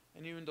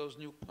 And even those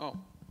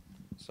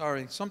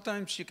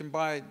sometimes you can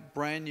buy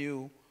brand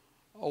new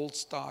old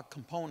stock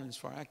components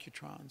for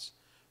Accutrons.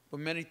 But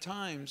many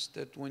times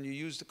that when you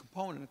use the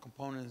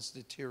component is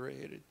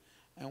deteriorated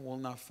and will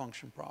not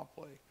function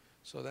properly.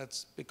 So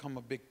that's become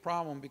a big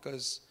problem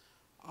because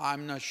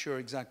I'm not sure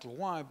exactly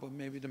why, but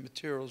maybe the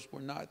materials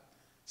were not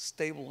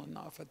stable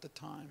enough at the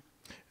time.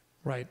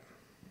 Right.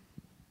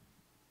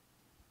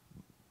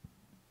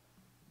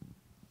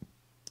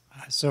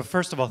 So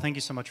first of all, thank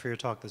you so much for your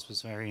talk. This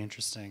was very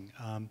interesting.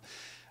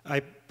 I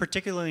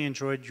particularly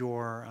enjoyed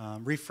your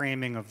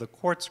reframing of the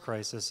quartz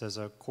crisis as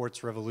a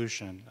quartz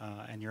revolution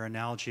and your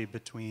analogy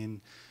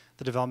between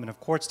the development of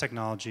quartz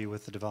technology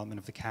with the development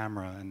of the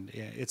camera and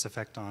its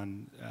effect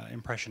on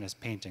Impressionist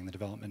painting, the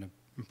development of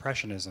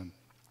Impressionism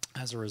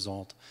as a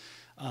result.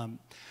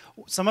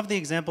 Some of the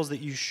examples that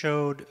you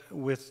showed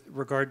with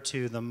regard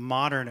to the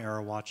modern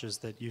era watches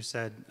that you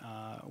said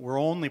were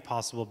only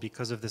possible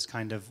because of this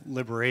kind of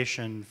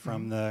liberation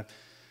from the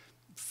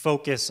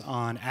focus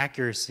on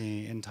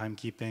accuracy in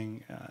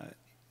timekeeping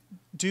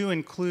do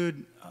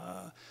include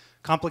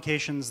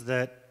complications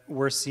that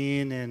were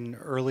seen in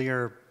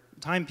earlier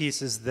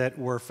timepieces that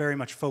were very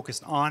much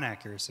focused on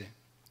accuracy.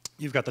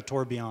 You've got the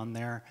tourbillon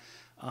there.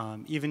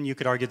 Even you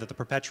could argue that the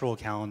perpetual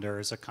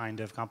calendar is a kind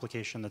of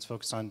complication that's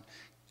focused on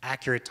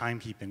accurate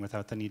timekeeping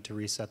without the need to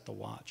reset the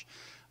watch.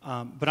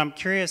 But I'm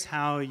curious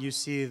how you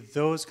see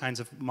those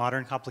kinds of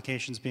modern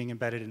complications being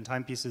embedded in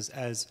timepieces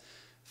as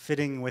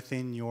fitting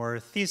within your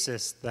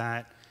thesis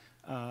that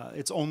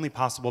it's only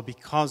possible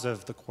because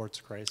of the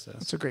quartz crisis.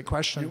 That's a great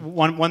question.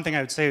 One thing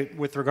I would say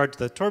with regard to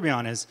the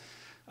tourbillon is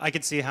I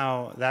could see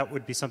how that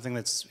would be something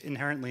that's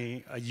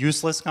inherently a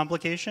useless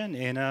complication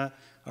in a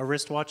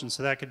wristwatch, and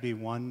so that could be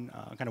one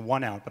kind of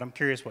one out. But I'm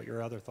curious what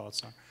your other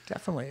thoughts are.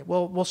 Definitely.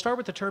 Well, we'll start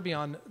with the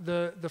tourbillon.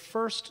 The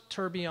first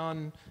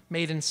tourbillon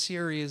made in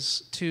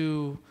series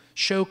to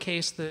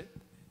showcase the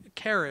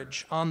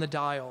carriage on the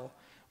dial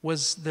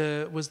was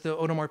the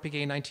Audemars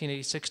Piguet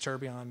 1986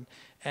 tourbillon,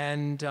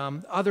 and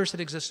others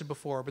had existed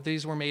before, but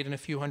these were made in a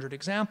few hundred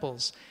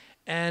examples.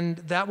 And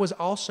that was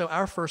also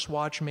our first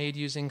watch made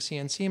using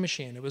CNC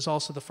machine. It was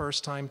also the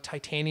first time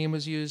titanium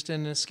was used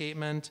in an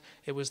escapement.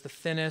 It was the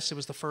thinnest. It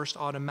was the first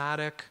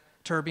automatic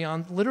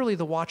tourbillon. Literally,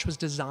 the watch was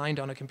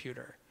designed on a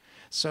computer.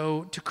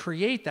 So to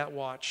create that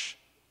watch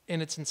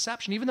in its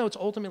inception, even though it's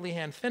ultimately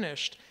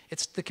hand-finished,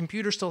 the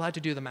computer still had to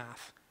do the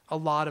math, a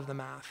lot of the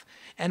math.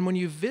 And when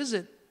you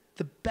visit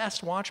the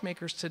best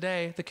watchmakers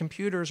today, the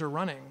computers are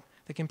running.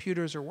 The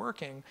computers are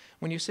working.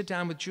 When you sit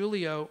down with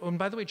Giulio, and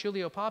by the way,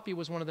 Giulio Papi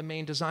was one of the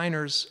main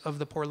designers of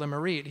the Pour Le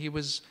Mérite. He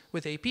was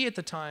with AP at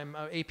the time,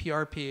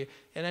 APRP,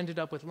 and ended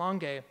up with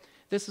Longuet.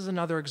 This is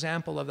another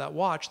example of that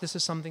watch. This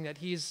is something that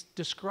he's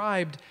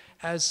described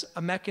as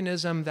a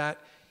mechanism that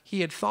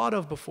he had thought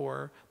of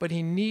before, but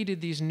he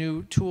needed these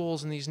new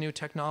tools and these new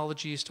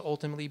technologies to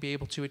ultimately be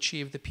able to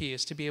achieve the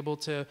piece, to be able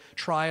to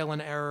trial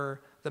and error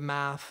the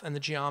math and the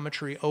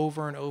geometry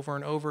over and over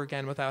and over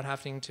again without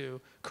having to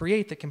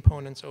create the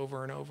components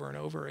over and over and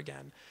over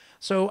again.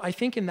 So I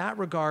think in that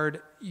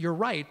regard, you're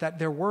right that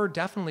there were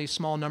definitely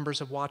small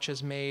numbers of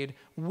watches made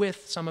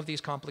with some of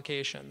these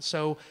complications.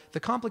 So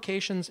the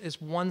complications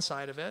is one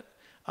side of it.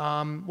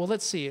 Well,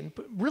 let's see.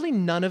 Really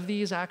none of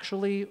these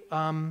actually,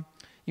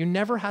 you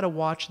never had a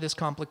watch this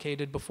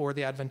complicated before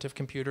the advent of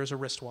computers, a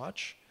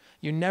wristwatch.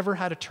 You never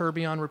had a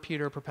tourbillon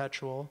repeater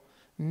perpetual.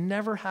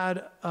 Never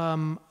had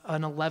an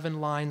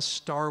 11-line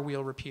star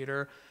wheel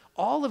repeater.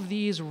 All of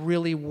these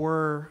really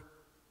were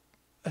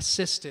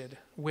assisted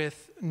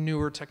with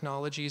newer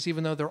technologies,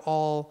 even though they're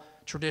all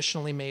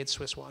traditionally made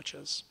Swiss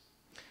watches.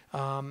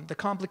 The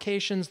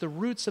complications, the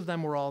roots of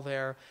them were all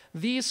there.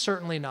 These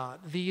certainly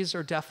not. These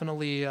are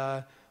definitely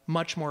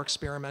much more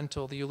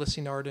experimental, the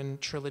Ulysses Nardin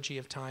trilogy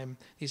of time,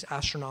 these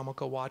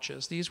astronomical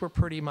watches. These were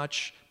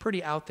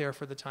pretty out there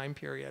for the time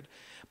period.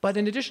 But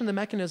in addition to the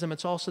mechanism,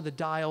 it's also the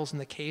dials and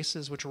the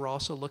cases which we're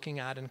also looking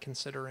at and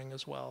considering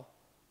as well.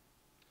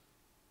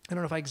 I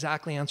don't know if I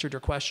exactly answered your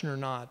question or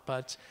not,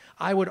 but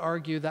I would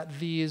argue that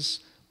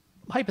these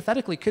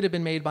hypothetically could have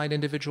been made by an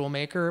individual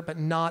maker, but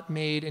not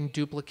made in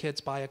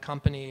duplicates by a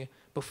company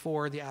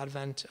before the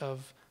advent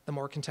of the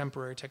more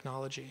contemporary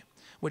technology,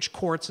 which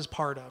quartz is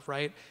part of,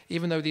 right?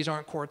 Even though these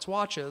aren't quartz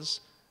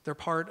watches,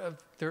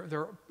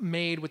 they're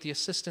made with the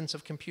assistance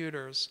of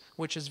computers,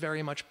 which is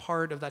very much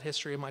part of that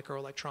history of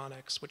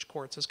microelectronics, which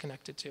quartz is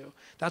connected to.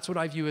 That's what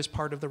I view as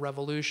part of the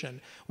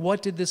revolution.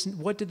 What did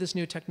this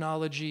new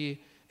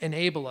technology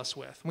enable us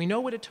with? We know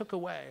what it took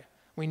away.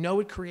 We know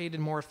it created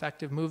more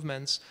effective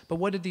movements, but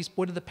what did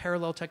the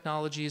parallel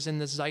technologies in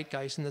this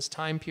zeitgeist, in this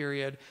time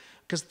period?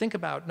 Because think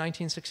about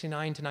 1969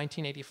 to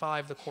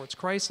 1985, the quartz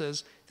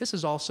crisis. This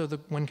is also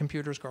when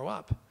computers grow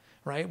up,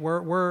 right?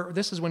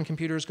 This is when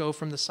computers go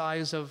from the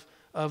size of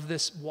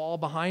this wall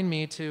behind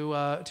me to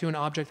an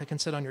object that can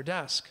sit on your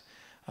desk.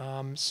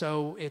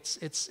 So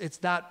it's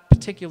that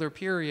particular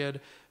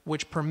period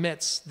which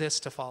permits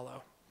this to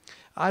follow.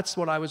 That's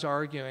what I was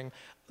arguing.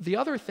 The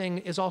other thing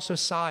is also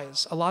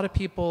size. A lot of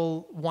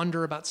people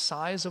wonder about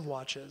size of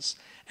watches.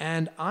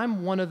 And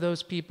I'm one of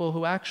those people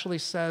who actually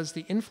says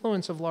the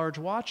influence of large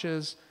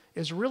watches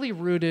is really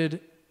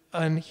rooted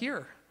in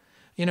here.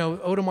 You know,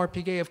 Audemars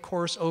Piguet, of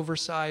course,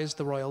 oversized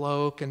the Royal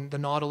Oak, and the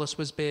Nautilus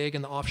was big,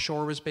 and the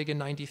Offshore was big in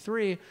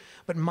 '93.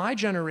 But my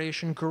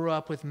generation grew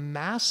up with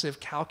massive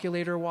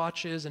calculator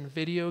watches and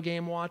video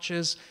game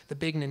watches, the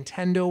big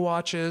Nintendo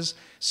watches.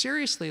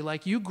 Seriously,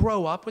 like you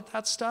grow up with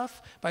that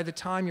stuff, by the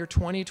time you're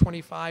 20,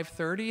 25,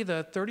 30,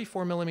 the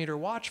 34mm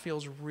watch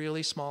feels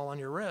really small on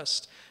your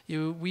wrist.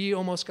 We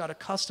almost got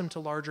accustomed to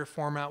larger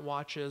format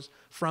watches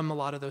from a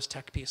lot of those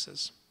tech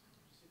pieces.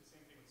 You see the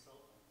same thing with cell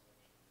phones,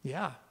 actually.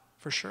 Yeah,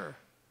 for sure.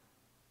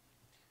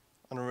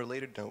 On a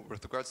related note,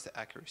 with regards to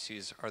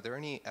accuracies, are there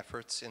any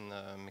efforts in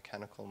the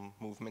mechanical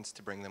movements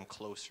to bring them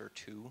closer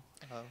to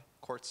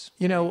quartz?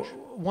 You know,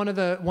 one of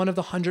the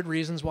 100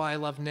 reasons why I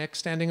love Nick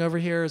standing over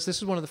here is this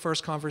is one of the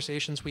first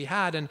conversations we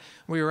had, and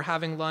we were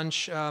having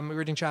lunch, we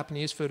were eating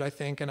Japanese food, I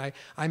think, and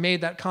I made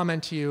that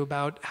comment to you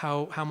about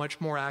how much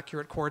more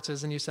accurate quartz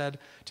is, and you said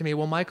to me,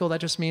 well, Michael,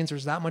 that just means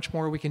there's that much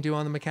more we can do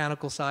on the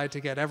mechanical side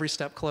to get every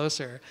step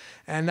closer.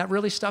 And that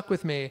really stuck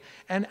with me.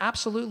 And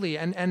absolutely,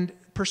 and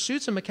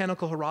pursuits of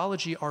mechanical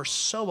horology are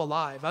so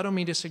alive. I don't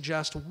mean to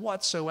suggest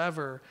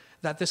whatsoever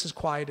that this is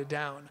quieted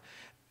down.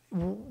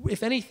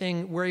 If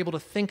anything, we're able to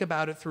think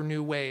about it through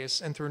new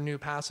ways and through new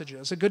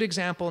passages. A good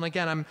example, and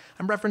again, I'm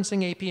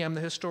referencing AP, I'm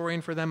the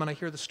historian for them, and I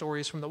hear the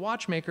stories from the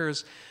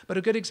watchmakers, but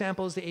a good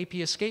example is the AP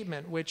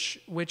escapement, which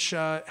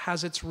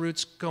has its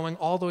roots going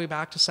all the way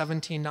back to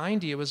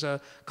 1790. It was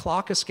a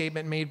clock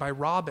escapement made by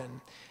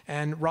Robin,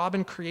 and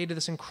Robin created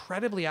this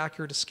incredibly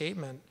accurate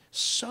escapement,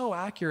 so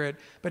accurate,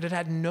 but it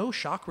had no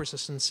shock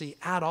resistancy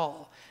at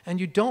all. And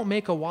you don't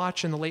make a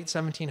watch in the late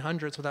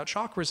 1700s without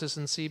shock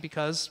resistancy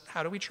because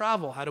how do we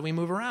travel? How do we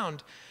move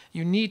around?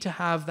 You need to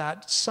have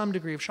that some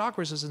degree of shock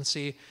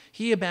resistancy.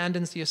 He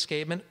abandons the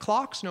escapement.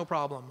 Clocks, no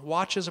problem.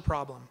 Watches, a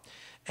problem.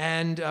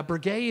 And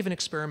Piguet even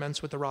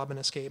experiments with the Robin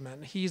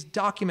escapement. He's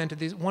documented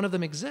these. One of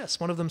them exists.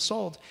 One of them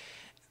sold.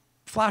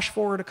 Flash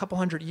forward a couple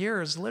hundred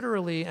years,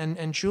 literally,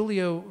 and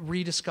Giulio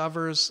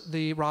rediscovers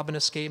the Robin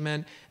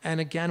escapement,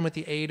 and again, with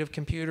the aid of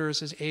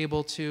computers, is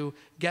able to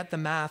get the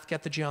math,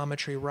 get the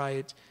geometry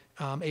right,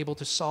 able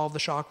to solve the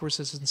shock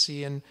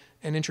resistancy, and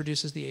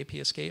introduces the AP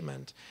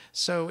escapement.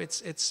 So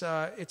it's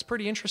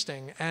pretty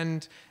interesting.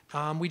 And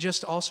we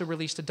just also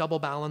released a double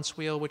balance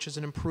wheel, which is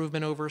an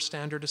improvement over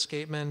standard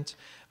escapement.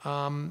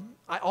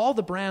 All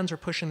the brands are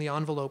pushing the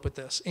envelope with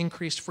this.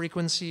 Increased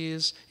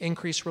frequencies,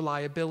 increased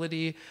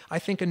reliability. I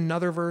think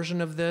another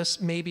version of this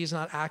maybe is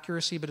not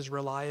accuracy, but is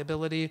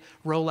reliability.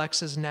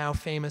 Rolex's now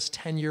famous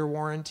 10-year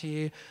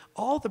warranty.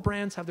 All the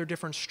brands have their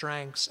different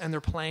strengths, and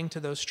they're playing to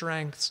those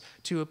strengths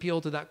to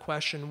appeal to that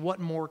question, what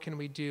more can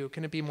we do?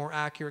 Can it be more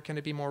accurate? Can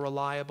it be more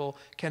reliable?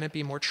 Can it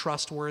be more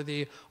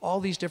trustworthy? All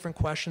these different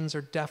questions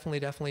are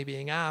definitely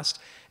being asked.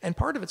 And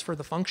part of it's for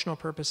the functional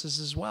purposes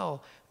as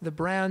well. The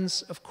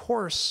brands, of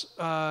course,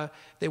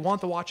 they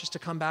want the watches to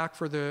come back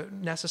for the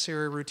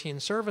necessary routine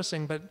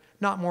servicing, but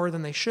not more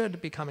than they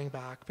should be coming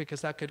back,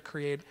 because that could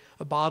create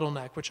a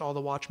bottleneck, which all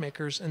the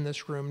watchmakers in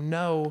this room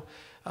know.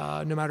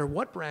 No matter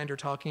what brand you're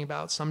talking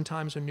about,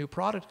 sometimes when new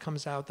product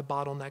comes out, the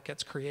bottleneck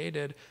gets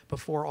created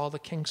before all the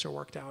kinks are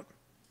worked out.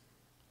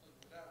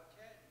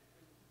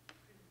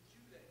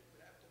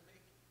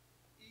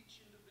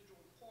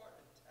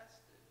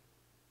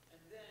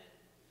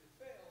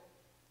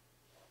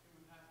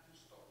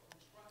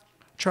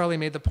 Charlie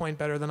made the point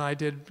better than I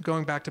did,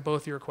 going back to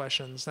both your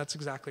questions. That's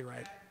exactly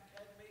right.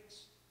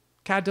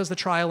 CAD does the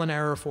trial and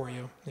error for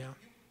you. Yeah.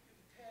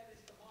 CAD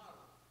is the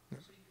model,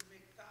 so you can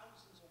make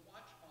thousands of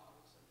watch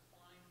models and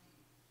find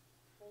the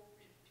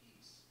appropriate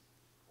piece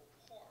or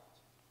part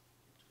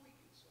and tweak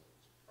it so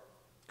it's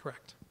perfect.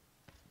 Correct.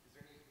 Is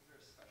there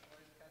a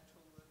specialized CAD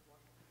tool that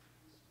watchmakers?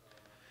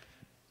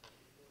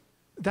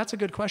 That's a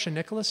good question.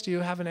 Nicholas, do you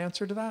have an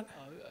answer to that?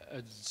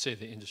 I'd say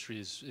the industry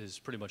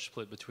is pretty much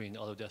split between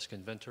Autodesk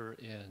Inventor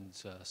and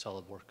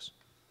SolidWorks.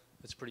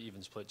 It's pretty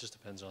even split, just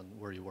depends on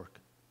where you work.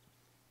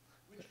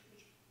 Which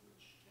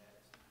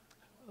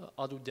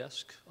CAD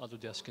is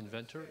Autodesk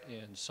Inventor,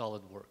 and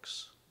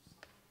SolidWorks.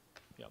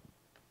 Yep.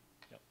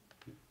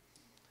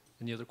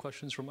 Any other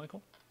questions for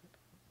Michael?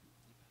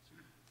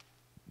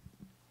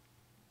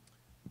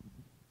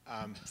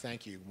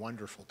 Thank you.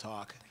 Wonderful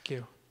talk. Thank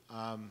you.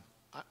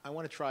 I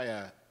want to try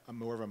a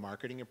more of a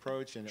marketing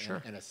approach and,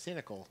 Sure. and a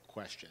cynical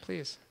question.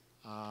 Please.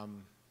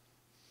 And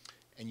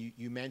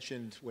you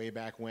mentioned way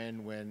back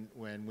when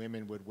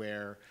women would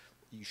wear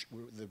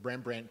the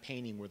Rembrandt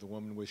painting where the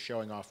woman was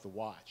showing off the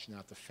watch,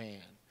 not the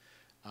fan.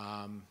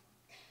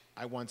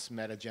 I once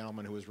met a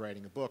gentleman who was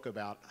writing a book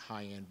about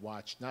high-end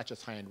watch, not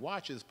just high-end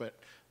watches, but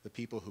the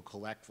people who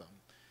collect them.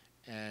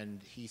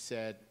 And he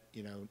said,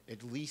 you know,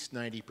 at least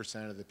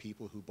 90% of the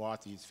people who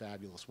bought these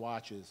fabulous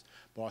watches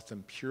bought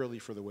them purely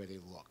for the way they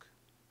look,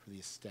 for the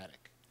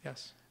aesthetic.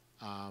 Yes.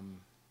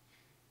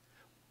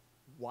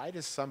 Why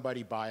does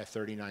somebody buy a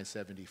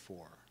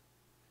 3974?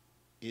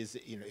 Is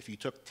it, you know, if you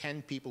took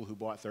 10 people who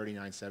bought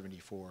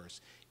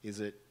 3974s, is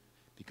it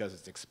because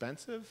it's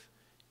expensive?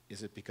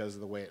 Is it because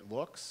of the way it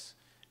looks?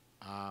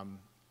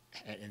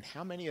 And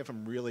how many of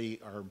them really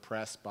are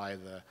impressed by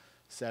the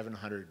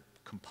 700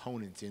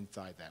 components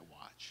inside that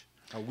watch?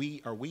 Are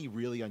we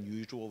really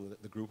unusual,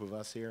 the group of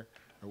us here?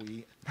 Are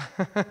we?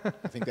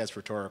 I think that's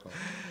rhetorical.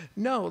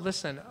 No,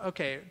 listen,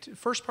 okay,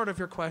 first part of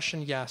your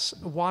question, yes.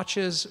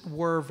 Watches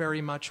were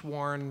very much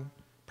worn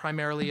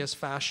primarily as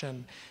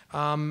fashion.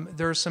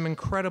 There's some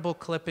incredible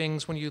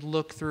clippings when you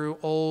look through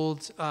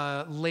old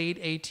late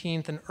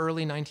 18th and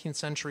early 19th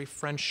century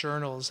French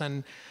journals,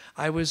 and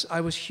I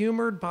was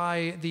humored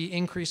by the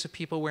increase of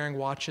people wearing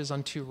watches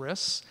on 2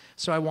 wrists.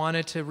 So I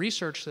wanted to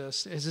research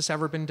this. Has this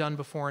ever been done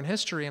before in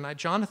history? And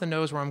Jonathan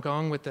knows where I'm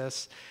going with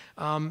this.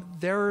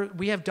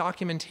 We have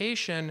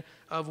documentation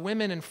of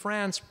women in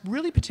France,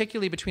 really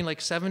particularly between like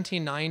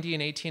 1790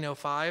 and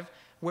 1805,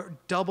 were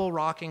double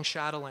rocking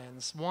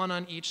chatelaines, one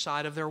on each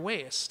side of their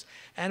waist.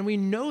 And we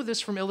know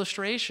this from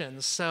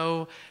illustrations.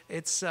 So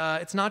it's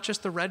not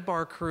just the Red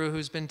Bar crew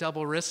who's been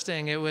double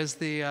wristing.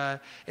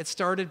 It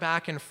started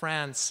back in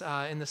France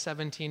in the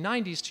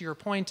 1790s, to your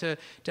point, to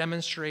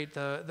demonstrate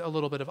a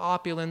little bit of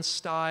opulence,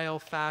 style,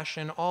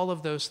 fashion, all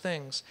of those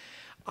things.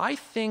 I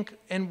think,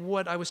 and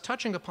what I was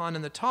touching upon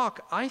in the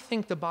talk, I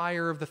think the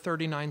buyer of the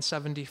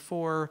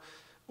 3974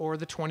 or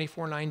the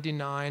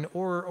 2499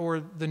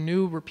 or the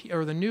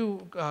new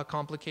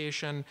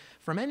complication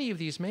from any of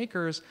these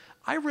makers,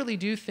 I really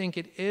do think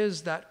it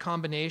is that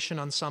combination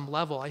on some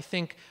level, I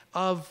think,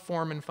 of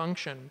form and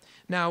function.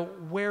 Now,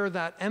 where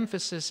that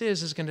emphasis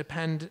is going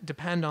to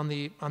depend on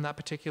that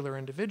particular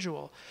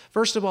individual.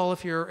 First of all,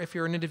 if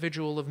you're an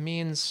individual of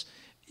means,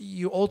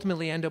 you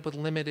ultimately end up with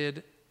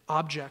limited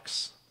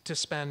objects to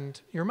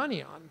spend your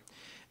money on.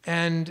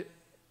 And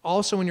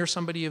also, when you're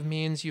somebody of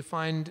means, you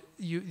find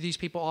these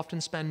people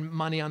often spend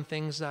money on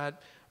things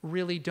that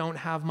really don't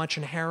have much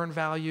inherent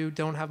value,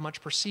 don't have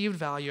much perceived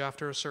value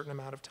after a certain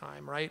amount of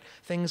time, right?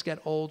 Things get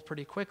old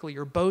pretty quickly.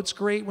 Your boat's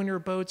great when your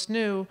boat's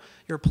new.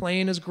 Your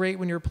plane is great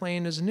when your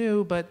plane is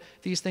new, but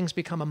these things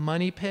become a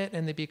money pit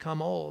and they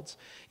become old.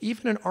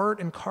 Even an art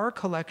and car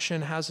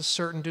collection has a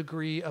certain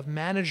degree of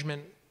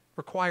management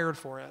required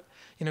for it.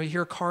 You know, you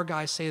hear car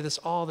guys say this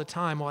all the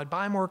time. Well, I'd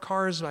buy more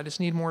cars, but I just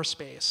need more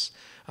space.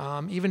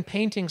 Even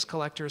paintings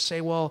collectors say,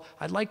 well,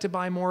 I'd like to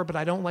buy more, but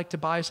I don't like to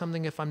buy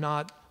something if I'm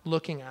not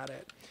looking at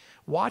it.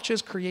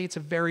 Watches creates a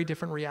very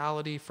different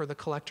reality for the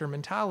collector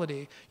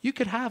mentality. You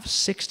could have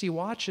 60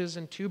 watches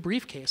in 2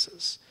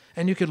 briefcases,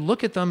 and you could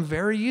look at them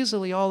very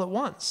easily all at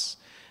once.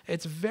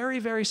 It's very,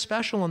 very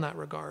special in that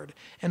regard.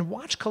 And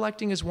watch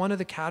collecting is one of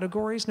the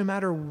categories, no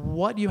matter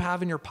what you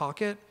have in your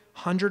pocket,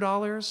 $100,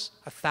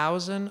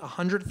 $1,000,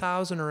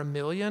 $100,000, or $1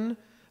 million,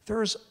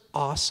 there's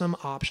awesome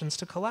options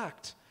to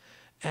collect.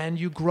 And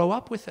you grow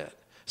up with it.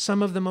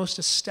 Some of the most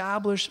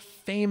established,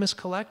 famous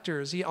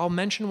collectors, I'll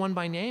mention one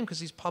by name because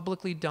he's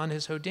publicly done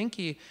his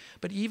Hodinkee,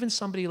 but even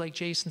somebody like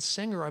Jason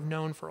Singer I've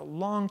known for a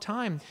long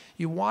time.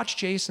 You watch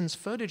Jason's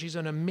footage, he's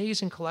an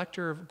amazing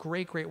collector of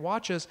great, great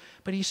watches,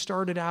 but he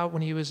started out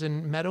when he was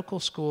in medical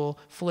school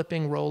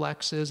flipping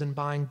Rolexes and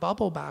buying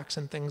bubble backs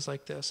and things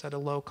like this at a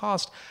low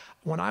cost.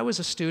 When I was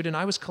a student,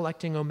 I was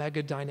collecting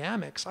Omega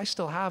Dynamics. I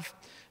still have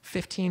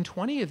 15,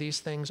 20 of these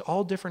things,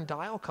 all different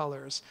dial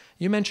colors.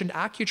 You mentioned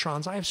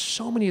Accutrons. I have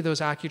so many of those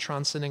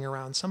Accutrons sitting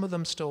around. Some of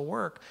them still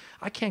work.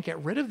 I can't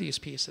get rid of these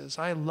pieces.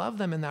 I love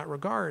them in that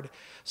regard.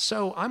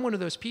 So I'm one of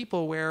those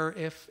people where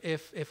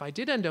if I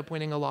did end up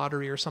winning a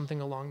lottery or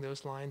something along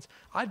those lines,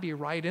 I'd be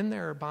right in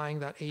there buying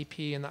that AP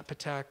and that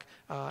Patek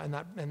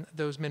and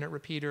those minute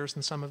repeaters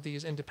and some of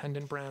these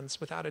independent brands,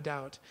 without a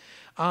doubt.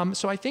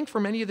 So I think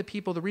for many of the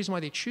people, the reason why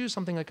they choose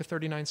something like a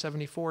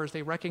 3974 is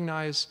they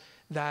recognize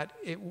that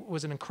it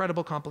was an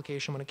incredible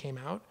complication when it came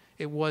out.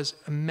 It was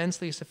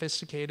immensely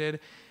sophisticated,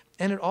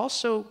 and it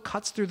also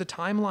cuts through the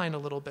timeline a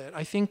little bit.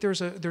 I think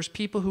there's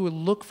people who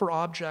look for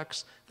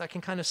objects that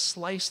can kind of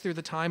slice through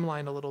the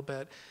timeline a little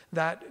bit,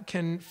 that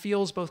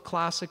feels both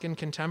classic and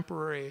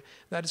contemporary,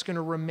 that is going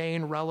to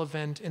remain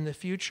relevant in the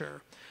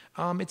future.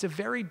 It's a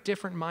very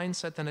different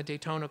mindset than a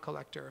Daytona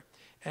collector.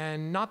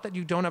 And not that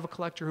you don't have a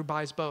collector who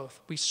buys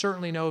both. We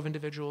certainly know of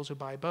individuals who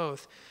buy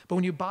both. But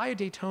when you buy a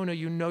Daytona,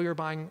 you know you're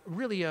buying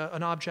really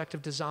an object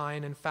of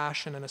design and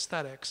fashion and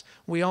aesthetics.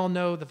 We all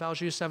know the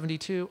Valjoux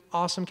 72,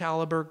 awesome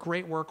caliber,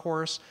 great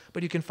workhorse,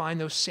 but you can find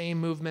those same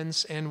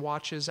movements in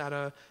watches at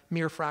a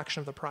mere fraction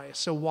of the price.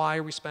 So why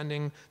are we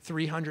spending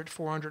 $300,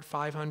 $400,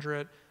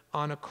 $500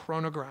 on a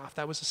chronograph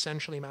that was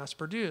essentially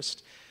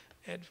mass-produced?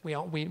 We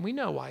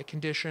know why: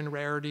 condition,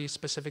 rarity,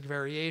 specific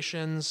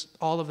variations,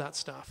 all of that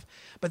stuff.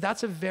 But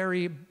that's a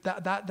very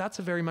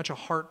much a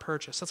heart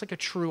purchase. That's like a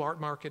true art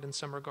market in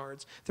some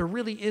regards. There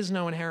really is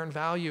no inherent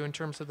value in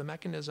terms of the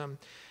mechanism.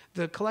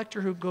 The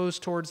collector who goes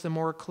towards the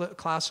more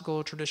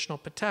classical, traditional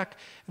Patek,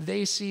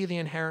 they see the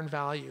inherent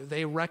value.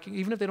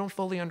 Even if they don't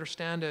fully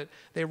understand it,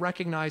 they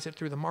recognize it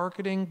through the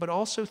marketing, but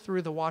also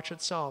through the watch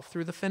itself,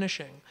 through the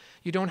finishing.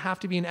 You don't have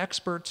to be an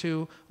expert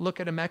to look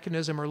at a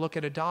mechanism or look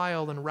at a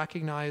dial and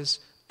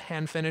recognize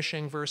hand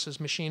finishing versus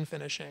machine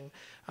finishing.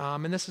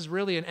 And this is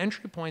really an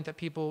entry point that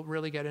people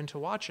really get into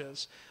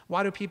watches.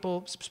 Why do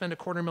people spend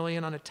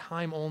 $250,000 on a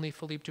time-only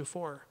Philippe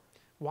Dufour?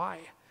 Why?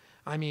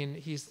 I mean,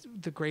 he's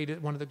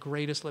one of the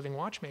greatest living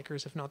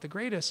watchmakers, if not the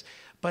greatest.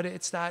 But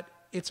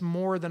it's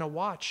more than a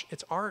watch.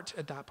 It's art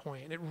at that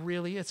point. It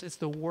really is. It's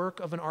the work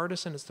of an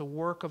artisan. It's the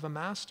work of a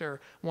master,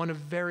 one of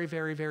very,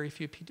 very, very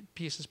few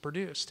pieces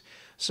produced.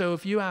 So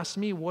if you ask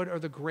me what are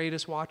the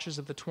greatest watches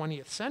of the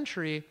 20th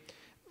century,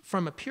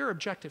 from a pure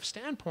objective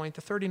standpoint,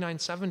 the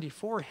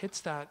 3974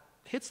 hits that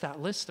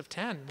list of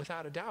 10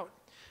 without a doubt,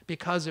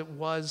 because it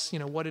was,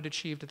 what it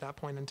achieved at that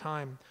point in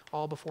time,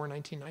 all before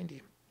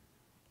 1990.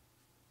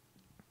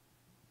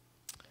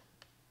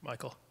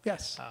 Michael.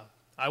 Yes.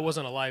 I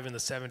wasn't alive in the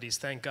 70s,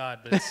 thank God,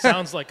 but it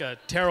sounds like a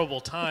terrible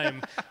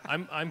time.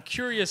 I'm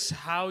curious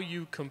how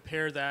you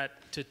compare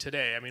that to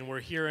today. I mean,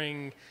 we're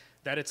hearing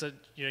that it's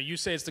you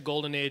say it's the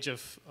golden age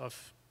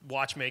of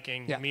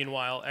watchmaking. Yeah.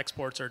 Meanwhile,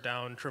 exports are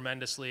down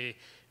tremendously.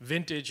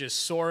 Vintage is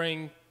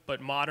soaring,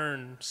 but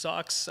modern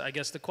sucks. I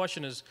guess the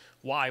question is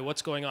why?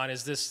 What's going on?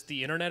 Is this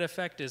the internet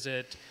effect? Is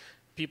it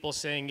people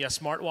saying, yeah,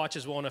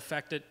 smartwatches won't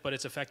affect it, but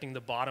it's affecting the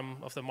bottom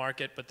of the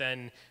market, but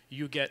then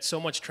you get so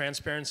much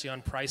transparency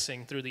on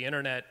pricing through the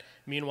internet.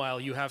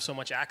 Meanwhile, you have so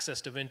much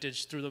access to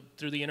vintage through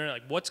the internet.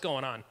 Like, what's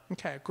going on?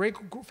 Okay, great,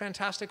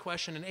 fantastic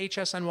question. And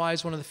HSNY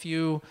is one of the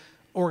few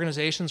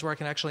organizations where I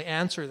can actually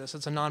answer this.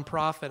 It's a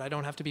nonprofit. I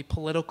don't have to be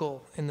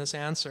political in this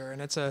answer.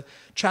 And it's a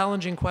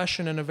challenging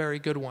question and a very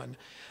good one.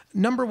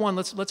 Number one,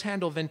 let's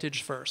handle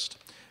vintage first.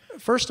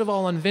 First of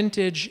all, on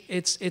vintage,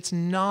 it's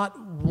not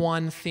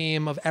one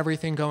theme of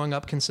everything going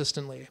up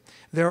consistently.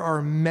 There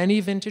are many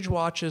vintage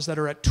watches that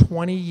are at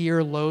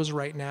 20-year lows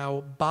right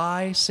now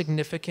by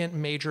significant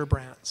major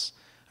brands,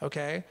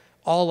 okay?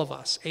 All of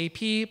us, AP,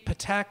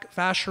 Patek,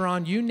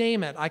 Vacheron, you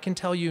name it. I can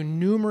tell you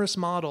numerous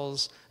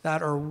models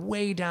that are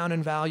way down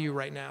in value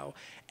right now.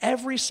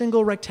 Every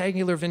single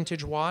rectangular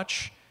vintage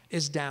watch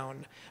is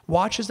down.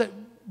 Watches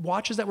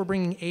that were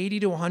bringing 80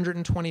 to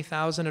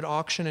 120,000 at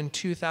auction in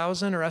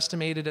 2000 are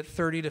estimated at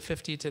 30 to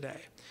 50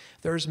 today.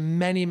 There's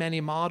many, many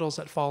models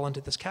that fall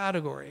into this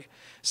category.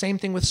 Same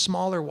thing with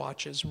smaller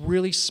watches.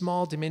 Really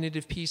small,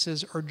 diminutive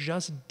pieces are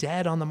just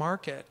dead on the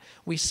market.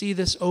 We see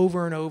this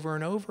over and over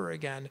and over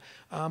again.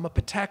 A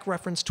Patek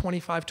reference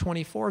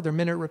 2524, their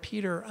minute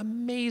repeater,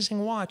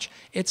 amazing watch.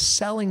 It's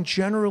selling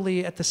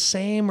generally at the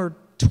same or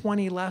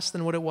 20 less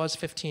than what it was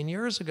 15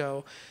 years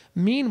ago.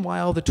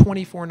 Meanwhile, the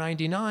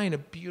 2499, a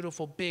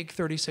beautiful big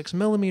 36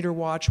 millimeter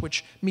watch,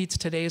 which meets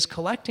today's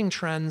collecting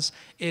trends,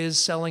 is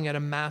selling at a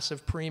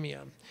massive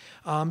premium.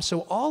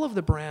 So all of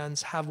the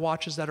brands have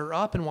watches that are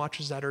up and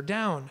watches that are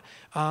down.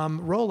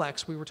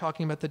 Rolex, we were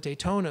talking about the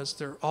Daytonas.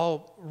 They're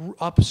all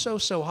up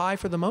so high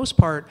for the most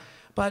part.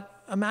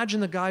 But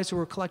imagine the guys who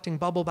were collecting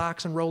bubble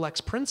backs and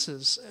Rolex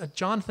Princes.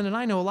 Jonathan and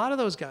I know a lot of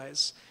those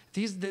guys.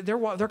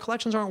 Their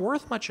collections aren't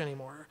worth much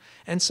anymore.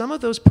 And some of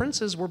those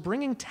Princes were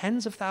bringing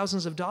tens of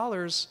thousands of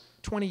dollars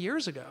 20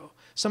 years ago.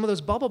 Some of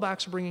those bubble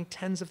backs were bringing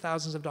tens of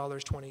thousands of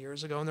dollars 20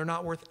 years ago, and they're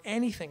not worth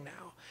anything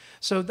now.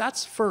 So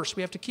that's first.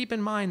 We have to keep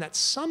in mind that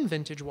some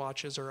vintage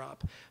watches are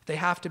up. They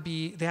have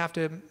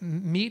to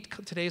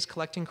meet today's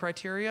collecting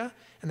criteria,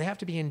 and they have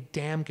to be in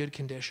damn good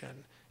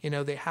condition.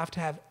 They have to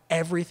have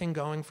everything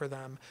going for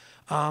them.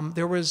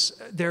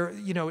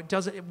 It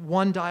doesn't,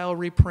 one dial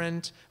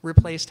reprint,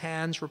 replaced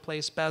hands,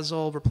 replaced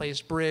bezel,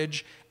 replaced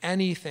bridge,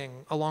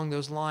 anything along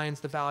those lines,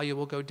 the value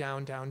will go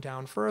down, down,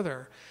 down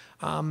further.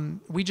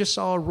 We just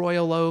saw a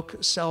Royal Oak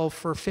sell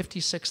for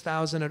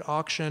 $56,000 at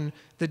auction.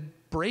 The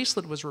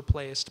bracelet was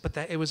replaced, but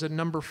it was a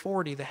number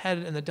 40. The head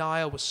and the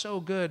dial was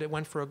so good, it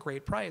went for a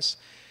great price.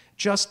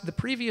 Just the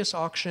previous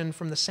auction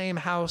from the same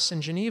house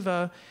in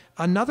Geneva,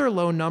 another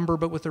low number,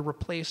 but with a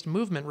replaced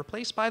movement,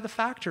 replaced by the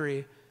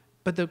factory.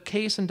 But the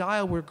case and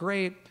dial were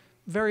great,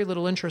 very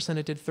little interest, and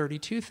it did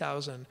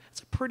 $32,000.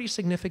 It's a pretty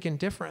significant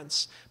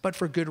difference, but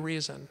for good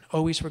reason,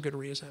 always for good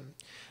reason.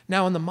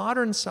 Now, on the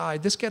modern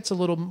side, this gets a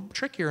little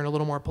trickier and a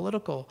little more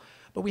political,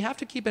 but we have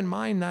to keep in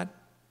mind that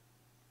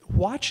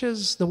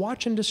the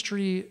watch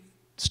industry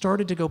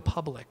started to go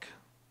public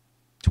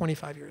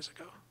 25 years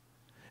ago,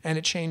 and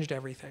it changed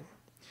everything.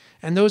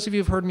 And those of you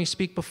who've heard me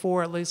speak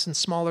before, at least in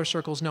smaller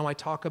circles, know I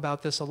talk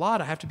about this a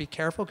lot. I have to be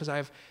careful because I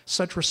have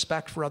such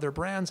respect for other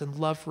brands and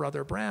love for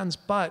other brands,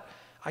 but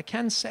I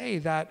can say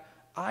that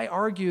I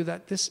argue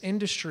that this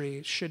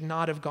industry should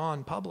not have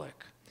gone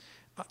public.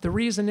 The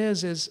reason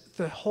is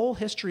the whole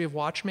history of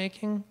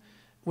watchmaking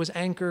was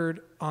anchored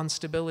on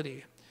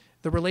stability.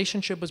 The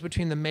relationship was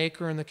between the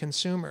maker and the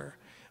consumer.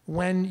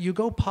 When you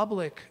go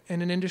public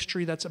in an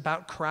industry that's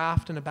about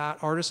craft and about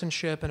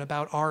artisanship and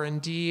about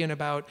R&D and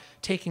about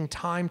taking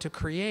time to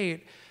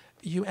create,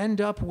 you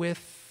end up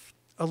with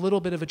a little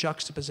bit of a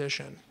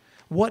juxtaposition.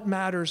 What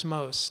matters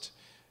most?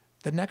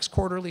 The next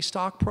quarterly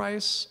stock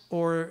price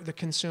or the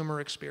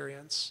consumer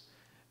experience?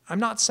 I'm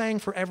not saying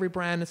for every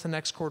brand it's the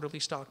next quarterly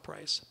stock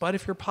price, but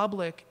if you're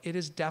public, it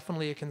is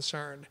definitely a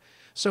concern.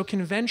 So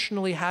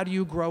conventionally, how do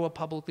you grow a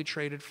publicly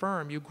traded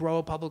firm? You grow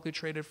a publicly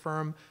traded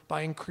firm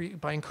by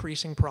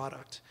increasing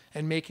product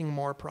and making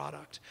more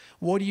product.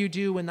 What do you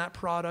do when that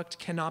product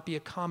cannot be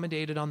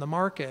accommodated on the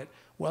market?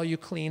 Well, you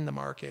clean the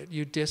market,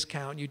 you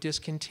discount, you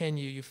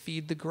discontinue, you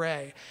feed the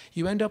gray.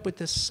 You end up with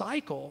this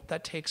cycle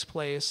that takes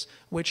place,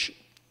 which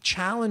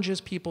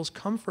challenges people's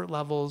comfort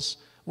levels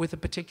with a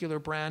particular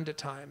brand at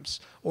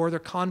times, or their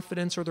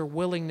confidence or their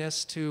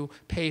willingness to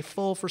pay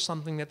full for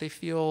something that they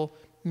feel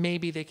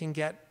maybe they can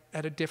get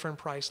at a different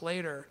price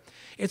later.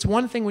 It's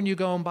one thing when you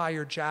go and buy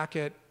your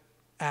jacket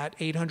at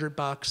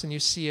 $800 and you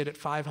see it at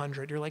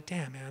 500, you're like,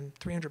 damn man,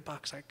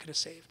 $300 I could have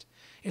saved.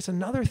 It's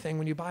another thing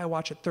when you buy a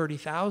watch at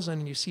 30,000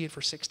 and you see it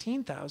for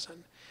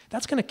 16,000.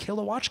 That's going to kill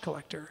a watch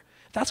collector.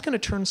 That's going to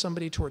turn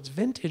somebody towards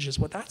vintage is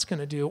what that's going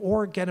to do,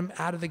 or get them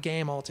out of the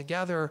game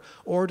altogether,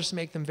 or just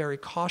make them very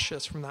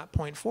cautious from that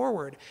point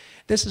forward.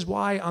 This is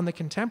why on the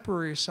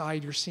contemporary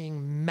side, you're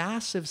seeing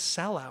massive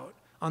sellout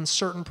on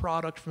certain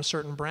product from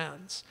certain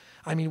brands.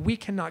 I mean, we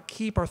cannot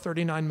keep our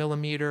 39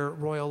 millimeter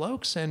Royal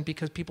Oaks in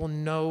because people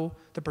know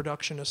the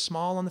production is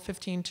small on the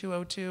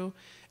 15202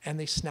 and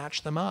they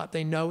snatch them up.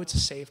 They know it's a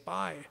safe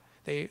buy.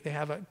 They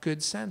have a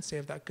good sense, they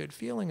have that good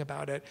feeling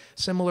about it.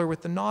 Similar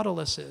with the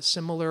Nautiluses,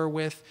 similar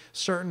with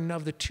certain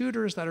of the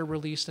Tudors that are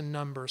released in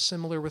numbers,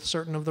 similar with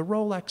certain of the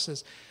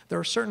Rolexes. There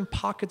are certain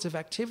pockets of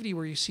activity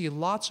where you see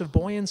lots of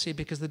buoyancy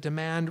because the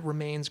demand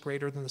remains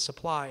greater than the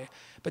supply.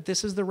 But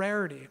this is the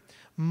rarity.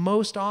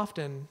 Most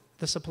often,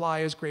 the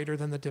supply is greater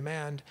than the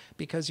demand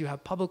because you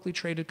have publicly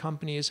traded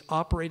companies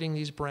operating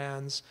these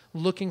brands,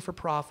 looking for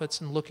profits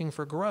and looking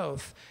for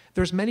growth.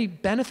 There's many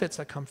benefits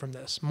that come from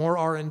this. More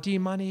R&D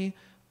money,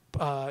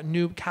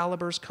 new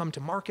calibers come to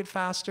market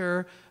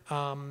faster,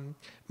 a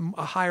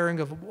hiring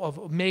of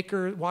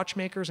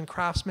watchmakers and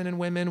craftsmen and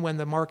women when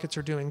the markets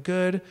are doing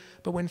good.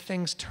 But when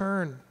things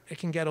turn, it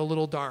can get a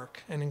little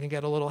dark and it can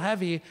get a little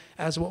heavy,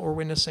 as what we're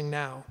witnessing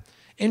now.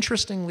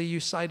 Interestingly, you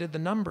cited the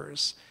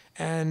numbers.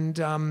 And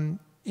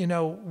you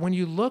know, when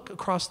you look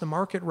across the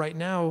market right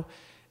now,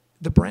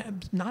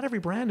 not every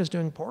brand is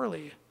doing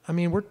poorly. I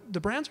mean,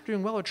 the brands are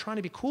doing well. We're trying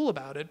to be cool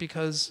about it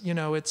because, you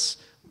know, it's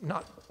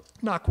not,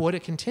 knock wood,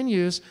 it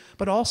continues,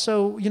 but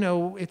also, you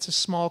know, it's a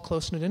small,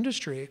 close-knit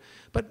industry.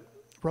 But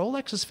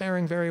Rolex is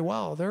faring very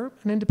well. They're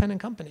an independent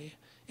company.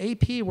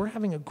 AP, we're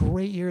having a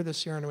great year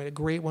this year, and we had a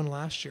great one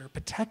last year.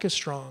 Patek is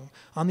strong.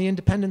 On the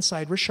independent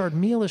side, Richard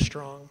Mille is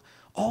strong.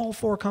 All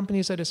four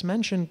companies I just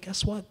mentioned,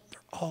 guess what?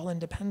 They're all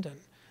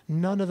independent.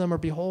 None of them are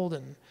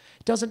beholden.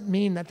 It doesn't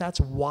mean that that's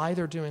why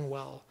they're doing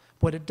well.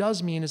 What it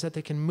does mean is that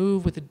they can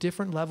move with a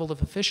different level of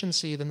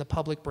efficiency than the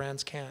public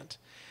brands can't.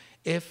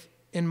 If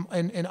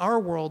in our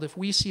world, if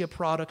we see a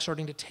product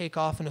starting to take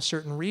off in a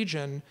certain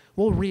region,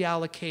 we'll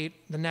reallocate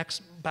the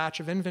next batch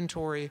of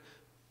inventory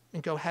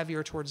and go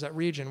heavier towards that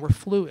region. We're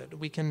fluid.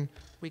 We can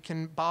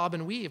bob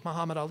and weave,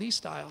 Muhammad Ali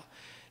style.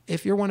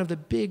 If you're one of the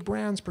big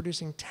brands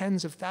producing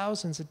tens of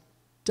thousands, it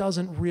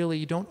doesn't really,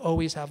 you don't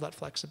always have that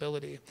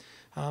flexibility.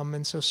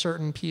 And so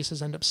certain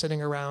pieces end up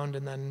sitting around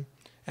and then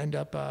end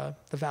up,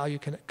 the value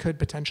could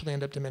potentially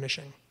end up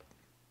diminishing.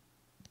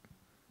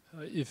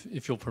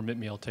 If you'll permit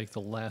me, I'll take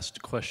the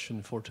last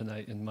question for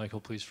tonight, and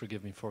Michael, please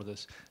forgive me for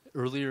this.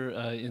 Earlier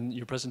in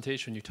your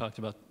presentation, you talked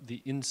about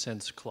the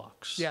incense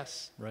clocks.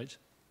 Yes. Right?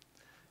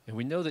 And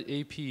we know that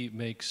AP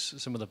makes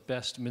some of the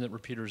best minute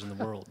repeaters in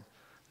the world.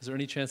 Is there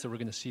any chance that we're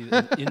going to see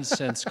an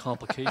incense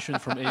complication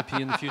from AP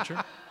in the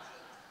future?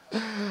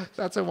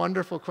 That's a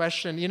wonderful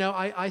question. You know,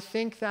 I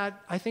think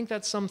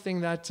that's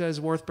something that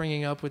is worth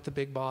bringing up with the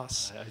big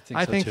boss.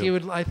 I think so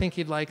too. I think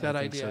he'd like that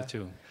idea. I think so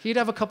too. He'd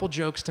have a couple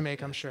jokes to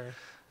make, I'm sure.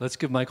 Let's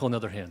give Michael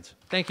another hand.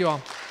 Thank you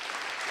all.